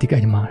ölelgetik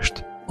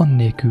egymást,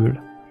 annélkül,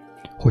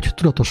 hogy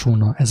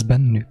tudatosulna ez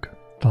bennük.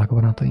 Drága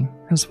barátaim,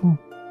 ez van.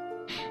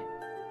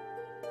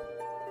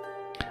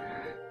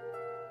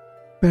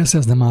 Persze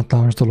ez nem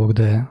általános dolog,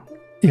 de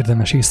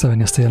érdemes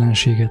észrevenni ezt a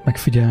jelenséget,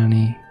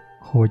 megfigyelni,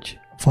 hogy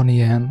van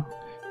ilyen,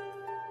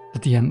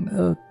 tehát ilyen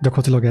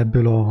gyakorlatilag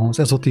ebből az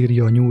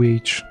ezotéria, New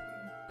Age,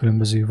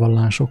 különböző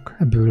vallások,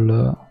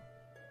 ebből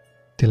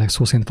tényleg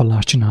szó szerint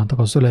vallást csináltak,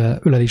 az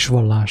ölelés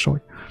vallás,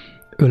 hogy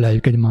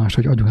öleljük egymást,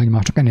 hogy adjunk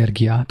egymásnak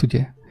energiát,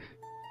 ugye?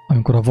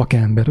 Amikor a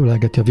vakember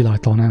ölelgeti a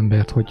világtalan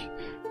embert, hogy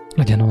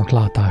legyen annak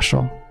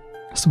látása.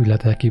 Ezt úgy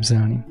lehet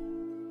elképzelni.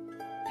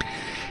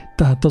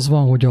 Tehát az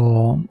van, hogy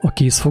a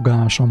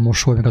kézfogás, a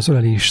mosoly, meg az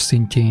ölelés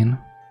szintjén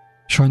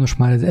sajnos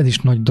már ez is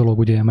nagy dolog,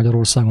 ugye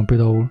Magyarországon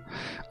például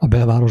a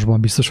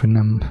belvárosban biztos, hogy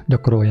nem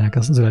gyakorolják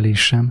az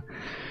ölelés sem,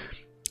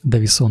 de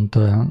viszont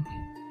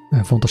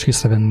fontos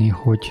észrevenni,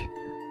 hogy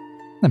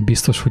nem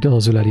biztos, hogy az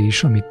az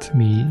ölelés, amit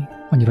mi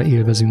annyira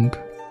élvezünk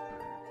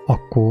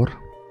akkor,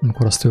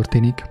 amikor az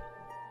történik,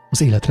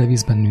 az életre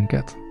visz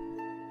bennünket.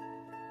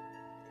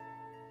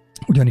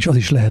 Ugyanis az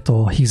is lehet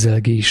a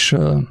hízelgés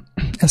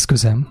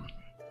eszköze.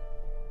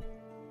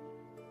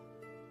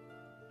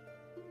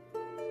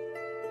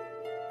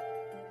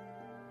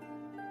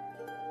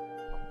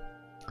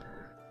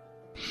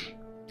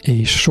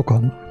 És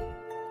sokan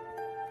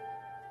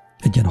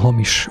egy ilyen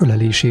hamis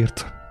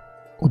ölelésért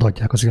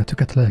odaadják az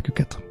életüket, a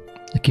lelküket.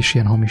 Egy kis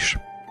ilyen hamis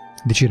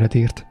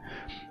dicséretért.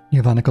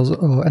 Nyilván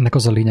ennek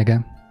az a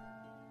lényege,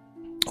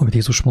 amit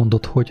Jézus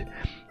mondott, hogy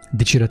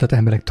dicséretet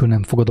emberektől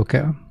nem fogadok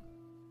el.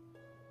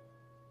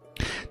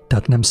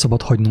 Tehát nem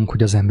szabad hagynunk,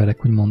 hogy az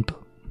emberek úgymond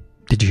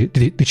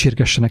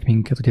dicsérgessenek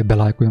minket, ugye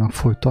belájkoljanak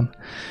folyton.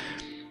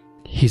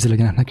 Híze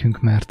legyenek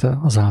nekünk, mert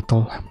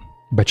azáltal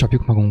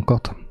becsapjuk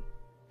magunkat.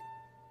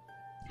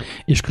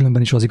 És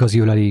különben is az igazi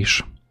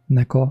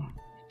ölelésnek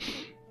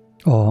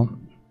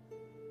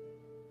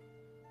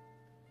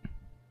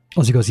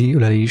az igazi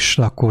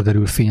ölelésre akkor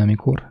derül fény,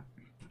 amikor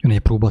jön egy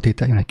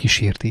próbatétel, jön egy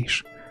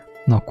kísértés.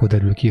 Na akkor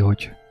derül ki,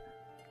 hogy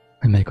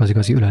melyik az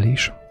igazi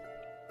ölelés.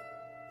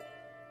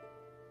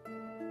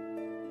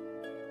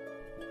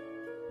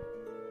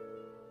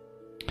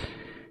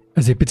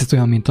 Ez egy picit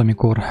olyan, mint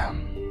amikor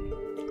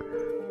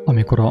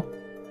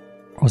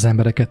az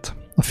embereket,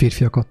 a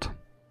férfiakat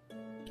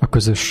a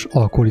közös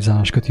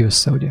alkoholizálás köti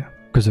össze, ugye?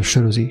 Közös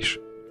sörözés.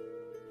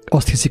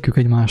 Azt hiszik ők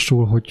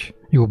egymásról, hogy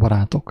jó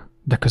barátok,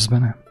 de közben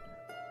nem.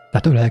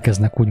 Tehát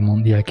ölelkeznek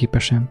úgymond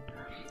jelképesen,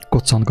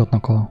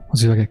 koccantgatnak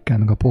az üvegekkel,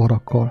 meg a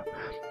poharakkal,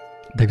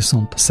 de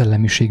viszont a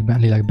szellemiségben,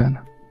 lélekben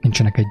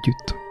nincsenek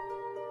együtt.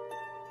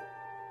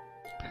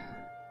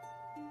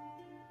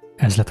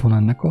 Ez lett volna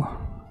ennek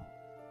a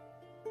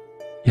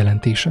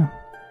jelentése.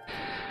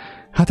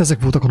 Hát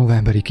ezek voltak a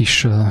novemberi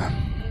kis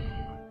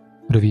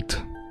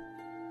rövid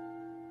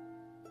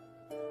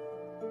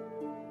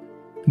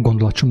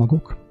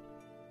gondolatcsomagok.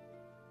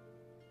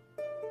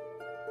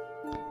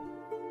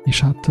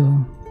 És hát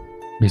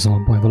bízom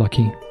abban, hogy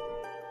valaki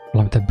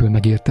valamit ebből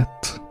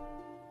megértett,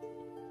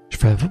 és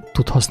fel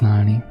tud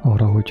használni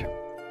arra, hogy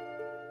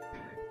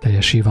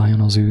teljessé váljon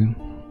az ő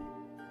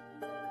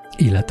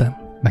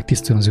élete,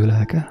 megtisztuljon az ő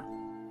lelke.